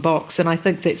along the box. And I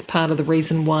think that's part of the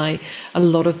reason why a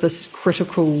lot of this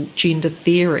critical gender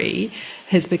theory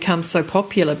has become so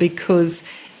popular, because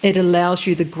it allows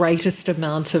you the greatest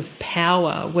amount of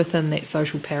power within that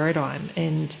social paradigm.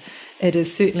 And It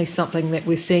is certainly something that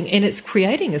we're seeing, and it's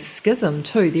creating a schism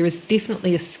too. There is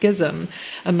definitely a schism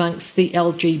amongst the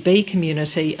LGB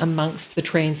community, amongst the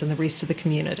trans and the rest of the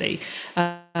community.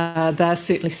 They're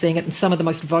certainly seeing it, and some of the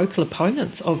most vocal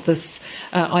opponents of this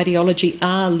ideology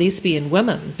are lesbian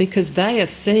women, because they are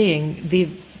seeing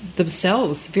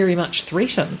themselves very much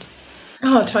threatened.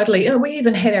 Oh, totally. We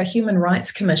even had our Human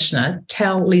Rights Commissioner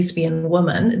tell lesbian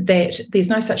women that there's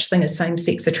no such thing as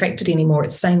same-sex attracted anymore.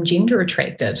 It's same-gender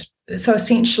attracted. So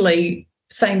essentially,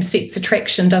 same-sex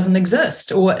attraction doesn't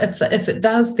exist. Or if it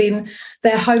does, then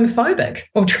they're homophobic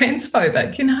or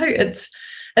transphobic. You know,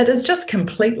 it is just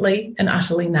completely and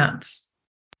utterly nuts.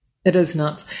 It is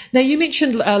nuts. Now, you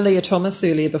mentioned Leah Thomas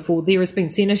earlier before. There has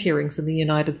been Senate hearings in the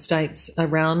United States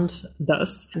around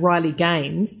this. Riley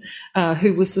Gaines,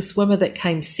 who was the swimmer that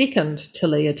came second to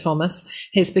Leah Thomas,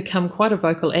 has become quite a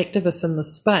vocal activist in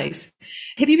this space.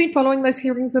 Have you been following those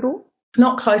hearings at all?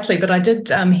 Not closely, but I did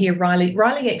hear Riley.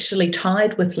 Riley actually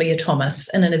tied with Leah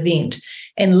Thomas in an event,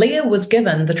 and Leah was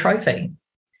given the trophy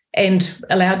and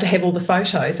allowed to have all the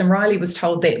photos. And Riley was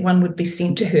told that one would be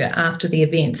sent to her after the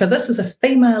event. So this is a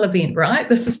female event, right?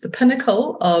 This is the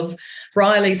pinnacle of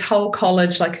Riley's whole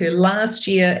college, like her last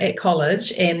year at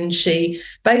college. And she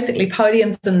basically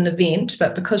podiums in an event,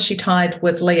 but because she tied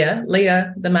with Leah,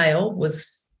 the male,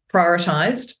 was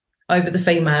prioritised over the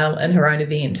female in her own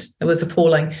event. It was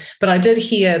appalling. But I did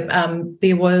hear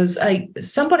there was a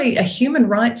human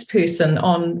rights person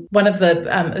on one of the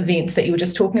events that you were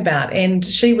just talking about, and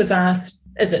she was asked,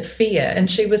 is it fair?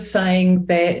 And she was saying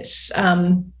that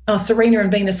Serena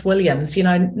and Venus Williams, you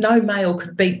know, no male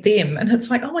could beat them. And it's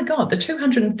like, oh my God, the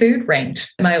 203rd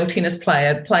ranked male tennis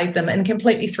player played them and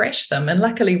completely thrashed them. And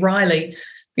luckily Riley,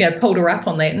 pulled her up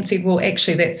on that and said, well,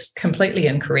 actually, that's completely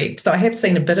incorrect. So I have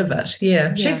seen a bit of it.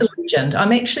 Yeah, she's a legend.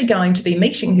 I'm actually going to be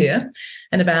meeting her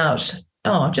in about,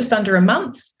 just under a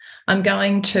month. I'm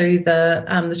going to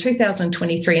the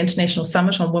 2023 International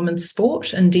Summit on Women's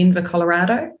Sport in Denver,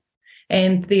 Colorado.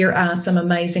 And there are some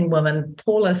amazing women.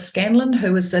 Paula Scanlon,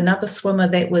 who is another swimmer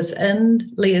that was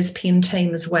in Leah's Penn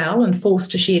team as well and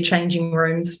forced to share changing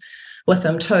rooms with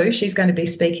them too. She's going to be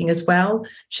speaking as well.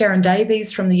 Sharon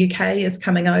Davies from the UK is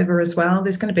coming over as well.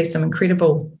 There's going to be some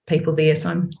incredible people there, so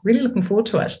I'm really looking forward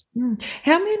to it.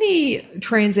 How many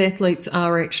trans athletes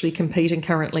are actually competing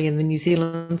currently in the New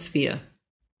Zealand sphere?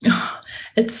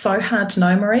 It's so hard to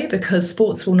know, Marie, because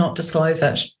sports will not disclose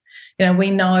it. You know, we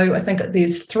know, I think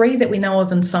there's 3 that we know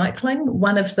of in cycling.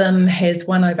 One of them has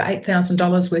won over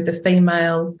 $8,000 worth of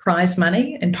female prize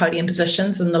money in podium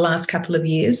positions in the last couple of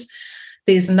years.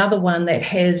 There's another one that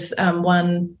has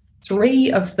won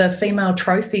 3 of the female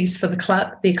trophies for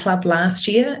their club last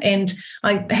year. And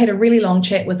I had a really long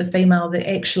chat with a female that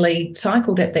actually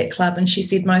cycled at that club, and she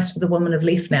said most of the women have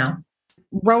left now.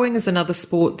 Rowing is another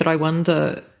sport that I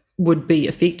wonder would be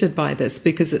affected by this,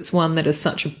 because it's one that is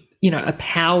such a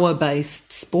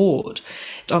power-based sport.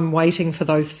 I'm waiting for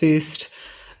those first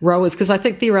rowers, because I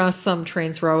think there are some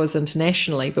trans rowers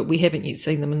internationally, but we haven't yet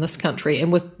seen them in this country.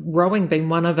 And with rowing being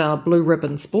one of our blue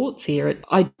ribbon sports here,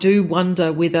 I do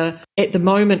wonder whether at the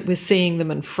moment we're seeing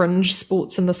them in fringe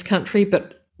sports in this country,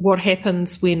 but what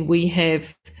happens when we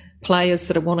have players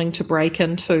that are wanting to break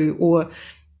into, or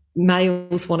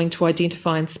males wanting to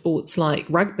identify in sports like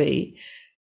rugby,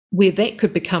 where that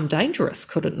could become dangerous,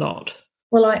 could it not?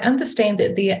 Well, I understand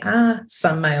that there are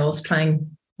some males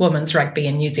playing women's rugby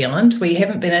in New Zealand. We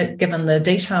haven't been given the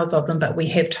details of them, but we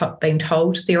have been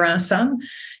told there are some.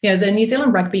 The New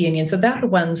Zealand Rugby Union, so they're the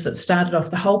ones that started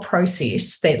off the whole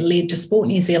process that led to Sport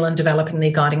New Zealand developing their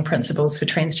guiding principles for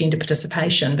transgender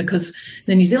participation, because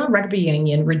the New Zealand Rugby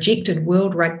Union rejected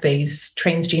World Rugby's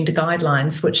transgender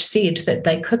guidelines, which said that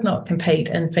they could not compete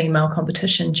in female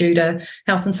competition due to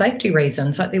health and safety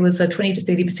reasons. Like there was a 20 to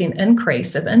 30%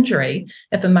 increase of injury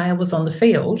if a male was on the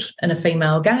field in a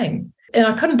female game. And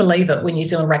I couldn't believe it when New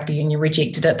Zealand Rugby Union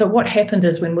rejected it. But what happened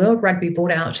is when World Rugby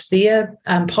brought out their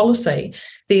policy,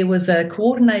 there was a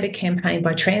coordinated campaign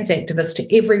by trans activists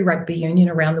to every rugby union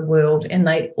around the world, and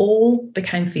they all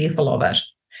became fearful of it.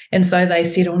 And so they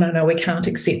said, oh, no, we can't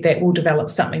accept that. We'll develop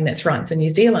something that's right for New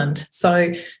Zealand.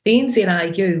 So the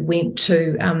NZRU went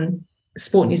to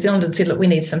Sport New Zealand and said, look, we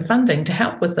need some funding to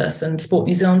help with this. And Sport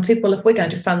New Zealand said, well, if we're going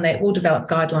to fund that, we'll develop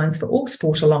guidelines for all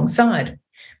sport alongside.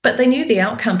 But they knew the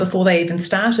outcome before they even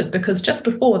started, because just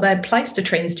before they had placed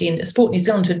Sport New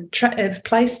Zealand had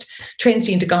placed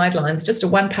transgender guidelines, just a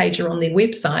one-pager on their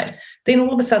website. Then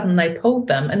all of a sudden they pulled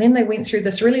them, and then they went through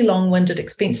this really long-winded,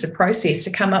 expensive process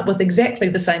to come up with exactly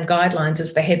the same guidelines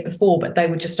as they had before, but they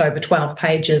were just over 12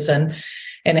 pages and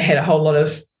it had a whole lot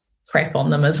of crap on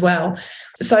them as well.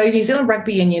 So New Zealand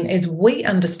Rugby Union, as we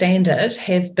understand it,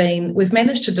 we've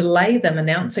managed to delay them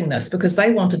announcing this because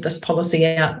they wanted this policy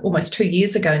out almost 2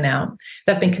 years ago now.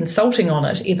 They've been consulting on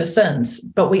it ever since,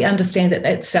 but we understand that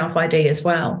that's self-ID as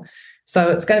well. So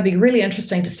it's going to be really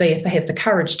interesting to see if they have the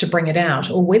courage to bring it out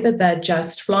or whether they're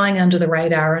just flying under the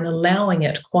radar and allowing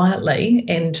it quietly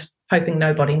and hoping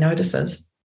nobody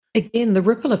notices. Again, the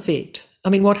ripple effect. I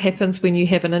mean, what happens when you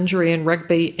have an injury in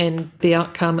rugby and the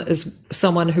outcome is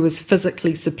someone who is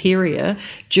physically superior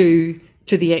due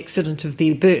to the accident of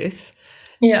their birth?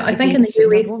 Yeah, I think in the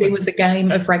US there was a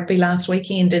game of rugby last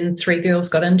weekend and 3 girls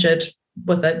got injured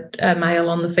with a male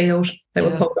on the field. They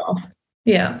were pulled off.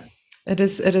 Yeah. It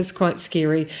is quite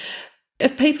scary.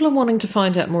 If people are wanting to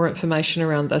find out more information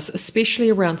around this,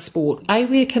 especially around sport, A,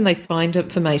 where can they find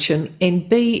information? And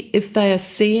B, if they are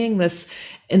seeing this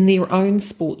in their own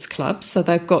sports clubs, so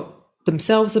they've got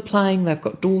themselves are playing, they've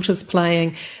got daughters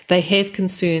playing, they have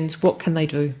concerns, what can they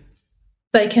do?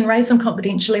 They can raise them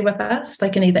confidentially with us. They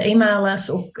can either email us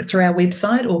or through our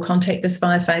website or contact us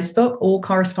via Facebook. All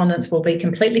correspondence will be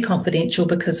completely confidential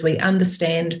because we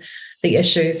understand the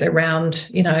issues around,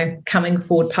 coming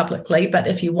forward publicly. But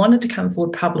if you wanted to come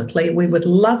forward publicly, we would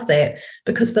love that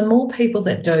because the more people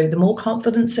that do, the more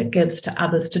confidence it gives to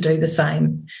others to do the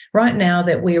same. Right now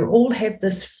that we all have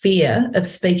this fear of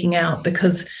speaking out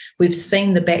because we've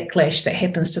seen the backlash that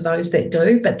happens to those that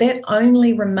do, but that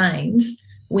only remains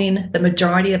when the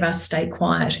majority of us stay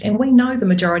quiet. And we know the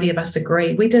majority of us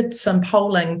agree. We did some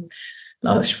polling,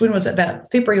 when was it,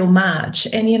 about February or March?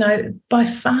 And, by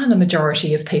far the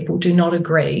majority of people do not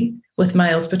agree with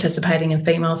males participating in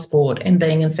female sport and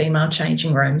being in female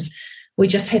changing rooms. We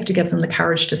just have to give them the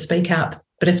courage to speak up.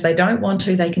 But if they don't want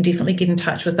to, they can definitely get in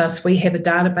touch with us. We have a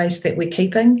database that we're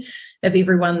keeping of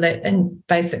everyone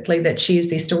that shares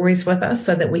their stories with us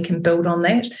so that we can build on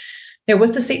that. Now,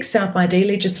 with the sex self-ID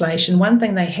legislation, one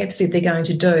thing they have said they're going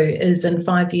to do is in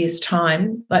 5 years'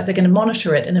 time, they're going to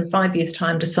monitor it and in 5 years'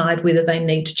 time decide whether they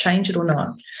need to change it or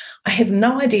not. I have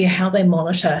no idea how they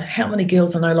monitor how many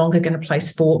girls are no longer going to play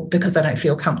sport because they don't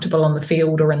feel comfortable on the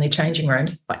field or in their changing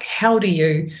rooms. Like, how do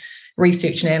you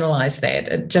research and analyse that?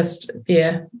 It just,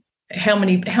 how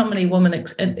many women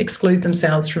exclude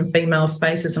themselves from female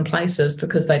spaces and places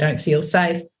because they don't feel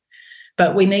safe?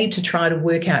 But we need to try to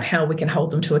work out how we can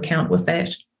hold them to account with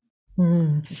that.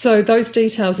 So those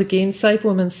details again, Save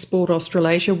Women's Sport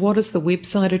Australasia, what is the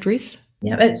website address?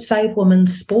 Yeah, it's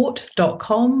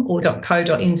savewomensport.com or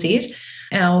 .co.nz.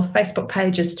 Our Facebook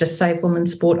page is just Save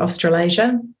Women's Sport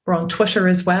Australasia. We're on Twitter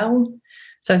as well.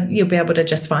 So you'll be able to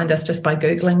just find us just by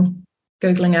Googling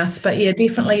us. But yeah,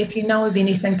 definitely, if you know of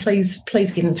anything, please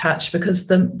get in touch because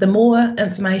the more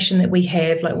information that we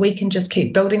have, we can just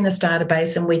keep building this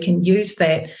database and we can use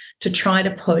that to try to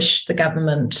push the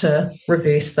government to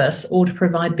reverse this or to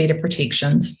provide better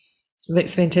protections.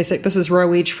 That's fantastic. This is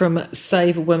Ro Edge from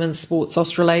Save Women's Sports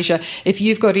Australasia. If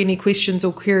you've got any questions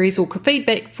or queries or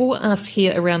feedback for us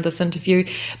here around this interview,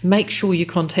 make sure you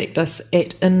contact us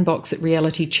at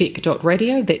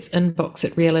inbox@realitycheck.radio. That's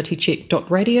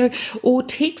inbox@realitycheck.radio, or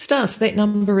text us. That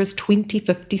number is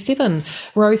 2057.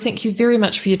 Ro, thank you very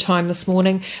much for your time this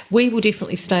morning. We will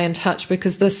definitely stay in touch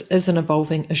because this is an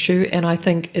evolving issue and I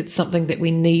think it's something that we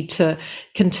need to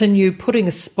continue putting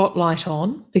a spotlight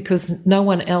on because no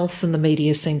one else in the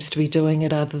media seems to be doing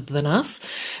it other than us.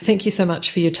 Thank you so much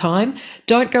for your time.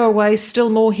 Don't go away, still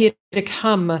more here to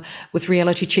come with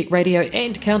Reality Check Radio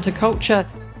and Counterculture.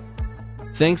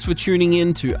 Thanks for tuning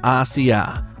in to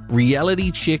RCR, Reality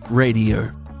Check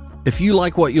Radio. If you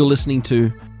like what you're listening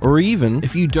to, or even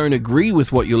if you don't agree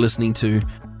with what you're listening to,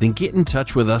 then get in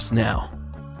touch with us now.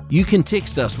 You can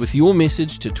text us with your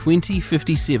message to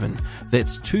 2057,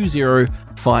 that's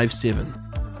 2057.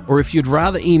 Or if you'd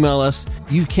rather email us,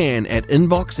 you can at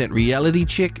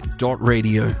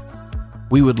inbox@realitycheck.radio.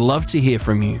 We would love to hear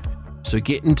from you, so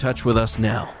get in touch with us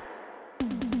now.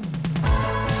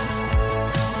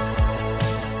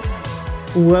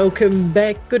 Welcome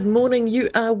back. Good morning. You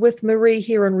are with Marie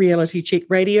here on Reality Check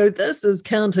Radio. This is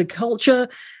Counterculture,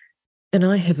 and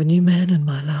I have a new man in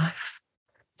my life.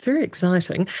 Very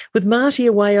exciting. With Marty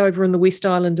away over in the West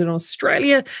Island in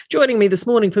Australia, joining me this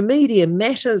morning for Media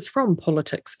Matters from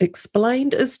Politics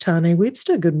Explained is Tane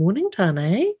Webster. Good morning, Tane.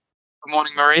 Good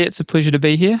morning, Marie. It's a pleasure to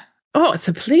be here. Oh, it's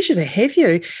a pleasure to have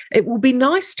you. It will be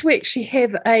nice to actually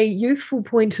have a youthful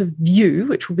point of view,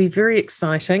 which will be very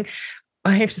exciting.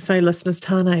 I have to say, listeners,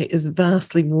 Tane is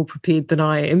vastly more prepared than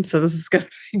I am, so this is going to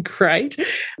be great.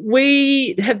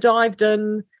 We have dived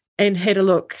in and had a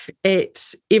look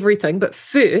at everything. But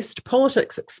first,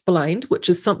 Politics Explained, which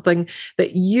is something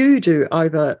that you do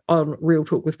over on Real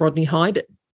Talk with Rodney Hyde.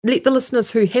 let the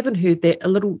listeners who haven't heard that a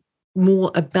little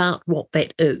more about what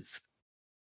that is.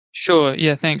 Sure.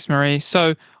 Yeah, thanks, Marie.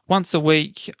 So once a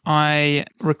week, I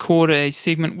record a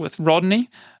segment with Rodney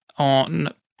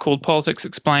called Politics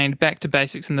Explained, Back to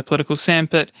Basics in the Political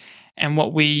Sandpit. And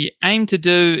what we aim to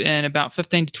do in about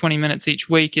 15 to 20 minutes each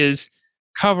week is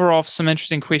cover off some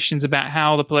interesting questions about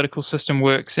how the political system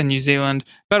works in New Zealand,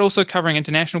 but also covering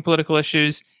international political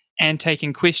issues and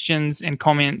taking questions and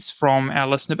comments from our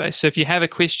listener base. So if you have a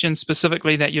question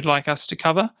specifically that you'd like us to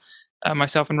cover,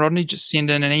 myself and Rodney, just send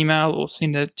in an email or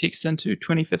send a text into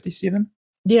 2057.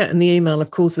 Yeah, and the email, of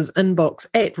course, is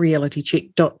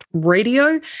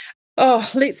inbox@realitycheck.radio.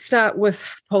 Oh, let's start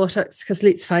with politics, because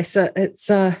let's face it, it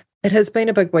has been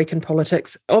a big week in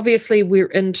politics. Obviously, we're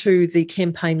into the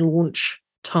campaign launch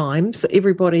time, so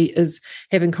everybody is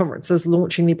having conferences,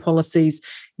 launching their policies,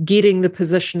 getting the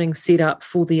positioning set up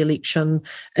for the election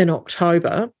in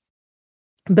October.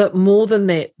 But more than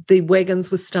that, the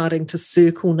wagons were starting to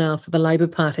circle now for the Labour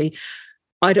Party.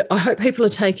 I hope people are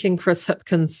taking Chris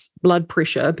Hipkins' blood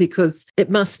pressure, because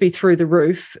it must be through the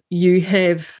roof. You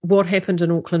have what happened in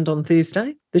Auckland on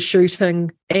Thursday, the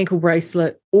shooting, ankle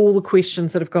bracelet, all the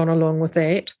questions that have gone along with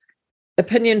that.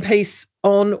 Opinion piece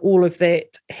on all of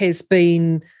that has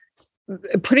been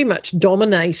pretty much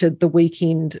dominated the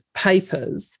weekend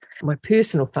papers. My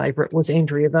personal favourite was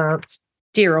Andrea Vance.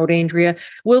 Dear old Andrea,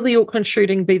 will the Auckland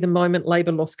shooting be the moment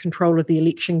Labour lost control of the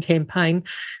election campaign?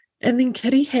 And then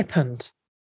Kitty happened.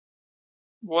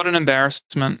 What an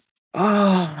embarrassment.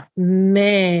 Oh,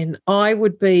 man,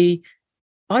 I'd be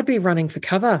running for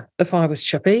cover if I was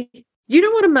Chippy. You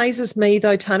know what amazes me,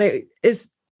 though, Tana,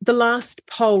 is the last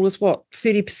poll was what,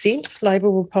 30% Labour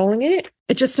were polling at?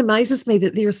 It just amazes me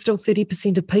that there are still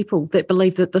 30% of people that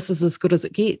believe that this is as good as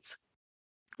it gets.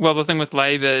 Well, the thing with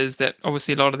Labour is that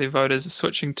obviously a lot of their voters are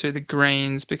switching to the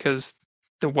Greens because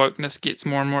the wokeness gets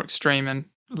more and more extreme and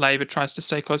Labour tries to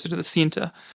stay closer to the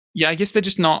centre. Yeah, I guess they're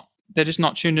just not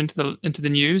tuned into the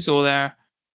news, or they're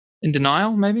in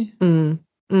denial, maybe.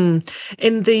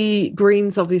 And the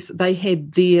Greens, obviously, they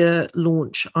had their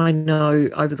launch, I know,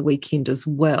 over the weekend as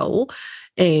well.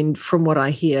 And from what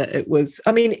I hear, it was,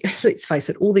 I mean, let's face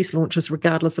it, all these launches,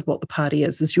 regardless of what the party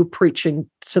is you're preaching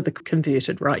to the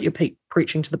converted, right? You're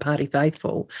preaching to the party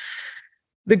faithful.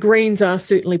 The Greens are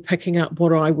certainly picking up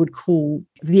what I would call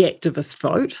the activist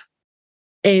vote.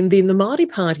 And then the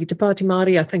Māori Party, Te Pāti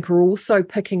Māori, I think, are also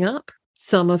picking up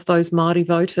some of those Māori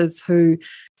voters who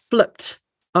flipped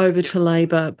over to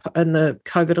Labour in the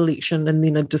COVID election and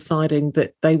then are deciding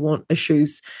that they want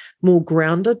issues more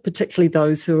grounded, particularly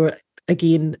those who are,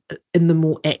 again, in the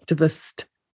more activist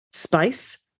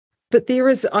space. But there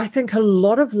is, I think, a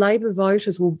lot of Labour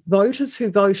voters, well, voters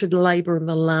who voted Labour in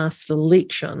the last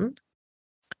election,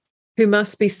 who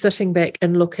must be sitting back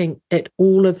and looking at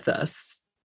all of this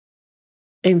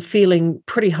and feeling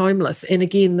pretty homeless. And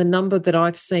again, the number that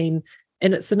I've seen,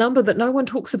 and it's the number that no one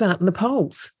talks about in the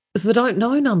polls, is the don't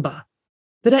know number.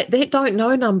 That don't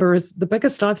know number is the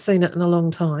biggest I've seen it in a long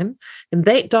time. And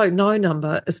that don't know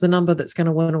number is the number that's going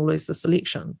to win or lose this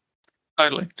election.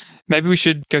 Totally. Maybe we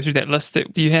should go through that list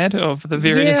that you had of the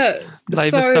various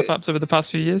Labour stuff-ups over the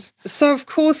past few years. So, of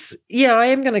course, I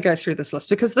am going to go through this list,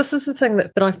 because this is the thing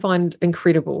that I find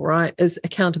incredible, right, is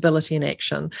accountability in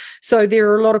action. So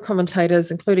there are a lot of commentators,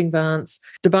 including Vance.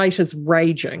 Debate is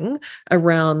raging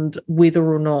around whether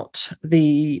or not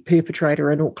the perpetrator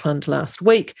in Auckland last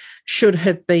week should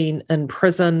have been in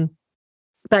prison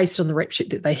based on the rap sheet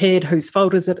that they had. Whose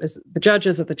fault is it? Is it the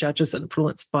judges? Are the judges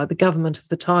influenced by the government of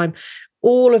the time?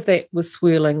 All of that was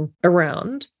swirling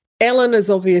around. Ellen is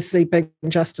obviously big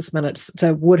Justice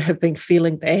Minister, would have been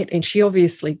feeling that, and she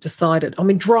obviously decided, I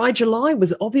mean, Dry July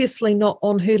was obviously not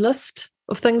on her list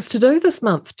of things to do this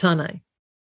month, Tane.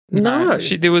 No.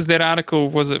 There was that article,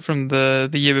 was it from the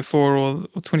year before or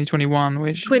 2021?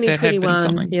 Where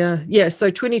 2021, yeah. So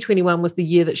 2021 was the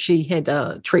year that she had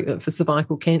treatment for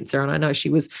cervical cancer, and I know she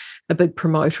was a big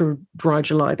promoter of Dry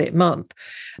July that month.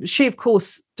 She, of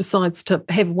course, decides to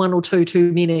have one or two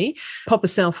too many, pop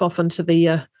herself off into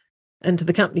the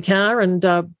company car and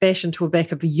bash into the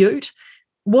back of a ute.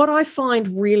 What I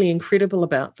find really incredible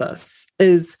about this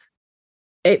is,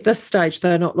 at this stage,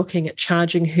 they're not looking at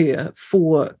charging her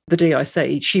for the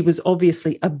DIC. She was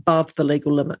obviously above the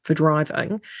legal limit for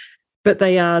driving, but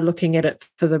they are looking at it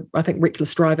for the, I think,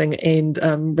 reckless driving and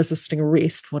resisting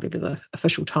arrest, whatever the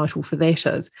official title for that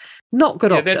is. Not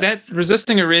good optics. That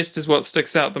resisting arrest is what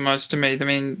sticks out the most to me. I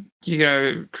mean,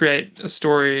 create a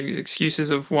story, excuses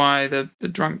of why the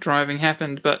drunk driving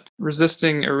happened, but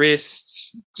resisting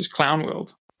arrest, just clown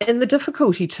world. And the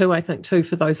difficulty too, I think, too,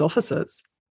 for those officers.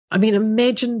 I mean,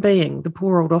 imagine being the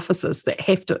poor old officers that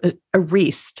have to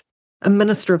arrest a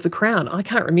minister of the Crown. I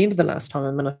can't remember the last time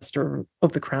a minister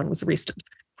of the Crown was arrested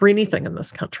for anything in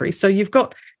this country. So you've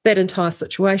got that entire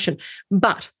situation.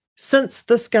 But since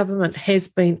this government has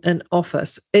been in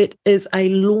office, it is a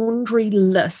laundry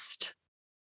list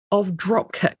of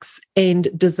dropkicks and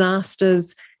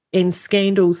disasters and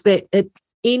scandals that at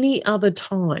any other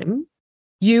time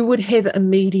you would have a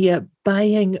media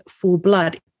baying for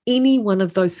blood. Any one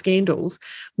of those scandals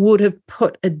would have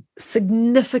put a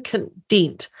significant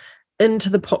dent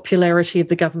into the popularity of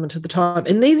the government at the time.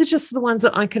 And these are just the ones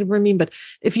that I could have remembered.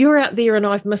 If you're out there and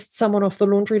I've missed someone off the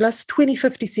laundry list,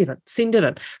 2057, send it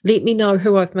in. Let me know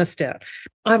who I've missed out.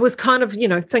 I was kind of,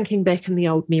 thinking back in the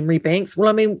old memory banks. Well,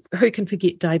 I mean, who can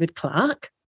forget David Clark?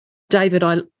 David,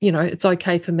 it's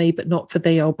okay for me, but not for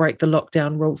thee. I'll break the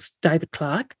lockdown rules. David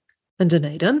Clark in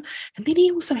Dunedin. And then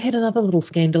he also had another little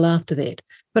scandal after that.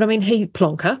 But I mean, he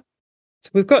plonker. So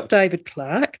we've got David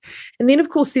Clark. And then, of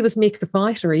course, there was Mecca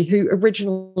Whaitiri, who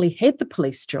originally had the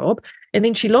police job. And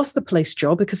then she lost the police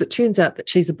job because it turns out that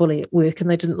she's a bully at work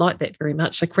and they didn't like that very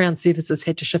much. So Crown Services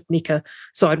had to shift Mecca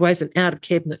sideways and out of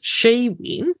cabinet she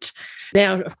went.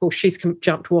 Now, of course, she's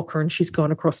jumped Walker and she's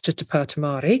gone across to Te Pāti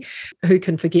Māori. Who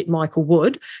can forget Michael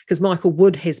Wood? Because Michael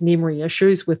Wood has memory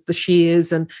issues with the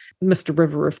shares and Mr.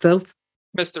 River of Filth.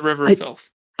 Mr. River of Filth.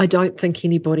 I don't think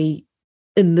anybody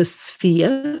in this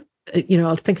sphere,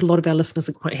 I think a lot of our listeners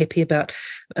are quite happy about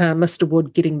Mr.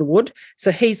 Wood getting the wood.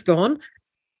 So he's gone.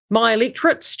 My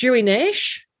electorate, Stewie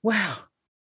Nash. Wow.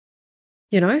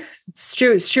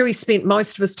 Stewie spent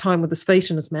most of his time with his feet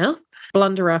in his mouth.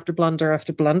 Blunder after blunder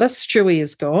after blunder. Stewie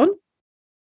is gone.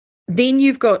 Then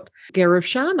you've got Gaurav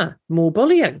Sharma, more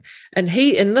bullying. And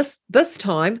this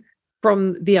time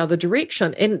from the other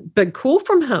direction. And big call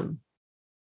from him.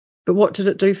 But what did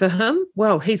it do for him?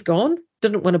 Well, he's gone.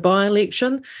 Didn't win a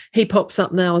by-election. He pops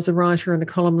up now as a writer and a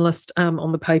columnist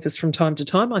on the papers from time to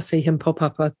time. I see him pop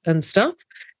up and stuff.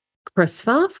 Chris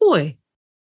Farfoy.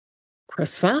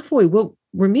 Well,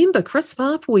 remember, Chris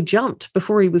Farfoy jumped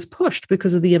before he was pushed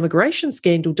because of the immigration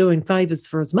scandal doing favours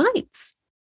for his mates.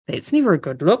 That's never a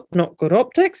good look, not good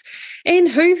optics. And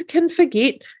who can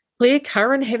forget Claire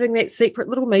Curran having that secret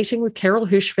little meeting with Carol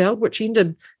Hirschfeld, which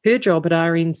ended her job at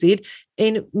RNZ,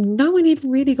 and no one even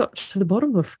really got to the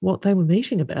bottom of what they were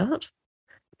meeting about.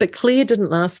 But Claire didn't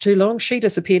last too long. She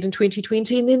disappeared in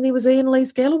 2020, and then there was Ian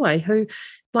Lees-Galloway, who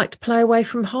liked to play away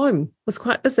from home, was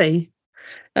quite busy.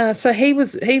 So he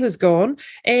was gone.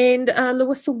 And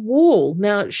Louisa Wall,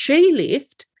 now she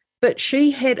left, but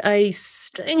she had a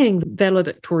stinging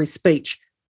valedictory speech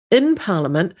in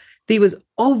Parliament. There was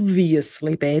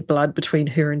obviously bad blood between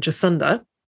her and Jacinda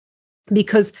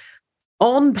because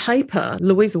on paper,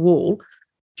 Louisa Wall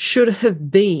should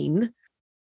have been,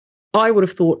 I would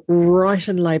have thought, right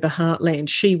in Labour heartland.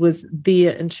 She was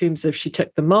there in terms of she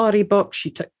ticked the Māori box, she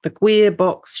ticked the queer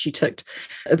box, she ticked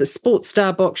the sports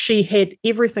star box. She had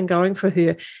everything going for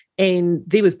her and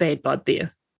there was bad blood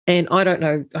there. And I don't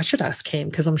know, I should ask Cam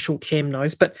because I'm sure Cam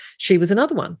knows, but she was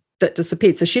another one that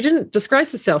disappeared. So she didn't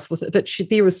disgrace herself with it, but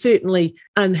there was certainly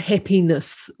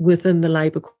unhappiness within the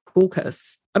Labour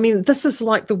caucus. I mean, this is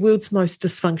like the world's most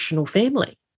dysfunctional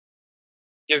family.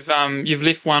 You've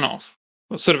left one off.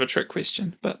 Well, sort of a trick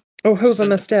question, but... Oh, who have I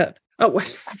missed out?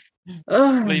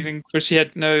 Leaving because she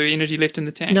had no energy left in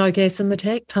the tank. No gas in the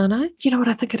tank, Tane. You know what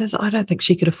I think it is? I don't think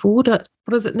she could afford it.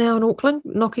 What is it now in Auckland?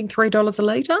 Knocking $3 a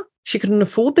litre? She couldn't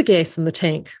afford the gas in the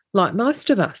tank, like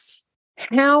most of us.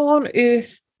 How on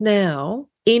earth now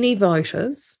any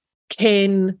voters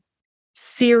can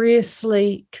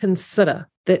seriously consider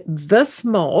that this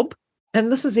mob,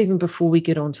 and this is even before we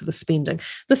get onto the spending,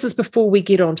 this is before we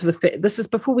get onto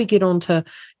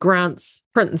grants,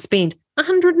 print and spend,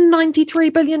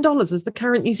 $193 billion is the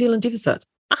current New Zealand deficit.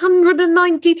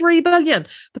 $193 billion.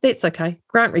 But that's okay.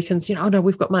 Grant reckons, oh no,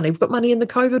 we've got money. We've got money in the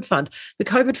COVID fund. The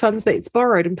COVID fund's that's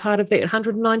borrowed and part of that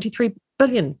 $193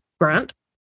 billion grant.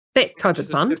 That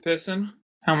COVID fund. Per person?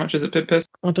 How much is it per person?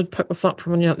 I did pick this up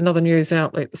from another news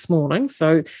outlet this morning.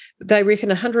 So they reckon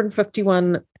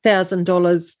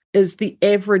 $151,000 is the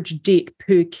average debt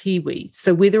per Kiwi.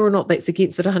 So whether or not that's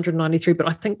against it, 193, but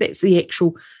I think that's the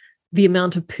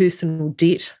amount of personal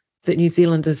debt that New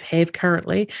Zealanders have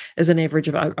currently is an average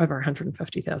of over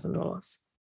 $150,000,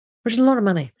 which is a lot of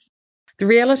money. The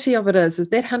reality of it is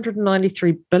that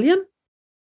 $193 billion,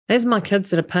 there's my kids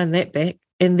that are paying that back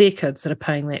and their kids that are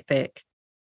paying that back.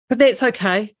 But that's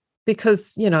okay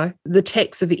because, the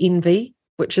tax of envy,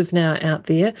 which is now out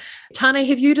there. Tane,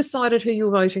 have you decided who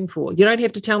you're voting for? You don't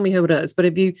have to tell me who it is, but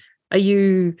are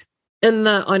you in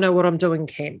the I know what I'm doing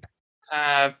camp?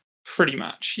 Pretty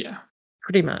much, yeah.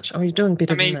 pretty much. Oh, you're doing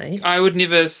better than me. I would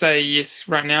never say yes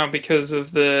right now because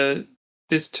of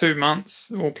there's 2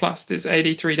 months or plus, there's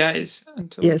 83 days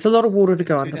until. Yeah, it's a lot of water to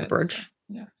go under the bridge. So,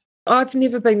 yeah. I've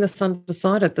never been this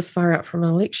undecided, this far out from an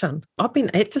election. I've been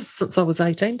at this since I was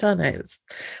 18, don't I?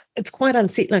 It's quite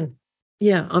unsettling.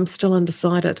 Yeah, I'm still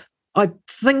undecided. I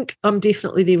think I'm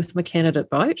definitely there with my candidate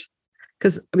vote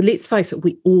because, let's face it,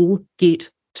 we all get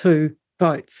 2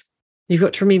 votes. You've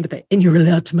got to remember that, and you're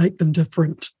allowed to make them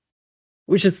different,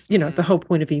 which is, the whole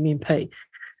point of MMP.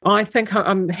 I think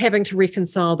I'm having to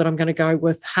reconcile that I'm going to go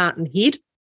with heart and head,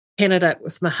 candidate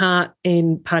with my heart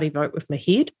and party vote with my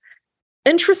head.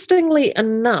 Interestingly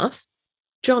enough,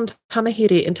 John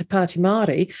Tamahere and Te Pāti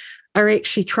Māori are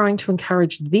actually trying to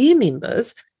encourage their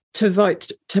members to vote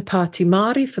Te Pāti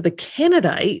Māori for the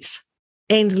candidate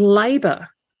and Labour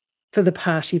for the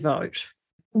party vote,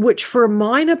 which for a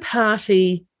minor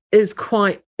party is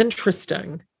quite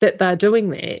interesting that they're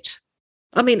doing that.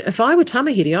 I mean, if I were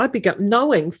Tamahere, I'd be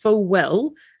knowing full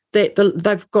well that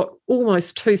they've got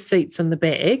almost 2 seats in the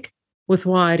bag with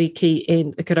Waiariki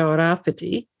and Ikaroa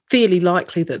Rāwhiti. Fairly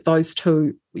likely that those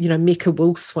 2, Meka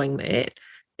will swing that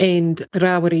and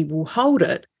Rawiri will hold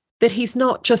it, that he's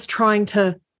not just trying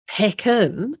to pack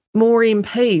in more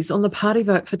MPs on the party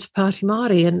vote for Te Pāti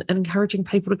Māori and encouraging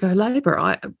people to go Labour.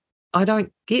 I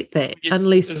don't get that.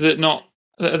 Unless... Is it not,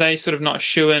 are they sort of not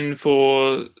shoo-in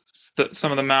for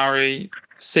some of the Maori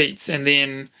seats, and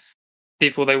then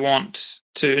therefore they want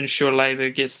to ensure Labour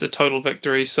gets the total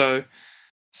victory so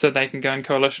they can go in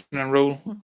coalition and rule?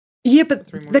 Yeah, but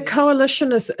the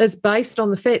coalition is based on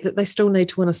the fact that they still need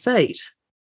to win a seat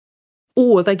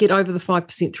or they get over the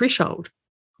 5% threshold.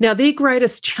 Now, their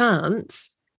greatest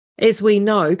chance, as we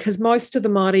know, because most of the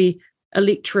Māori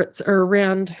electorates are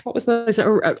around,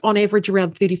 on average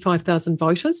around 35,000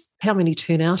 voters. How many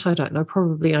turn out? I don't know,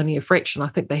 probably only a fraction. I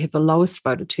think they have the lowest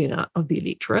voter turnout of the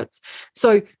electorates.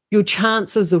 So your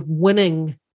chances of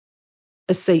winning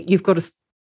a seat, you've got to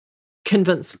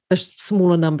convince a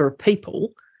smaller number of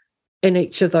people in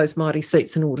each of those Māori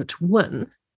seats in order to win.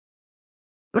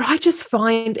 But I just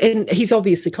find, and he's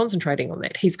obviously concentrating on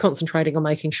that, he's concentrating on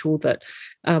making sure that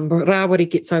Rawiri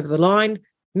gets over the line,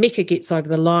 Meka gets over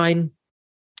the line.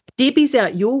 Debbie's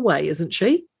out your way, isn't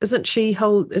she? Isn't she?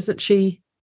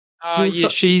 Yeah,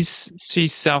 she's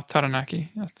South Taranaki,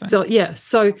 I think. So yeah,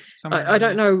 so I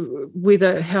don't know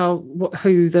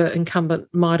who the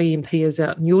incumbent Māori MP is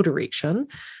out in your direction.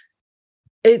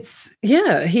 I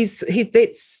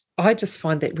just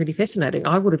find that really fascinating.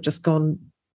 I would have just go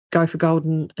for gold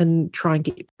and try and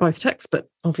get both ticks, but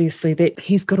obviously that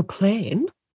he's got a plan,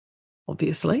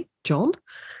 obviously, John.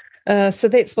 So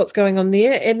that's what's going on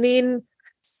there. And then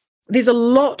there's a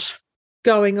lot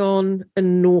going on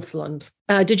in Northland.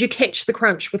 Did you catch the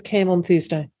crunch with Cam on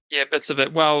Thursday? Yeah, bits of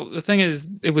it. Well, the thing is,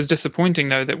 it was disappointing,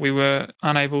 though, that we were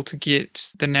unable to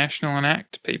get the National and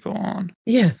ACT people on.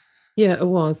 Yeah, it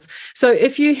was. So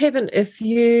if you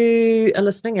are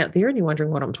listening out there and you're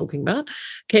wondering what I'm talking about,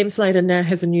 Cam Slater now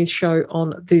has a new show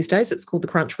on Thursdays. It's called The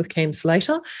Crunch with Cam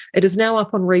Slater. It is now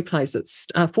up on replays. It's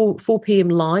 4 p.m.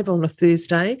 live on a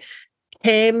Thursday.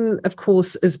 Cam, of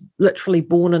course, is literally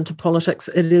born into politics.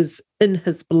 It is in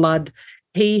his blood.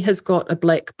 He has got a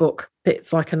black book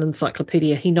that's like an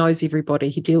encyclopedia. He knows everybody.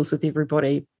 He deals with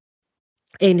everybody.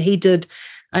 And he did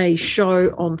a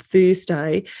show on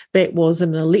Thursday that was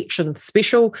an election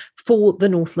special for the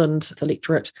Northland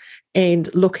electorate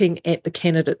and looking at the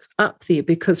candidates up there,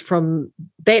 because from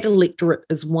that electorate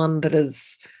is one that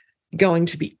is going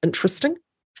to be interesting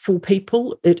for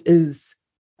people. It is,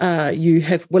 you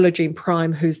have Willow Jean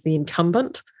Prime, who's the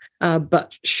incumbent,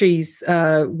 but she's,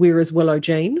 whereas Willow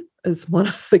Jean is one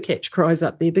of the catch cries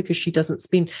up there because she doesn't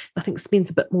spends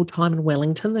a bit more time in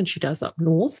Wellington than she does up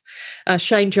north.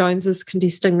 Shane Jones is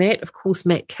contesting that. Of course,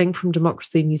 Matt King from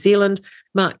Democracy New Zealand.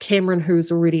 Mark Cameron, who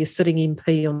is already a sitting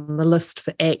MP on the list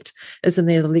for ACT, is in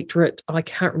that electorate. I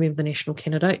can't remember the national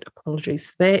candidate.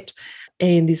 Apologies for that.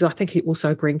 And there's, I think,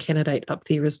 also a Green candidate up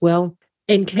there as well.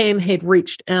 And Cam had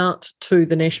reached out to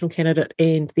the national candidate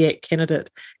and the ACT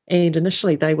candidate. And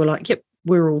initially they were like, yep,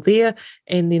 we're all there.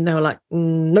 And then they were like,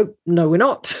 nope, no, we're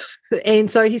not. And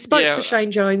so he spoke to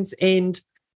Shane Jones and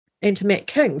to Matt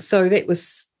King. So that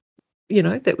was,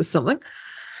 that was something.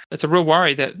 It's a real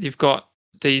worry that you've got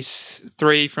these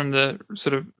 3 from the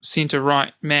sort of centre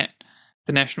right, Matt,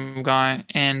 the national guy,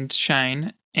 and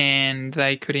Shane, and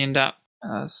they could end up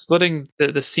splitting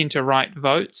the centre right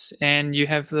votes, and you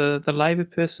have the Labour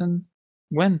person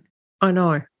win. I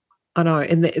know.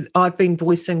 And I've been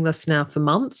voicing this now for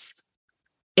months.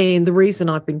 And the reason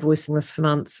I've been voicing this for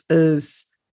months is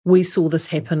we saw this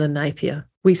happen in Napier.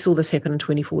 we saw this happen in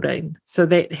 2014. So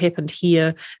that happened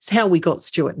here. It's how we got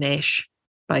Stuart Nash,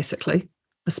 basically,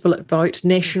 a split vote.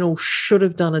 National should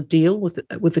have done a deal with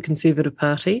the Conservative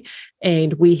Party,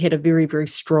 and we had a very, very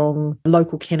strong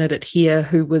local candidate here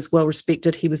who was well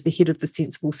respected. He was the head of the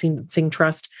Sensible Sentencing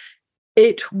Trust.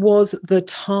 It was the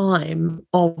time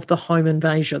of the home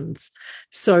invasions.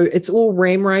 So it's all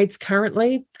ram raids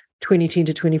currently. 2010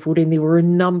 to 2014, there were a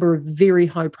number of very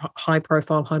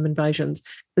high-profile home invasions.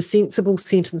 The Sensible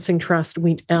Sentencing Trust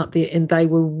went out there and they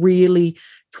were really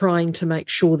trying to make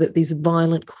sure that these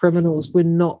violent criminals were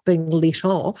not being let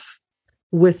off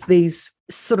with these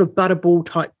sort of butterball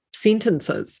type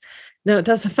sentences. Now, it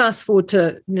does fast forward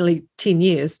to nearly 10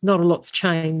 years. Not a lot's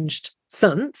changed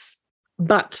since.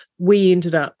 But we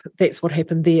ended up, that's what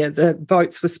happened there. The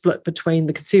votes were split between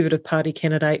the Conservative Party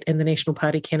candidate and the National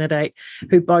Party candidate,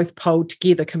 who both polled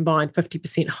together combined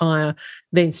 50% higher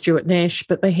than Stuart Nash,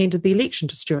 but they handed the election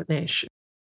to Stuart Nash.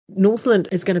 Northland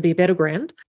is going to be a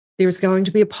battleground. There is going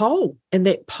to be a poll, and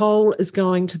that poll is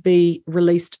going to be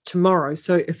released tomorrow.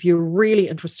 So if you're really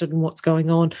interested in what's going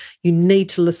on, you need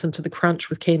to listen to The Crunch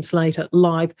with Cam Slater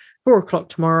live 4:00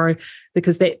 tomorrow,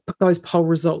 because those poll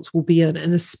results will be in.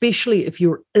 And especially if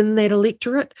you're in that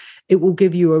electorate, it will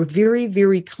give you a very,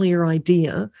 very clear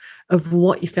idea of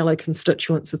what your fellow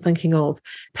constituents are thinking of.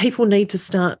 People need to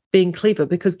start being clever,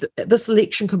 because this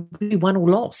election could be won or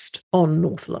lost on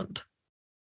Northland.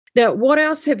 Now, what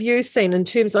else have you seen in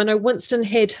terms, I know Winston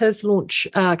had his launch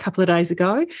a couple of days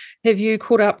ago. Have you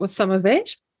caught up with some of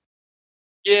that?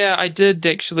 Yeah, I did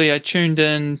actually. I tuned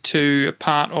in to a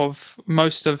part of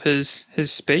most of his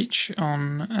speech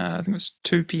on, I think it was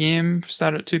 2 p.m.,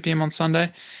 started at 2 p.m. on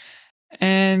Sunday.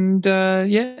 And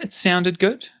it sounded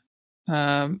good,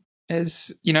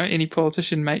 as, any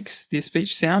politician makes their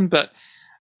speech sound. But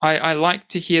I like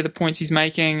to hear the points he's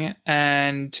making,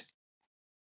 and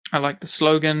I like the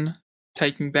slogan,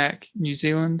 "Taking Back New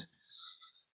Zealand."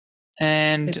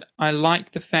 And I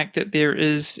like the fact that there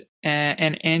is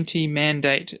an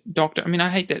anti-mandate doctor. I mean, I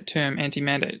hate that term,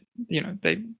 anti-mandate.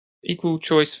 They equal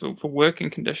choice for working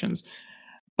conditions.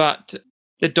 But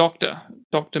the doctor,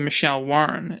 Dr. Michelle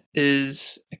Warren,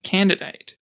 is a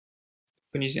candidate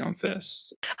for New Zealand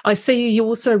First. I see you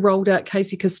also rolled out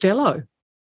Casey Costello.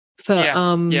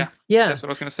 Yeah, that's what I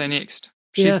was going to say next.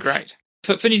 She's great.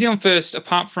 For New Zealand First,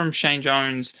 apart from Shane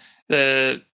Jones,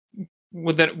 the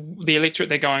electorate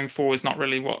they're going for is not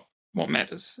really what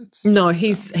matters.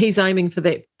 He's aiming for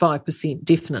that 5%,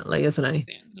 definitely, isn't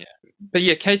he? Yeah. But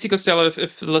yeah, Casey Costello,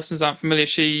 if the listeners aren't familiar,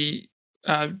 she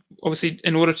obviously,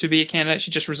 in order to be a candidate,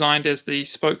 she just resigned as the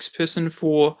spokesperson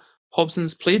for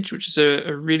Hobson's Pledge, which is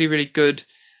a really, really good,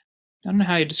 I don't know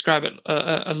how you describe it,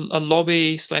 a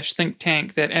lobby / think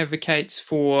tank that advocates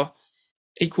for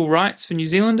equal rights for New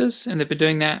Zealanders, and they've been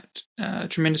doing that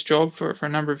tremendous job for a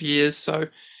number of years. So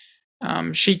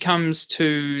she comes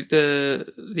to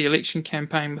the election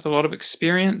campaign with a lot of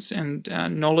experience and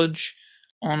knowledge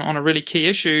on a really key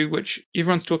issue, which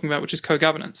everyone's talking about, which is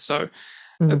co-governance. So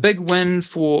a big win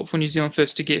for New Zealand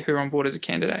First to get her on board as a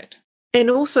candidate. And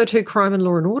also to Crime and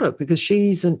Law and Order, because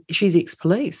she's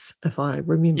ex-police, if I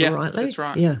remember rightly. That's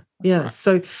right. Yeah. Right.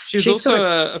 So she's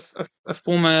also a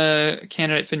former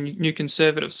candidate for New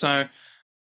Conservative. So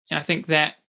I think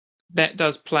that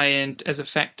does play in as a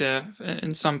factor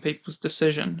in some people's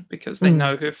decision, because they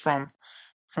know her from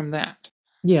that.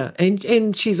 Yeah,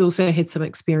 and she's also had some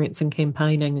experience in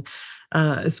campaigning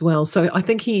as well. So I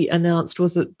think he announced,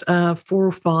 was it 4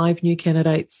 or 5 new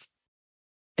candidates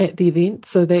at the event?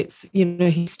 So that's,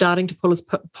 he's starting to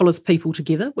pull his people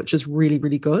together, which is really,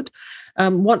 really good.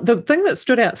 The thing that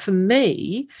stood out for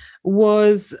me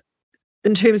was,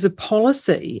 in terms of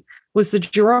policy, was the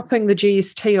dropping the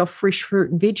GST off fresh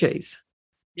fruit and veggies.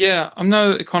 Yeah, I'm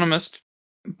no economist,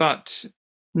 but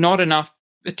not enough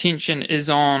attention is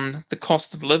on the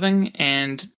cost of living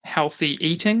and healthy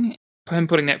eating. Him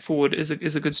putting that forward is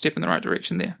a good step in the right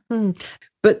direction there.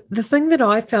 But the thing that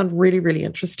I found really, really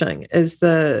interesting is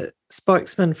the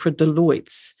spokesman for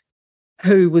Deloitte,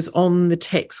 who was on the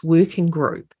tax working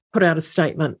group, put out a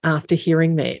statement after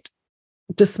hearing that,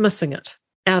 dismissing it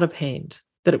out of hand,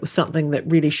 that it was something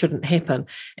that really shouldn't happen.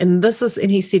 And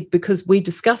he said, because we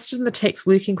discussed it in the tax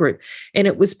working group, and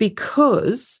it was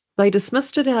because they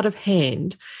dismissed it out of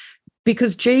hand,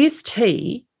 because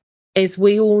GST, as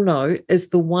we all know, is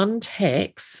the one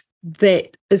tax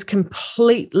that is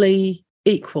completely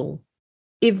equal.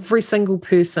 Every single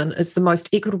person is the most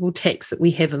equitable tax that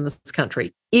we have in this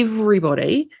country.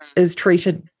 Everybody is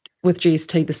treated with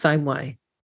GST the same way.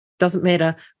 Doesn't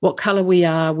matter what colour we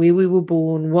are, where we were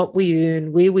born, what we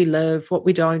earn, where we live, what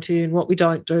we don't earn, what we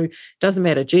don't do. Doesn't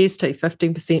matter. GST,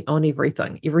 15% on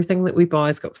everything. Everything that we buy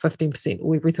has got 15%,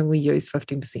 or everything we use,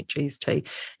 15% GST,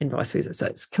 and vice versa. So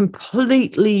it's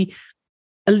completely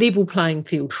a level playing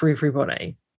field for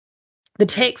everybody. The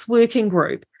tax working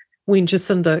group, when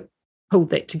Jacinda pulled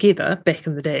that together back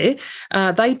in the day,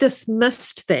 they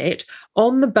dismissed that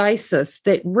on the basis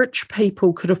that rich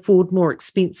people could afford more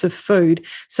expensive food.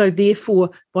 So therefore,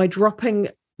 by dropping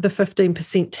the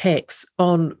 15% tax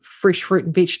on fresh fruit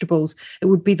and vegetables, it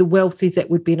would be the wealthy that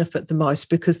would benefit the most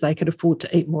because they could afford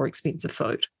to eat more expensive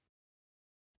food.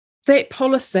 That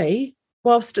policy,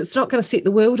 whilst it's not going to set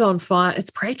the world on fire, it's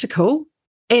practical,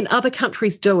 and other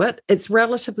countries do it. It's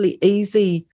relatively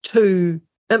easy to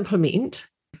implement.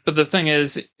 But the thing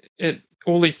is,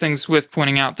 all these things worth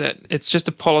pointing out that it's just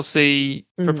a policy,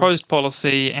 proposed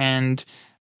policy, and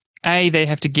they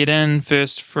have to get in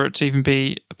first for it to even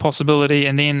be a possibility,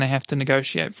 and then they have to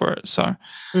negotiate for it. So,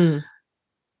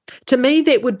 to me,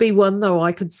 that would be one, though,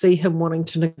 I could see him wanting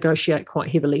to negotiate quite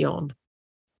heavily on.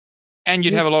 And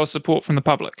you'd have a lot of support from the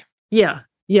public. Yeah.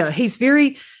 Yeah, he's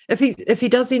very, if he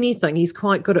does anything, he's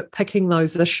quite good at picking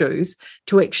those issues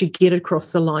to actually get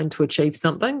across the line to achieve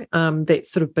something. That's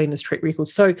sort of been his track record.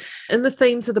 So in the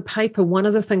themes of the paper, one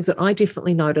of the things that I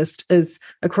definitely noticed is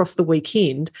across the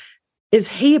weekend is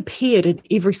he appeared in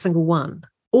every single one.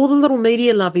 All the little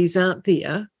media lovies out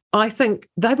there, I think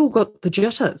they've all got the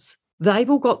jitters. They've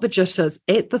all got the jitters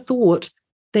at the thought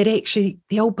that actually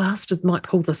the old bastard might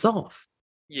pull this off.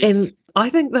 Yes. And I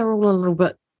think they're all a little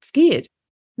bit scared.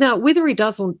 Now, whether he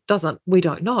does or doesn't, we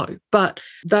don't know. But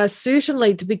they're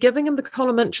certainly, to be giving him the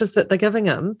column inches that they're giving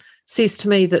him, says to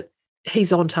me that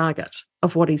he's on target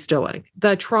of what he's doing.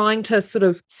 They're trying to sort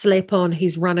of slap on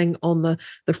he's running on the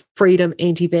freedom,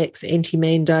 anti-vax,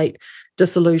 anti-mandate,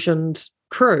 disillusioned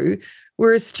crew.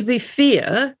 Whereas, to be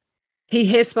fair, he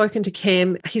has spoken to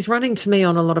Cam. He's running to me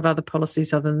on a lot of other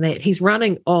policies other than that. He's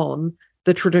running on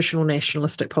the traditional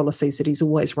nationalistic policies that he's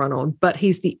always run on. But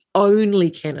he's the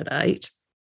only candidate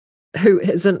who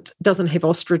doesn't have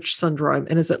ostrich syndrome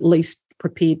and is at least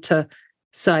prepared to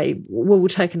say, well, we'll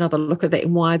take another look at that,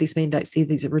 and why are these mandates there?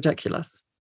 These are ridiculous.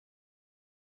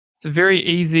 It's a very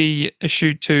easy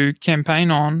issue to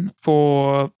campaign on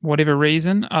for whatever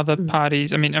reason. Other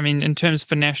parties, I mean, in terms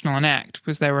for National Enact,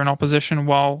 because they were in opposition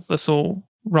while this all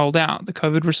rolled out, the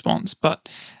COVID response, but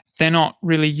they're not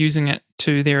really using it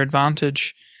to their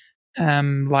advantage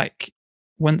like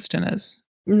Winston is.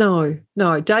 No.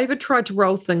 David tried to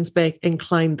roll things back and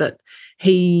claim that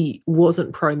he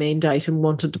wasn't pro-mandate and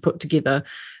wanted to put together,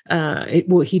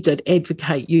 he did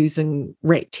advocate using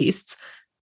rat tests.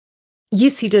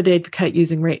 Yes, he did advocate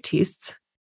using rat tests,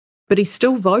 but he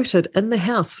still voted in the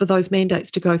House for those mandates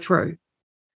to go through.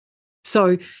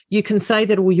 So you can say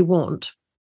that all you want,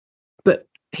 but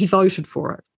he voted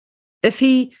for it. If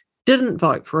he didn't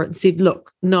vote for it and said,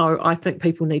 look, no, I think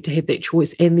people need to have that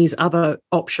choice and there's other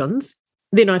options,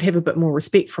 then I'd have a bit more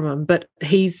respect from him. But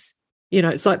he's,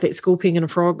 it's like that scorpion and a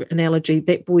frog analogy.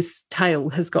 That boy's tail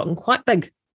has gotten quite big.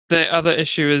 The other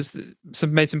issue is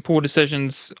made some poor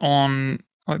decisions on,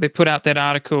 like they put out that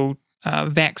article,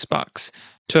 Vax Bucks,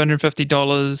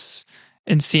 $250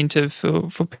 incentive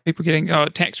for people getting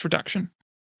tax reduction,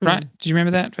 right? Do you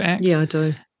remember that for ACT? Yeah, I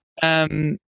do.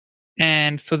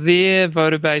 And for their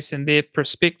voter base and their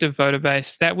prospective voter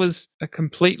base, that was a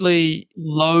completely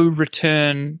low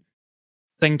return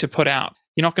thing to put out.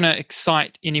 You're not going to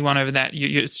excite anyone over that.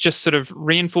 It's just sort of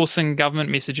reinforcing government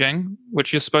messaging,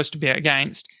 which you're supposed to be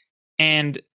against,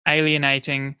 and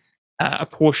alienating a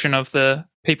portion of the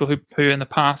people who in the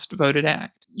past voted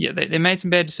ACT. Yeah, they made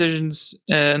some bad decisions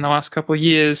in the last couple of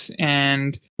years,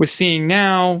 and we're seeing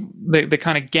now the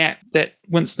kind of gap that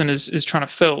Winston is trying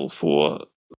to fill for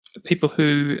people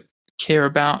who care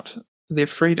about their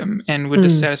freedom and were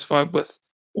dissatisfied with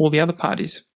all the other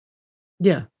parties.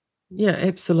 Yeah,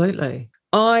 absolutely.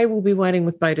 I will be waiting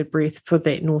with bated breath for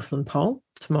that Northland poll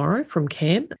tomorrow from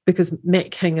Cam, because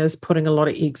Matt King is putting a lot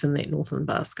of eggs in that Northland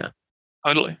basket.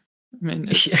 Totally. I mean,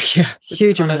 it's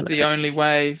huge kind amount of the only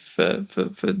way for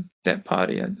that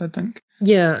party, I think.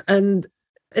 Yeah, and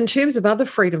in terms of other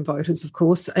freedom voters, of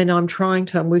course, and I'm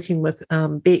working with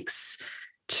Bex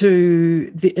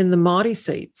in the Māori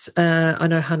seats. I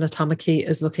know Hana Tamaki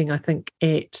is looking, I think,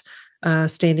 at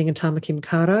standing in Tamaki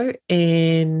Makaurau,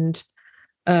 and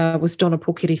was Donna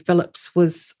Pokeri Phillips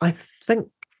was, I think,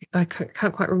 I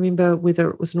can't quite remember whether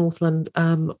it was Northland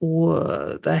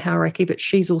or the Hauraki, but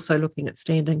she's also looking at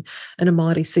standing in a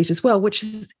Māori seat as well, which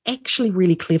is actually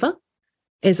really clever,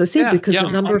 as I said, because a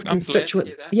number of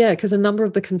constituents, because a number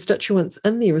of the constituents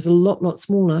in there is a lot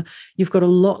smaller. You've got a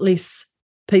lot less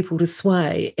people to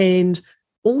sway. And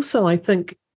also, I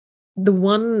think the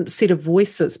one set of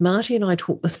voices, Marty and I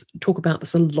talk about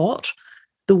this a lot,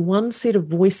 the one set of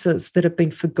voices that have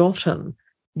been forgotten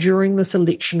during this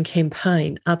election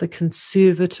campaign are the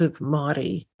conservative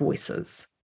Māori voices,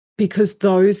 because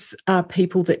those are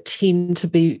people that tend to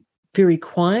be very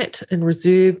quiet and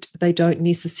reserved. They don't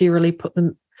necessarily put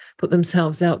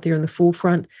themselves out there in the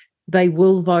forefront. They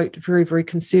will vote very, very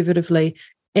conservatively.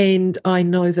 And I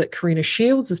know that Karina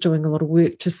Shields is doing a lot of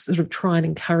work to sort of try and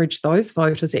encourage those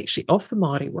voters actually off the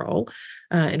Māori roll.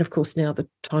 And of course, now the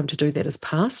time to do that is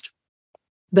past.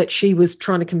 But she was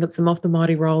trying to convince them off the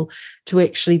Māori roll to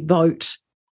actually vote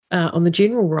on the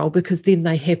general roll, because then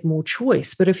they have more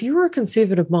choice. But if you were a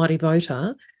conservative Māori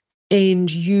voter and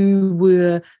you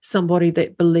were somebody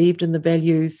that believed in the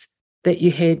values that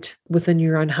you had within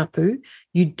your own hapu,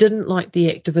 you didn't like the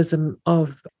activism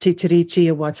of Te Tiriti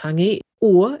a Waitangi,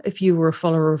 or if you were a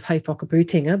follower of Hei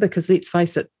Whakaputenga, because let's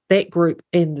face it, that group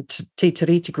and the Te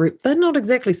Tiriti group, they're not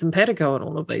exactly simpatico on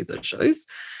all of these issues.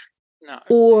 No.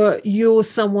 Or you're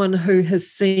someone who has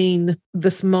seen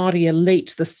this Māori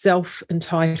elite, the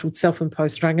self-entitled,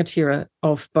 self-imposed rangatira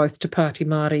of both Te Pāti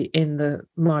Māori and the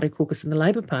Māori caucus and the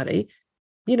Labour Party.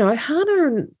 You know,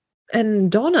 Hana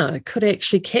and Donna could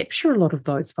actually capture a lot of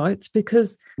those votes,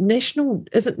 because National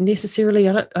isn't necessarily,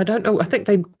 I don't know, I think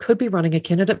they could be running a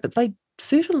candidate, but they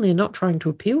certainly are not trying to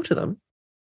appeal to them.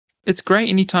 It's great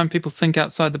anytime people think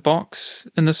outside the box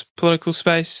in this political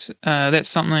space. That's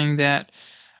something that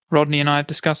Rodney and I have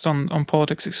discussed on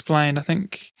Politics Explained. I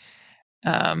think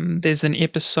there's an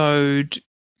episode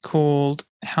called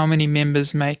How Many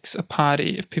Members Makes a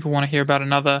Party, if people want to hear about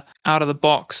another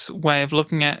out-of-the-box way of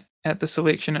looking at this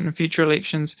election and future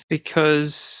elections,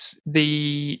 because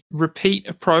the repeat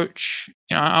approach,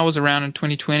 I was around in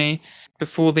 2020.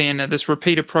 Before then, this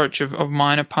repeat approach of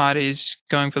minor parties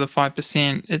going for the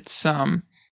 5%, it's I'm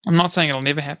not saying it'll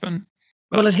never happen.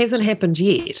 Well, it hasn't happened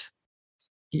yet.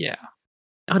 Yeah.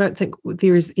 I don't think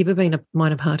there has ever been a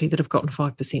minor party that have gotten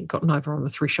 5%, gotten over on the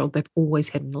threshold. They've always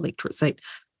had an electorate seat.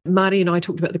 Marty and I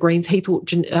talked about the Greens. He thought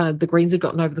the Greens had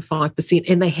gotten over the 5%,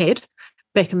 and they had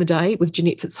back in the day with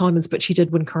Jeanette Fitzsimons, but she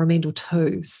did win Coromandel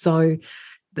too. So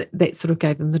that sort of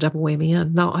gave them the double whammy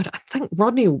in. No, I think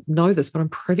Rodney will know this, but I'm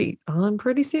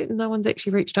pretty certain no one's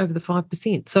actually reached over the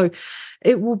 5%. So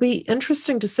it will be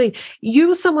interesting to see. You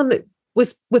were someone that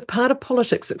was with part of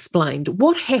Politics Explained.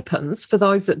 What happens for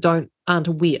those that aren't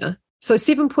aware? So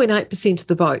 7.8% of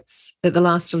the votes at the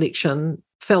last election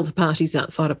fell to parties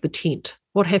outside of the tent.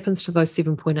 What happens to those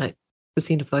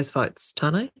 7.8% of those votes,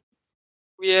 Tane?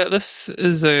 Yeah, this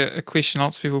is a question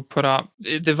lots of people put up.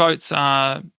 The votes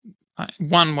are,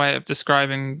 one way of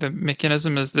describing the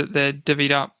mechanism is that they're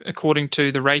divvied up according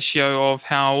to the ratio of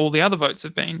how all the other votes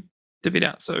have been divvied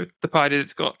out. So the party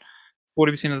that's got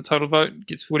 40% of the total vote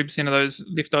gets 40% of those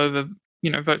leftover,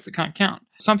 votes that can't count.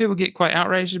 Some people get quite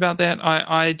outraged about that.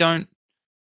 I don't.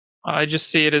 I just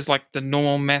see it as like the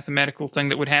normal mathematical thing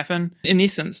that would happen. In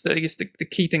essence, I guess the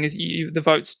key thing is the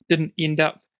votes didn't end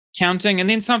up counting. And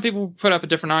then some people put up a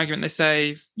different argument. They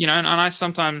say, and I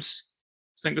sometimes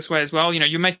think this way as well.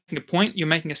 You're making a point, you're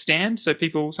making a stand. So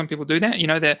some people do that.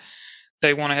 That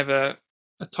they want to have a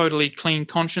totally clean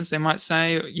conscience, they might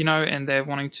say. And they're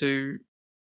wanting to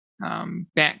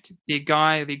back their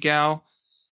guy, their gal,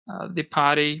 their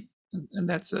party, and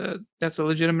that's a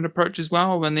legitimate approach as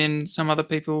well. And then some other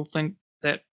people think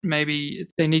that maybe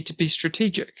they need to be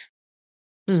strategic.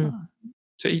 So,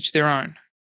 to each their own.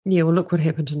 Yeah, well, look what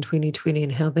happened in 2020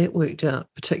 and how that worked out,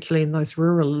 particularly in those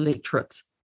rural electorates.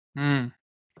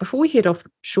 Before we head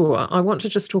offshore, I want to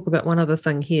just talk about one other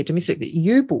thing here, domestic, that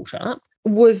you brought up,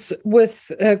 was with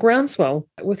Groundswell,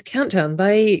 with Countdown.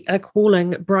 They are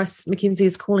calling, Bryce McKenzie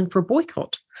is calling for a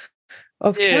boycott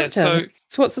of Countdown.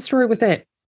 So what's the story with that?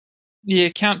 Yeah,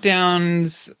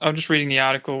 Countdowns, I'm just reading the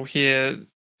article here.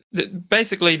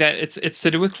 Basically, that it's to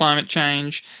do with climate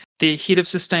change. The head of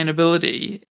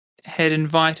sustainability had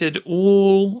invited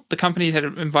all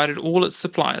its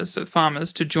suppliers, so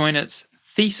farmers, to join its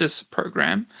thesis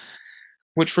program,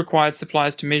 which required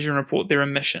suppliers to measure and report their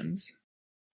emissions.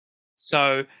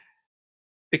 So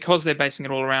because they're basing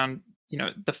it all around,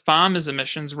 the farmers'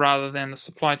 emissions rather than the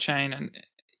supply chain, and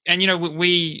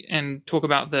we talk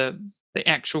about the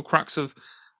actual crux of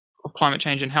climate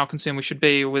change and how concerned we should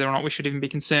be, or whether or not we should even be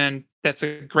concerned. That's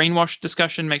a greenwash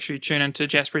discussion. Make sure you tune into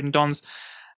Jaspreet and Don's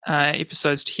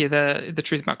episodes to hear the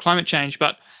truth about climate change.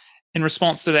 But in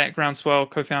response to that,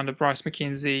 Groundswell co-founder Bryce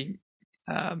McKenzie,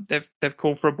 they've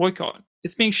called for a boycott.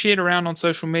 It's being shared around on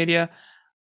social media.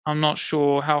 I'm not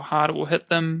sure how hard it will hit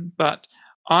them, but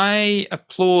I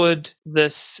applaud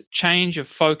this change of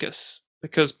focus,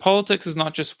 because politics is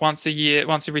not just once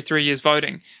every 3 years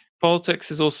voting.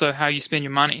 Politics is also how you spend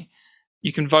your money.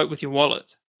 You can vote with your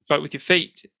wallet, vote with your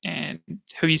feet, and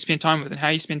who you spend time with and how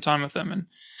you spend time with them. And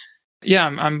yeah,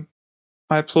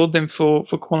 I applaud them for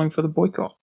calling for the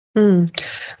boycott. A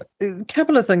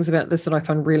couple of things about this that I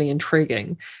find really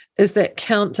intriguing is that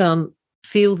Countdown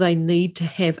feel they need to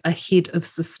have a head of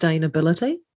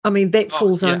sustainability. I mean, that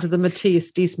falls under the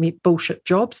Matthias Desmet bullshit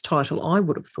jobs title, I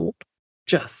would have thought.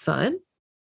 Just saying.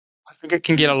 I think it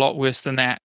can get a lot worse than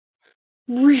that.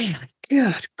 Really?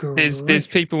 Good grief. There's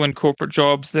people in corporate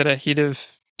jobs that are head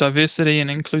of diversity and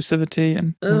inclusivity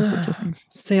and all sorts of things.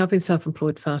 See, I've been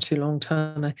self-employed far too long,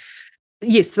 Tony.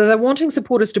 Yes, so they're wanting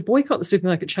supporters to boycott the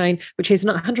supermarket chain, which has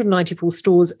 194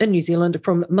 stores in New Zealand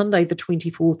from Monday, the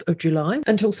 24th of July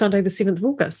until Sunday, the 7th of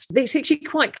August. That's actually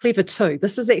quite clever too.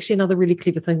 This is actually another really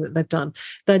clever thing that they've done.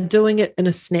 They're doing it in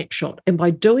a snapshot. And by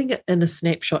doing it in a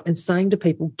snapshot and saying to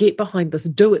people, get behind this,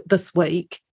 do it this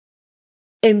week,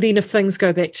 and then if things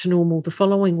go back to normal the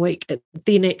following week, it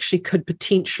then actually could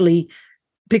potentially,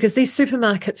 because these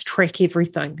supermarkets track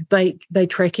everything. They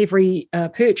track every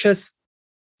purchase.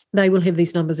 They will have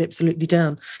these numbers absolutely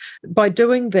down. By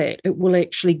doing that, it will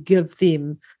actually give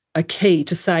them a key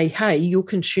to say, hey, your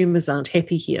consumers aren't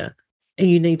happy here, and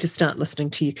you need to start listening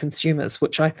to your consumers,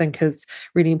 which I think is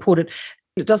really important.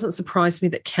 It doesn't surprise me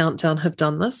that Countdown have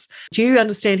done this. Do you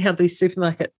understand how these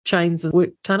supermarket chains work,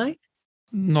 Tane?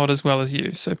 Not as well as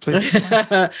you, so please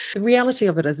explain. The reality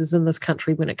of it is in this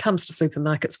country, when it comes to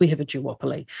supermarkets, we have a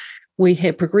duopoly. We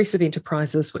have Progressive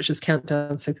Enterprises, which is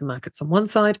Countdown Supermarkets on one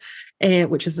side,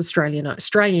 which is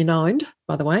Australian owned,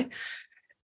 by the way.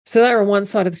 So they're on one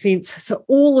side of the fence. So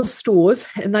all the stores,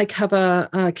 and they cover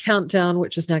Countdown,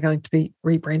 which is now going to be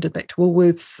rebranded back to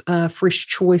Woolworths, Fresh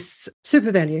Choice,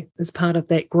 SuperValu as part of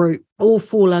that group, all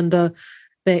fall under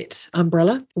that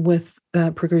umbrella with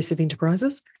Progressive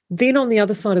Enterprises. Then on the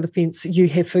other side of the fence, you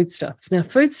have Foodstuffs. Now,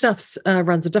 Foodstuffs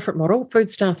runs a different model.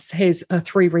 Foodstuffs has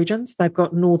 3 regions. They've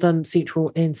got Northern,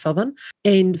 Central and Southern.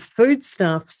 And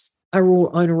Foodstuffs are all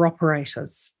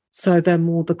owner-operators. So they're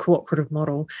more the cooperative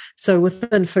model. So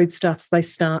within Foodstuffs, they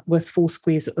start with 4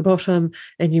 squares at the bottom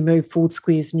and you move 4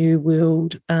 squares, New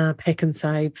World, Pack and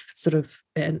Save, sort of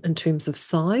in terms of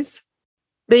size.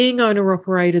 Being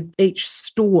owner-operated, each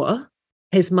store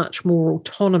has much more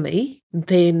autonomy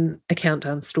than a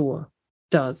Countdown store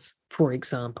does, for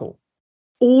example.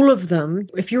 All of them,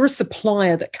 if you're a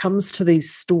supplier that comes to these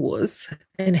stores,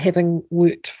 and having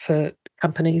worked for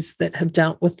companies that have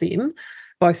dealt with them,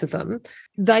 both of them,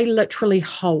 they literally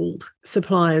hold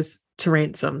suppliers to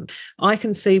ransom. I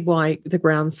can see why the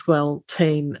Groundswell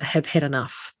team have had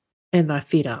enough and they're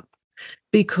fed up,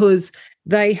 because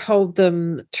they hold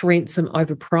them to ransom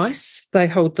over price. They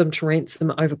hold them to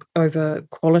ransom over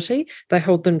quality. They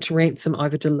hold them to ransom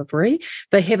over delivery.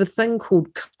 They have a thing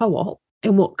called co-op.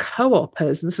 And what co-op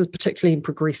is, and this is particularly in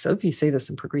Progressive, you see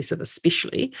this in Progressive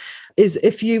especially, is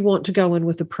if you want to go in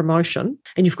with a promotion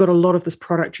and you've got a lot of this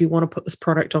product, you want to put this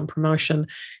product on promotion,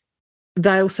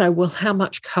 they'll say, well, how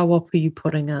much co-op are you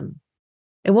putting in?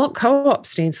 And what co-op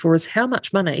stands for is how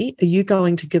much money are you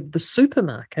going to give the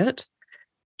supermarket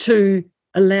to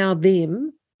allow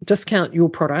them discount your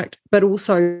product, but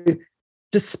also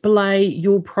display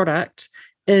your product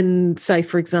in, say,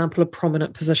 for example, a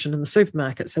prominent position in the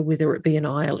supermarket. So whether it be an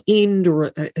aisle end or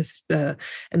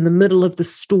in the middle of the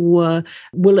store,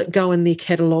 will it go in their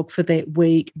catalogue for that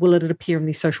week? Will it appear in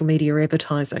their social media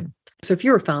advertising? So if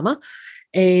you're a farmer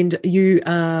and you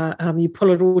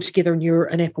pull it all together and you're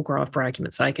an apple grower, for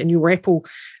argument's sake, and your apple,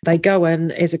 they go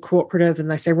in as a cooperative and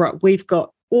they say, right, we've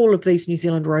got all of these New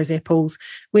Zealand rose apples.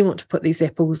 We want to put these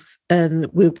apples in.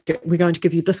 We're going to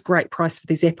give you this great price for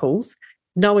these apples,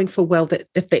 knowing full well that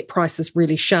if that price is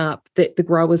really sharp, that the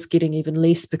grower's getting even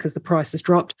less because the price has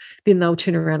dropped, then they'll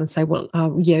turn around and say, well,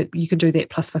 yeah, you can do that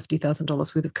plus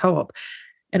 $50,000 worth of co-op.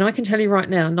 And I can tell you right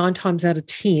now, 9 times out of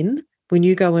 10, when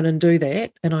you go in and do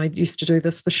that, and I used to do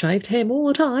this for shaved ham all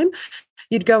the time,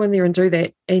 you'd go in there and do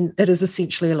that, and it is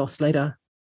essentially a loss leader.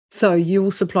 So you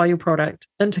will supply your product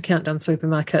into Countdown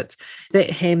supermarkets.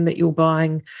 That ham that you're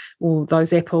buying, or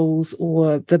those apples,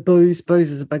 or the booze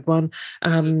is a big one.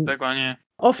 It's a big one, yeah.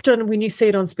 Often when you see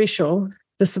it on special,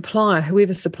 the supplier,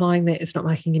 whoever's supplying that, is not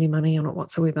making any money on it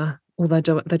whatsoever. Or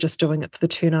they're just doing it for the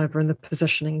turnover and the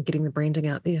positioning and getting the branding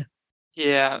out there.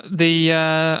 Yeah,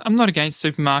 I'm not against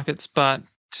supermarkets, but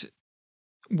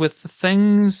with the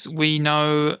things we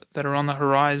know that are on the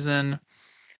horizon,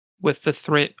 with the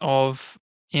threat of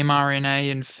mRNA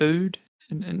in food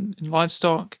and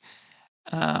livestock,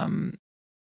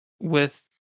 with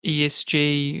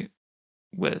ESG,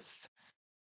 with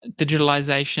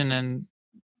digitalization and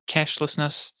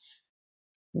cashlessness,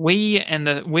 we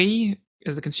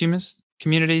as the consumers,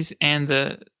 communities, and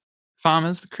the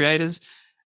farmers, the creators,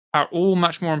 are all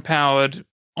much more empowered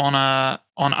on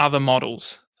other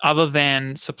models other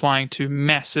than supplying to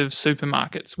massive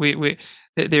supermarkets.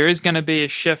 There is going to be a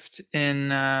shift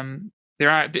in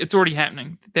it's already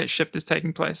happening. That shift is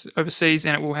taking place overseas,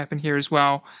 and it will happen here as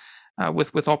well,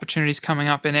 with opportunities coming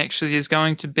up. And actually, there's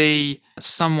going to be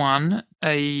someone,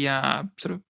 a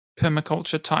sort of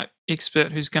permaculture type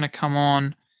expert, who's going to come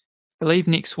on, I believe,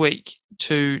 next week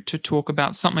to talk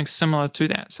about something similar to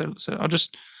that. So I'll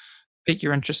just pique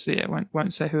your interest there.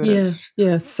 Won't say who it is.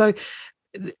 Yeah. So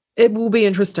it will be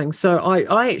interesting. So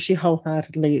I actually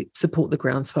wholeheartedly support the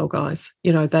Groundswell guys.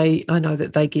 I know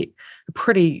that they get a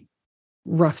pretty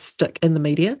rough stick in the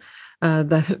media.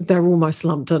 They're almost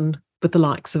lumped in with the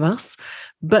likes of us.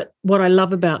 But what I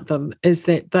love about them is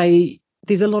that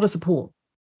there's a lot of support.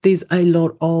 There's a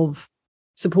lot of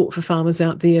support for farmers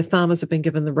out there. Farmers have been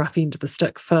given the rough end of the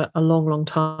stick for a long, long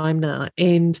time now.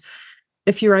 And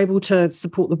if you're able to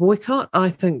support the boycott, I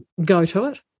think go to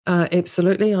it.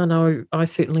 Absolutely. I know I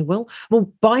certainly will.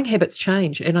 Well, buying habits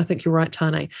change. And I think you're right,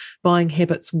 Tane. Buying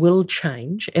habits will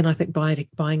change. And I think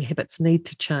buying habits need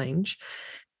to change.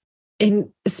 And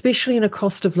especially in a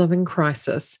cost of living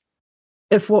crisis,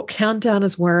 if what Countdown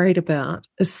is worried about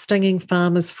is stinging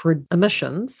farmers for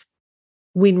emissions,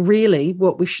 when really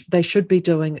what they should be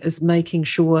doing is making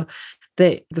sure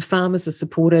that the farmers are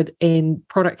supported and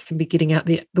product can be getting out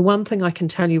there. The one thing I can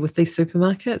tell you with these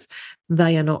supermarkets,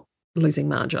 they are not losing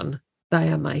margin. They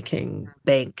are making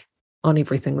bank on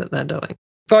everything that they're doing.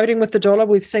 Voting with the dollar,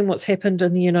 we've seen what's happened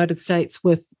in the United States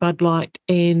with Bud Light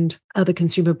and other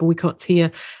consumer boycotts here.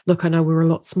 Look, I know we're a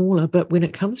lot smaller, but when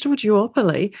it comes to a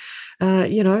duopoly,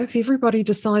 if everybody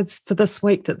decides for this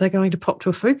week that they're going to pop to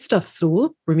a foodstuff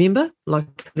store, remember,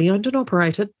 locally owned and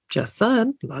operated, just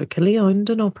saying, locally owned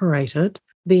and operated,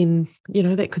 then,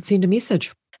 that could send a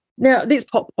message. Now, let's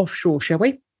pop offshore, shall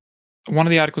we? One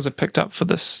of the articles I picked up for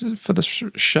this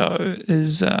show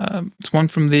is it's one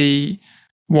from the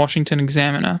Washington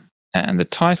Examiner, and the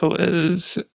title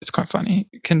is, it's quite funny,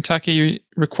 Kentucky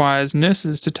requires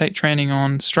nurses to take training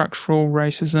on structural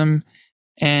racism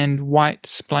and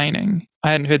white-splaining.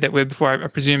 I hadn't heard that word before. I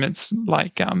presume it's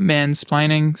like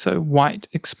mansplaining, so white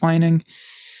explaining.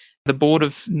 The Board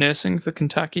of Nursing for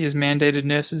Kentucky has mandated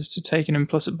nurses to take an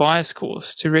implicit bias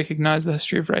course to recognize the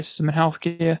history of racism in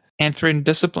healthcare and threaten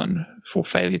discipline for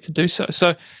failure to do so.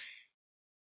 So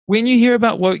when you hear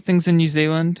about woke things in New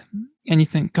Zealand and you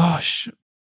think, gosh,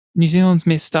 New Zealand's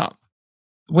messed up,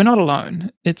 we're not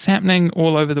alone. It's happening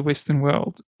all over the Western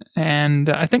world. And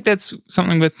I think that's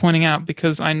something worth pointing out,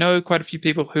 because I know quite a few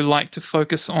people who like to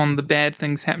focus on the bad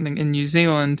things happening in New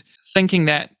Zealand, thinking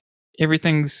that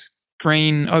everything's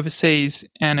green overseas,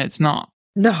 and it's not.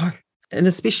 No. And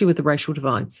especially with the racial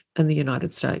divides in the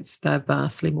United States, they're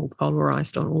vastly more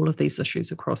polarized on all of these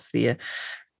issues across there.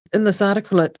 In this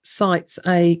article, it cites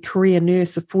a career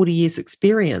nurse of 40 years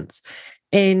experience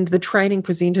and the training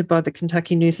presented by the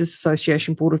Kentucky Nurses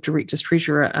Association Board of Directors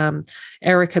Treasurer,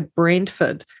 Erica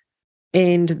Brandford.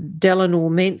 And Delanor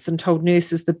Manson told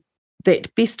nurses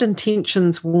that best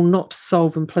intentions will not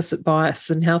solve implicit bias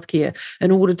in healthcare.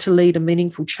 In order to lead a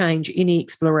meaningful change, any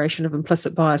exploration of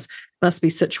implicit bias must be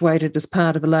situated as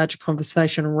part of a larger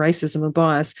conversation on racism and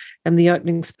bias. And the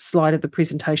opening slide of the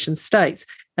presentation states,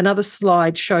 another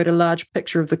slide showed a large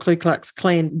picture of the Ku Klux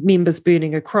Klan members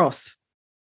burning a cross.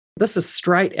 This is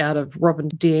straight out of Robin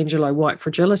DiAngelo, White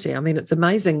Fragility. I mean, it's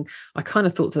amazing. I kind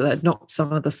of thought that they'd knocked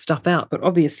some of this stuff out, but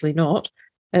obviously not.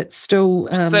 It's still...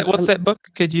 What's that book?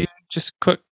 Could you just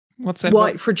what's that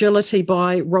White book? Fragility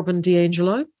by Robin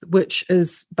DiAngelo, which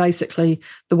is basically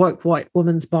the woke white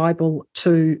woman's Bible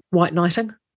to white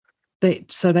knighting.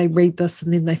 So they read this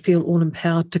and then they feel all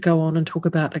empowered to go on and talk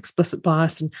about explicit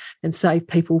bias and save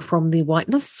people from their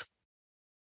whiteness.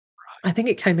 I think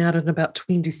it came out in about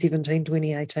 2017,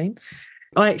 2018.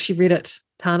 I actually read it,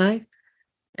 Tane,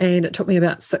 and it took me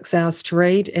about 6 hours to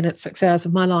read, and it's 6 hours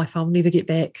of my life I'll never get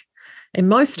back. And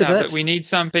most of it... But we need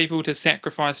some people to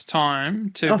sacrifice time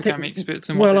to become experts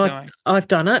in what they're doing. I've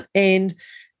done it, and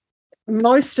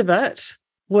most of it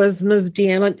was Ms.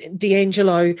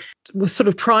 DiAngelo was sort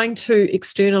of trying to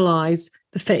externalise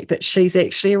the fact that she's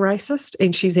actually a racist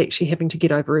and she's actually having to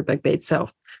get over her big bad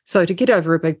self. So to get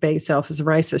over her big bad self as a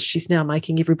racist, she's now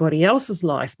making everybody else's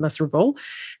life miserable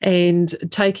and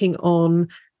taking on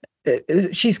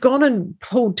she's gone and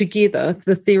pulled together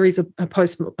the theories of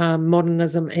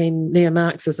postmodernism and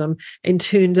neo-Marxism and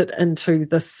turned it into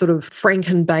this sort of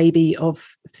Frankenbaby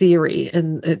of theory.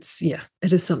 And it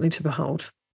is something to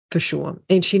behold, for sure.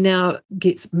 And she now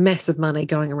gets massive money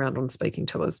going around on speaking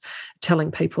tours,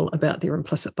 telling people about their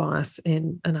implicit bias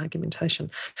and argumentation.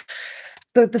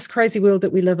 This crazy world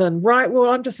that we live in. Right, well,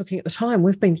 I'm just looking at the time.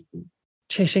 We've been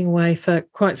chatting away for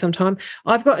quite some time.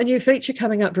 I've got a new feature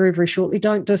coming up very, very shortly.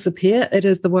 Don't disappear. It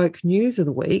is the Woke News of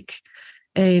the Week.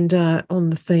 And on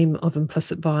the theme of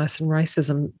implicit bias and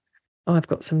racism, I've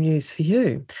got some news for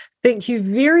you. Thank you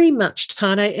very much,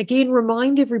 Tane. Again,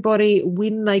 remind everybody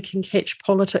when they can catch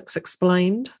Politics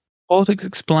Explained. Politics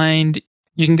Explained,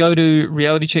 you can go to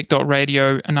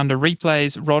realitycheck.radio and under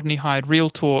replays, Rodney Hyde Real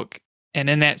Talk. And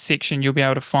in that section, you'll be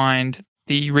able to find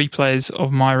the replays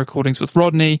of my recordings with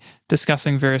Rodney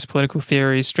discussing various political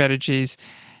theories, strategies,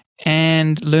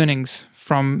 and learnings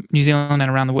from New Zealand and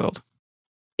around the world.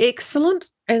 Excellent.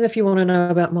 And if you want to know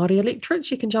about Māori electorates,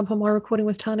 you can jump on my recording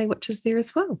with Tane, which is there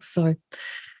as well. So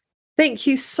thank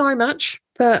you so much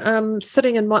for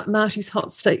sitting in Marty's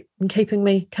hot seat and keeping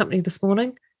me company this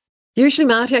morning.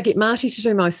 Usually, I get Marty to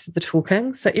do most of the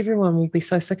talking, so everyone will be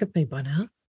so sick of me by now.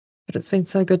 But it's been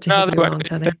so good to have you on,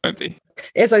 Tane. They won't be.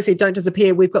 As I said, don't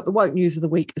disappear. We've got the Woke News of the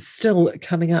Week still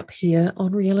coming up here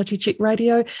on Reality Check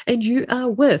Radio, and you are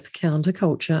with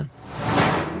Counterculture.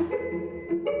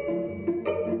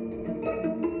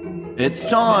 It's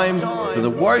time for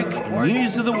the Woke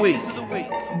News of the Week.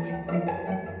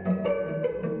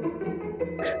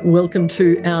 Welcome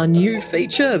to our new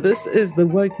feature. This is the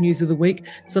Woke News of the Week.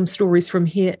 Some stories from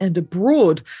here and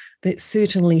abroad that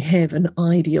certainly have an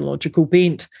ideological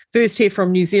bent. First here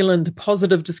from New Zealand,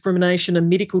 positive discrimination in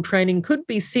medical training could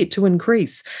be set to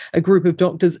increase. A group of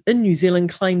doctors in New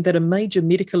Zealand claimed that a major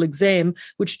medical exam,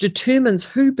 which determines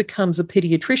who becomes a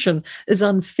paediatrician, is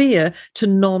unfair to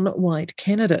non-white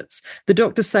candidates. The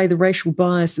doctors say the racial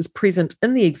bias is present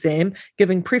in the exam,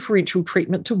 giving preferential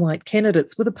treatment to white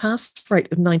candidates with a pass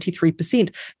rate of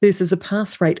 93% versus a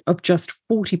pass rate of just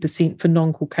 40% for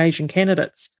non-Caucasian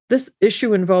candidates. This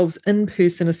issue involves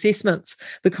in-person assessments.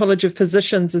 The College of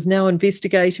Physicians is now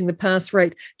investigating the pass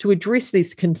rate to address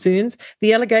these concerns.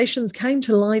 The allegations came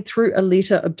to light through a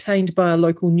letter obtained by a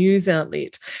local news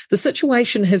outlet. The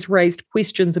situation has raised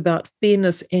questions about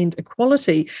fairness and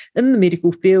equality in the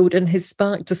medical field and has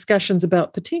sparked discussions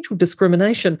about potential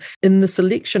discrimination in the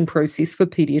selection process for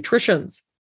paediatricians.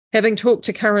 Having talked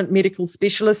to current medical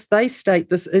specialists, they state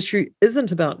this issue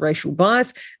isn't about racial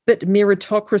bias, but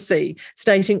meritocracy,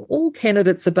 stating all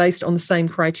candidates are based on the same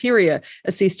criteria,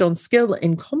 assessed on skill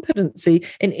and competency,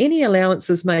 and any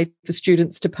allowances made for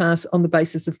students to pass on the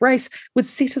basis of race would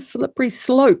set a slippery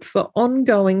slope for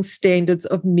ongoing standards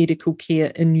of medical care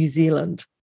in New Zealand.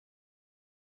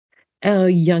 Our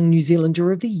Young New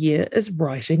Zealander of the Year is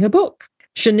writing a book.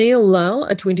 Chanel Lal,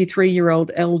 a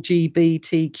 23-year-old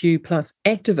LGBTQ+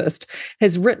 activist,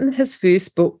 has written his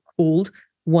first book called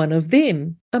One of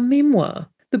Them, a memoir.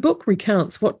 The book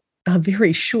recounts what are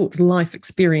very short life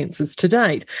experiences to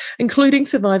date, including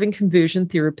surviving conversion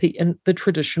therapy in the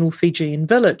traditional Fijian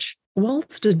village.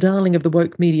 Whilst a darling of the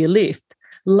woke media left,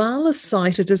 Lal is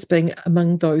cited as being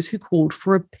among those who called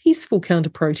for a peaceful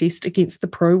counter-protest against the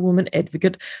pro-woman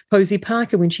advocate Posie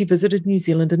Parker when she visited New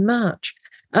Zealand in March.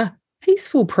 A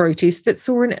peaceful protest that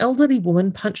saw an elderly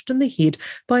woman punched in the head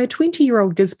by a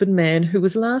 20-year-old Gisborne man who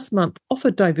was last month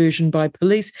offered diversion by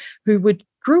police who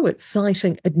withdrew it,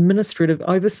 citing administrative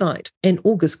oversight. An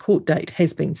August court date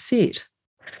has been set.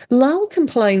 Lal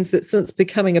complains that since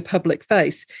becoming a public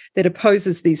face that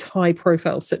opposes these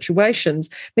high-profile situations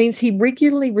means he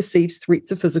regularly receives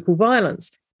threats of physical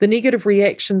violence. The negative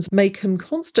reactions make him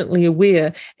constantly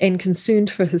aware and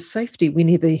concerned for his safety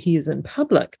whenever he is in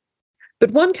public.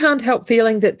 But one can't help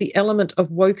feeling that the element of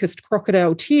wokest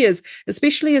crocodile tears,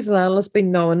 especially as Lal has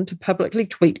been known to publicly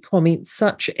tweet comments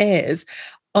such as,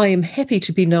 "I am happy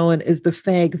to be known as the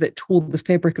fag that tore the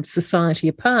fabric of society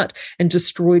apart and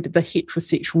destroyed the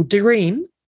heterosexual dream,"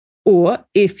 or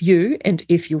 "F you and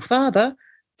F your father,"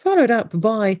 followed up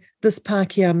by "This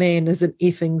Pākehā man is an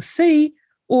effing C,"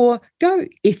 or "Go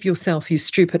F yourself, you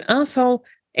stupid asshole,"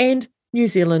 and "New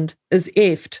Zealand is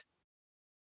effed."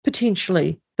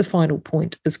 Potentially, the final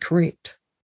point is correct.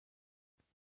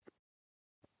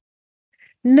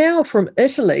 Now from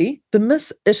Italy, the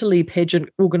Miss Italy pageant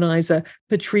organiser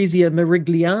Patrizia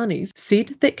Merigliani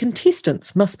said that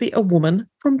contestants must be a woman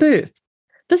from birth.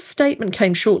 This statement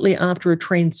came shortly after a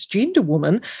transgender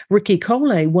woman, Ricky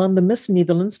Cole, won the Miss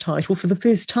Netherlands title for the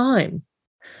first time.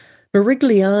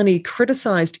 Morigliani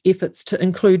criticised efforts to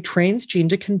include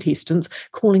transgender contestants,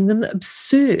 calling them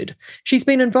absurd. She's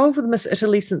been involved with Miss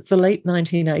Italy since the late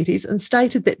 1980s and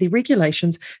stated that the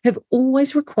regulations have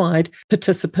always required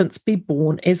participants be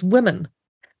born as women.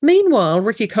 Meanwhile,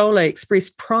 Ricky Cole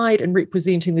expressed pride in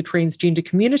representing the transgender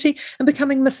community and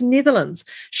becoming Miss Netherlands.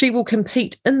 She will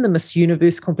compete in the Miss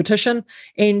Universe competition.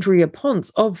 Andrea Ponce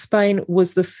of Spain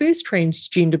was the first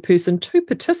transgender person to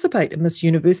participate in Miss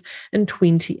Universe in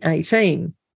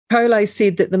 2018. Cole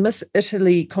said that the Miss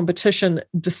Italy competition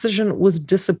decision was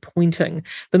disappointing.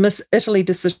 The Miss Italy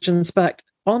decision sparked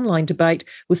online debate,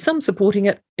 with some supporting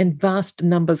it and vast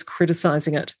numbers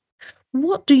criticising it.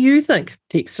 What do you think?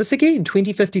 Text us again,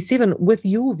 2057, with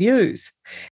your views.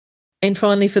 And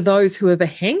finally, for those who have a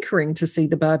hankering to see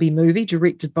the Barbie movie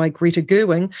directed by Greta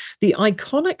Gerwig, the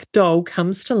iconic doll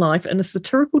comes to life in a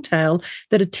satirical tale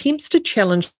that attempts to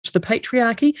challenge the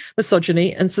patriarchy,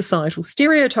 misogyny, and societal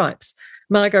stereotypes.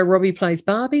 Margot Robbie plays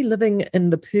Barbie, living in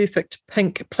the perfect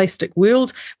pink plastic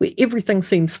world where everything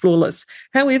seems flawless.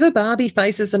 However, Barbie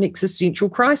faces an existential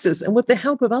crisis, and with the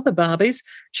help of other Barbies,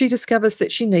 she discovers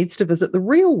that she needs to visit the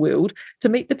real world to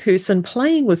meet the person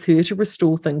playing with her to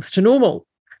restore things to normal.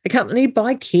 Accompanied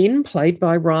by Ken, played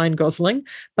by Ryan Gosling,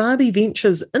 Barbie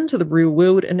ventures into the real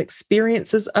world and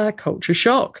experiences a culture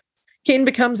shock. Ken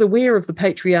becomes aware of the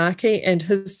patriarchy and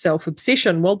his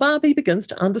self-obsession, while Barbie begins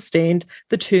to understand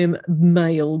the term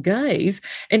male gaze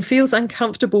and feels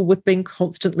uncomfortable with being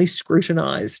constantly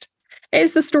scrutinised.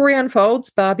 As the story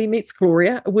unfolds, Barbie meets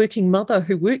Gloria, a working mother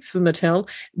who works for Mattel,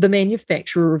 the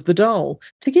manufacturer of the doll.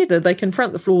 Together, they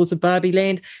confront the flaws of Barbie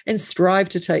Land and strive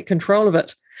to take control of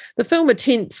it. The film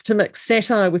attempts to mix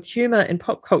satire with humour and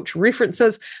pop culture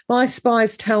references. My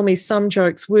spies tell me some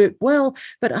jokes work well,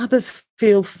 but others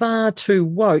feel far too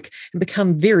woke and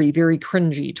become very, very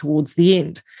cringy towards the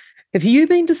end. Have you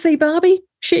been to see Barbie?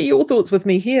 Share your thoughts with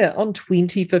me here on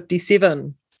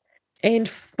 2057. And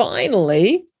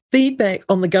finally, feedback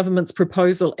on the government's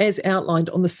proposal as outlined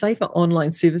on the Safer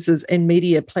Online Services and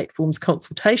Media Platforms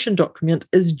consultation document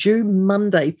is due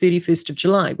Monday, 31st of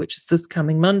July, which is this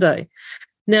coming Monday.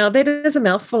 Now, that is a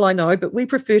mouthful, I know, but we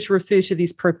prefer to refer to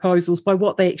these proposals by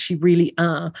what they actually really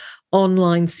are,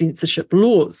 online censorship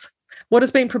laws. What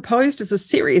has been proposed is a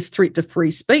serious threat to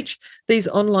free speech. These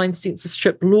online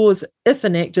censorship laws, if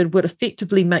enacted, would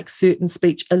effectively make certain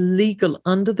speech illegal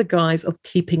under the guise of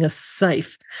keeping us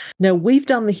safe. Now, we've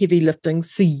done the heavy lifting,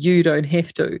 so you don't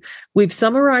have to. We've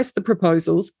summarised the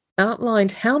proposals,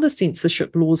 outlined how the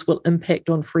censorship laws will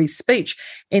impact on free speech,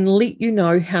 and let you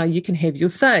know how you can have your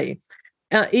say.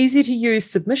 Our easy-to-use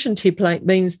submission template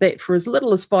means that for as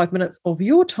little as 5 minutes of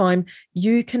your time,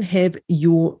 you can have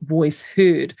your voice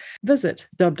heard. Visit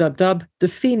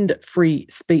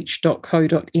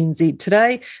www.defendfreespeech.co.nz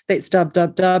today. That's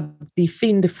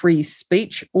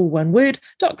www.defendfreespeech, all one word,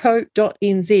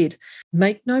 .co.nz.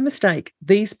 Make no mistake,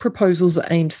 these proposals are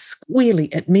aimed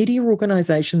squarely at media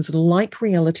organisations like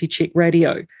Reality Check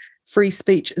Radio. Free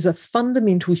speech is a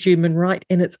fundamental human right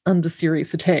and it's under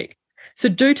serious attack. So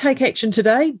do take action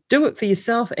today, do it for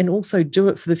yourself and also do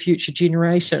it for the future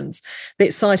generations.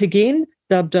 That site again,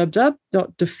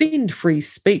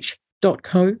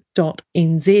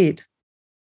 www.defendfreespeech.co.nz.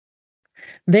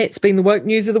 That's been the Woke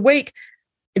News of the Week.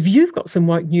 If you've got some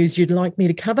woke news you'd like me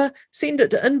to cover, send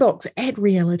it to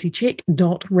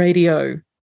inbox@realitycheck.radio.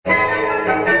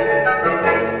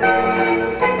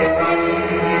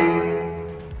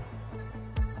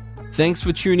 Thanks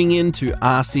for tuning in to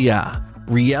RCR,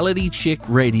 Reality Check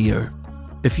Radio.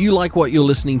 If you like what you're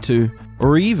listening to,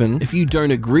 or even if you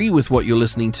don't agree with what you're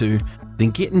listening to,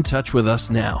 then get in touch with us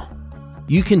now.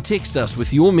 You can text us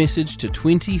with your message to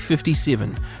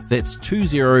 2057, that's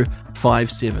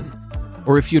 2057.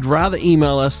 Or if you'd rather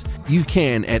email us, you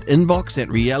can at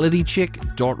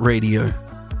inbox@realitycheck.radio.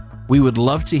 We would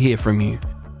love to hear from you,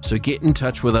 so get in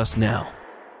touch with us now.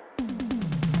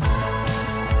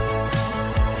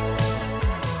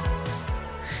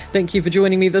 Thank you for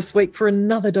joining me this week for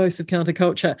another dose of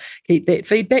counterculture. Keep that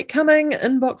feedback coming.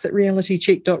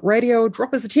 Inbox@realitycheck.radio.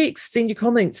 Drop us a text. Send your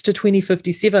comments to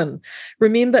 2057.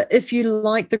 Remember, if you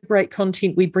like the great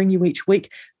content we bring you each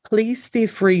week, please feel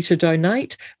free to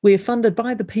donate. We're funded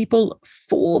by the people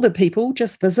for the people.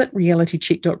 Just visit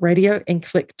realitycheck.radio and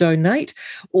click donate.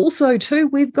 Also, too,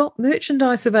 we've got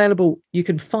merchandise available. You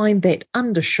can find that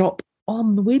under shop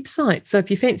on the website. So if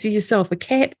you fancy yourself a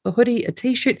cap, a hoodie, a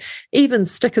t-shirt, even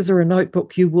stickers or a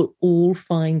notebook, you will all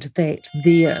find that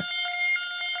there.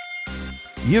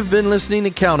 You've been listening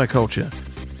to Counterculture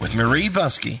with Marie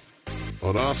Buskey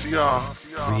on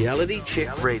RCR Reality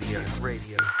Check Radio.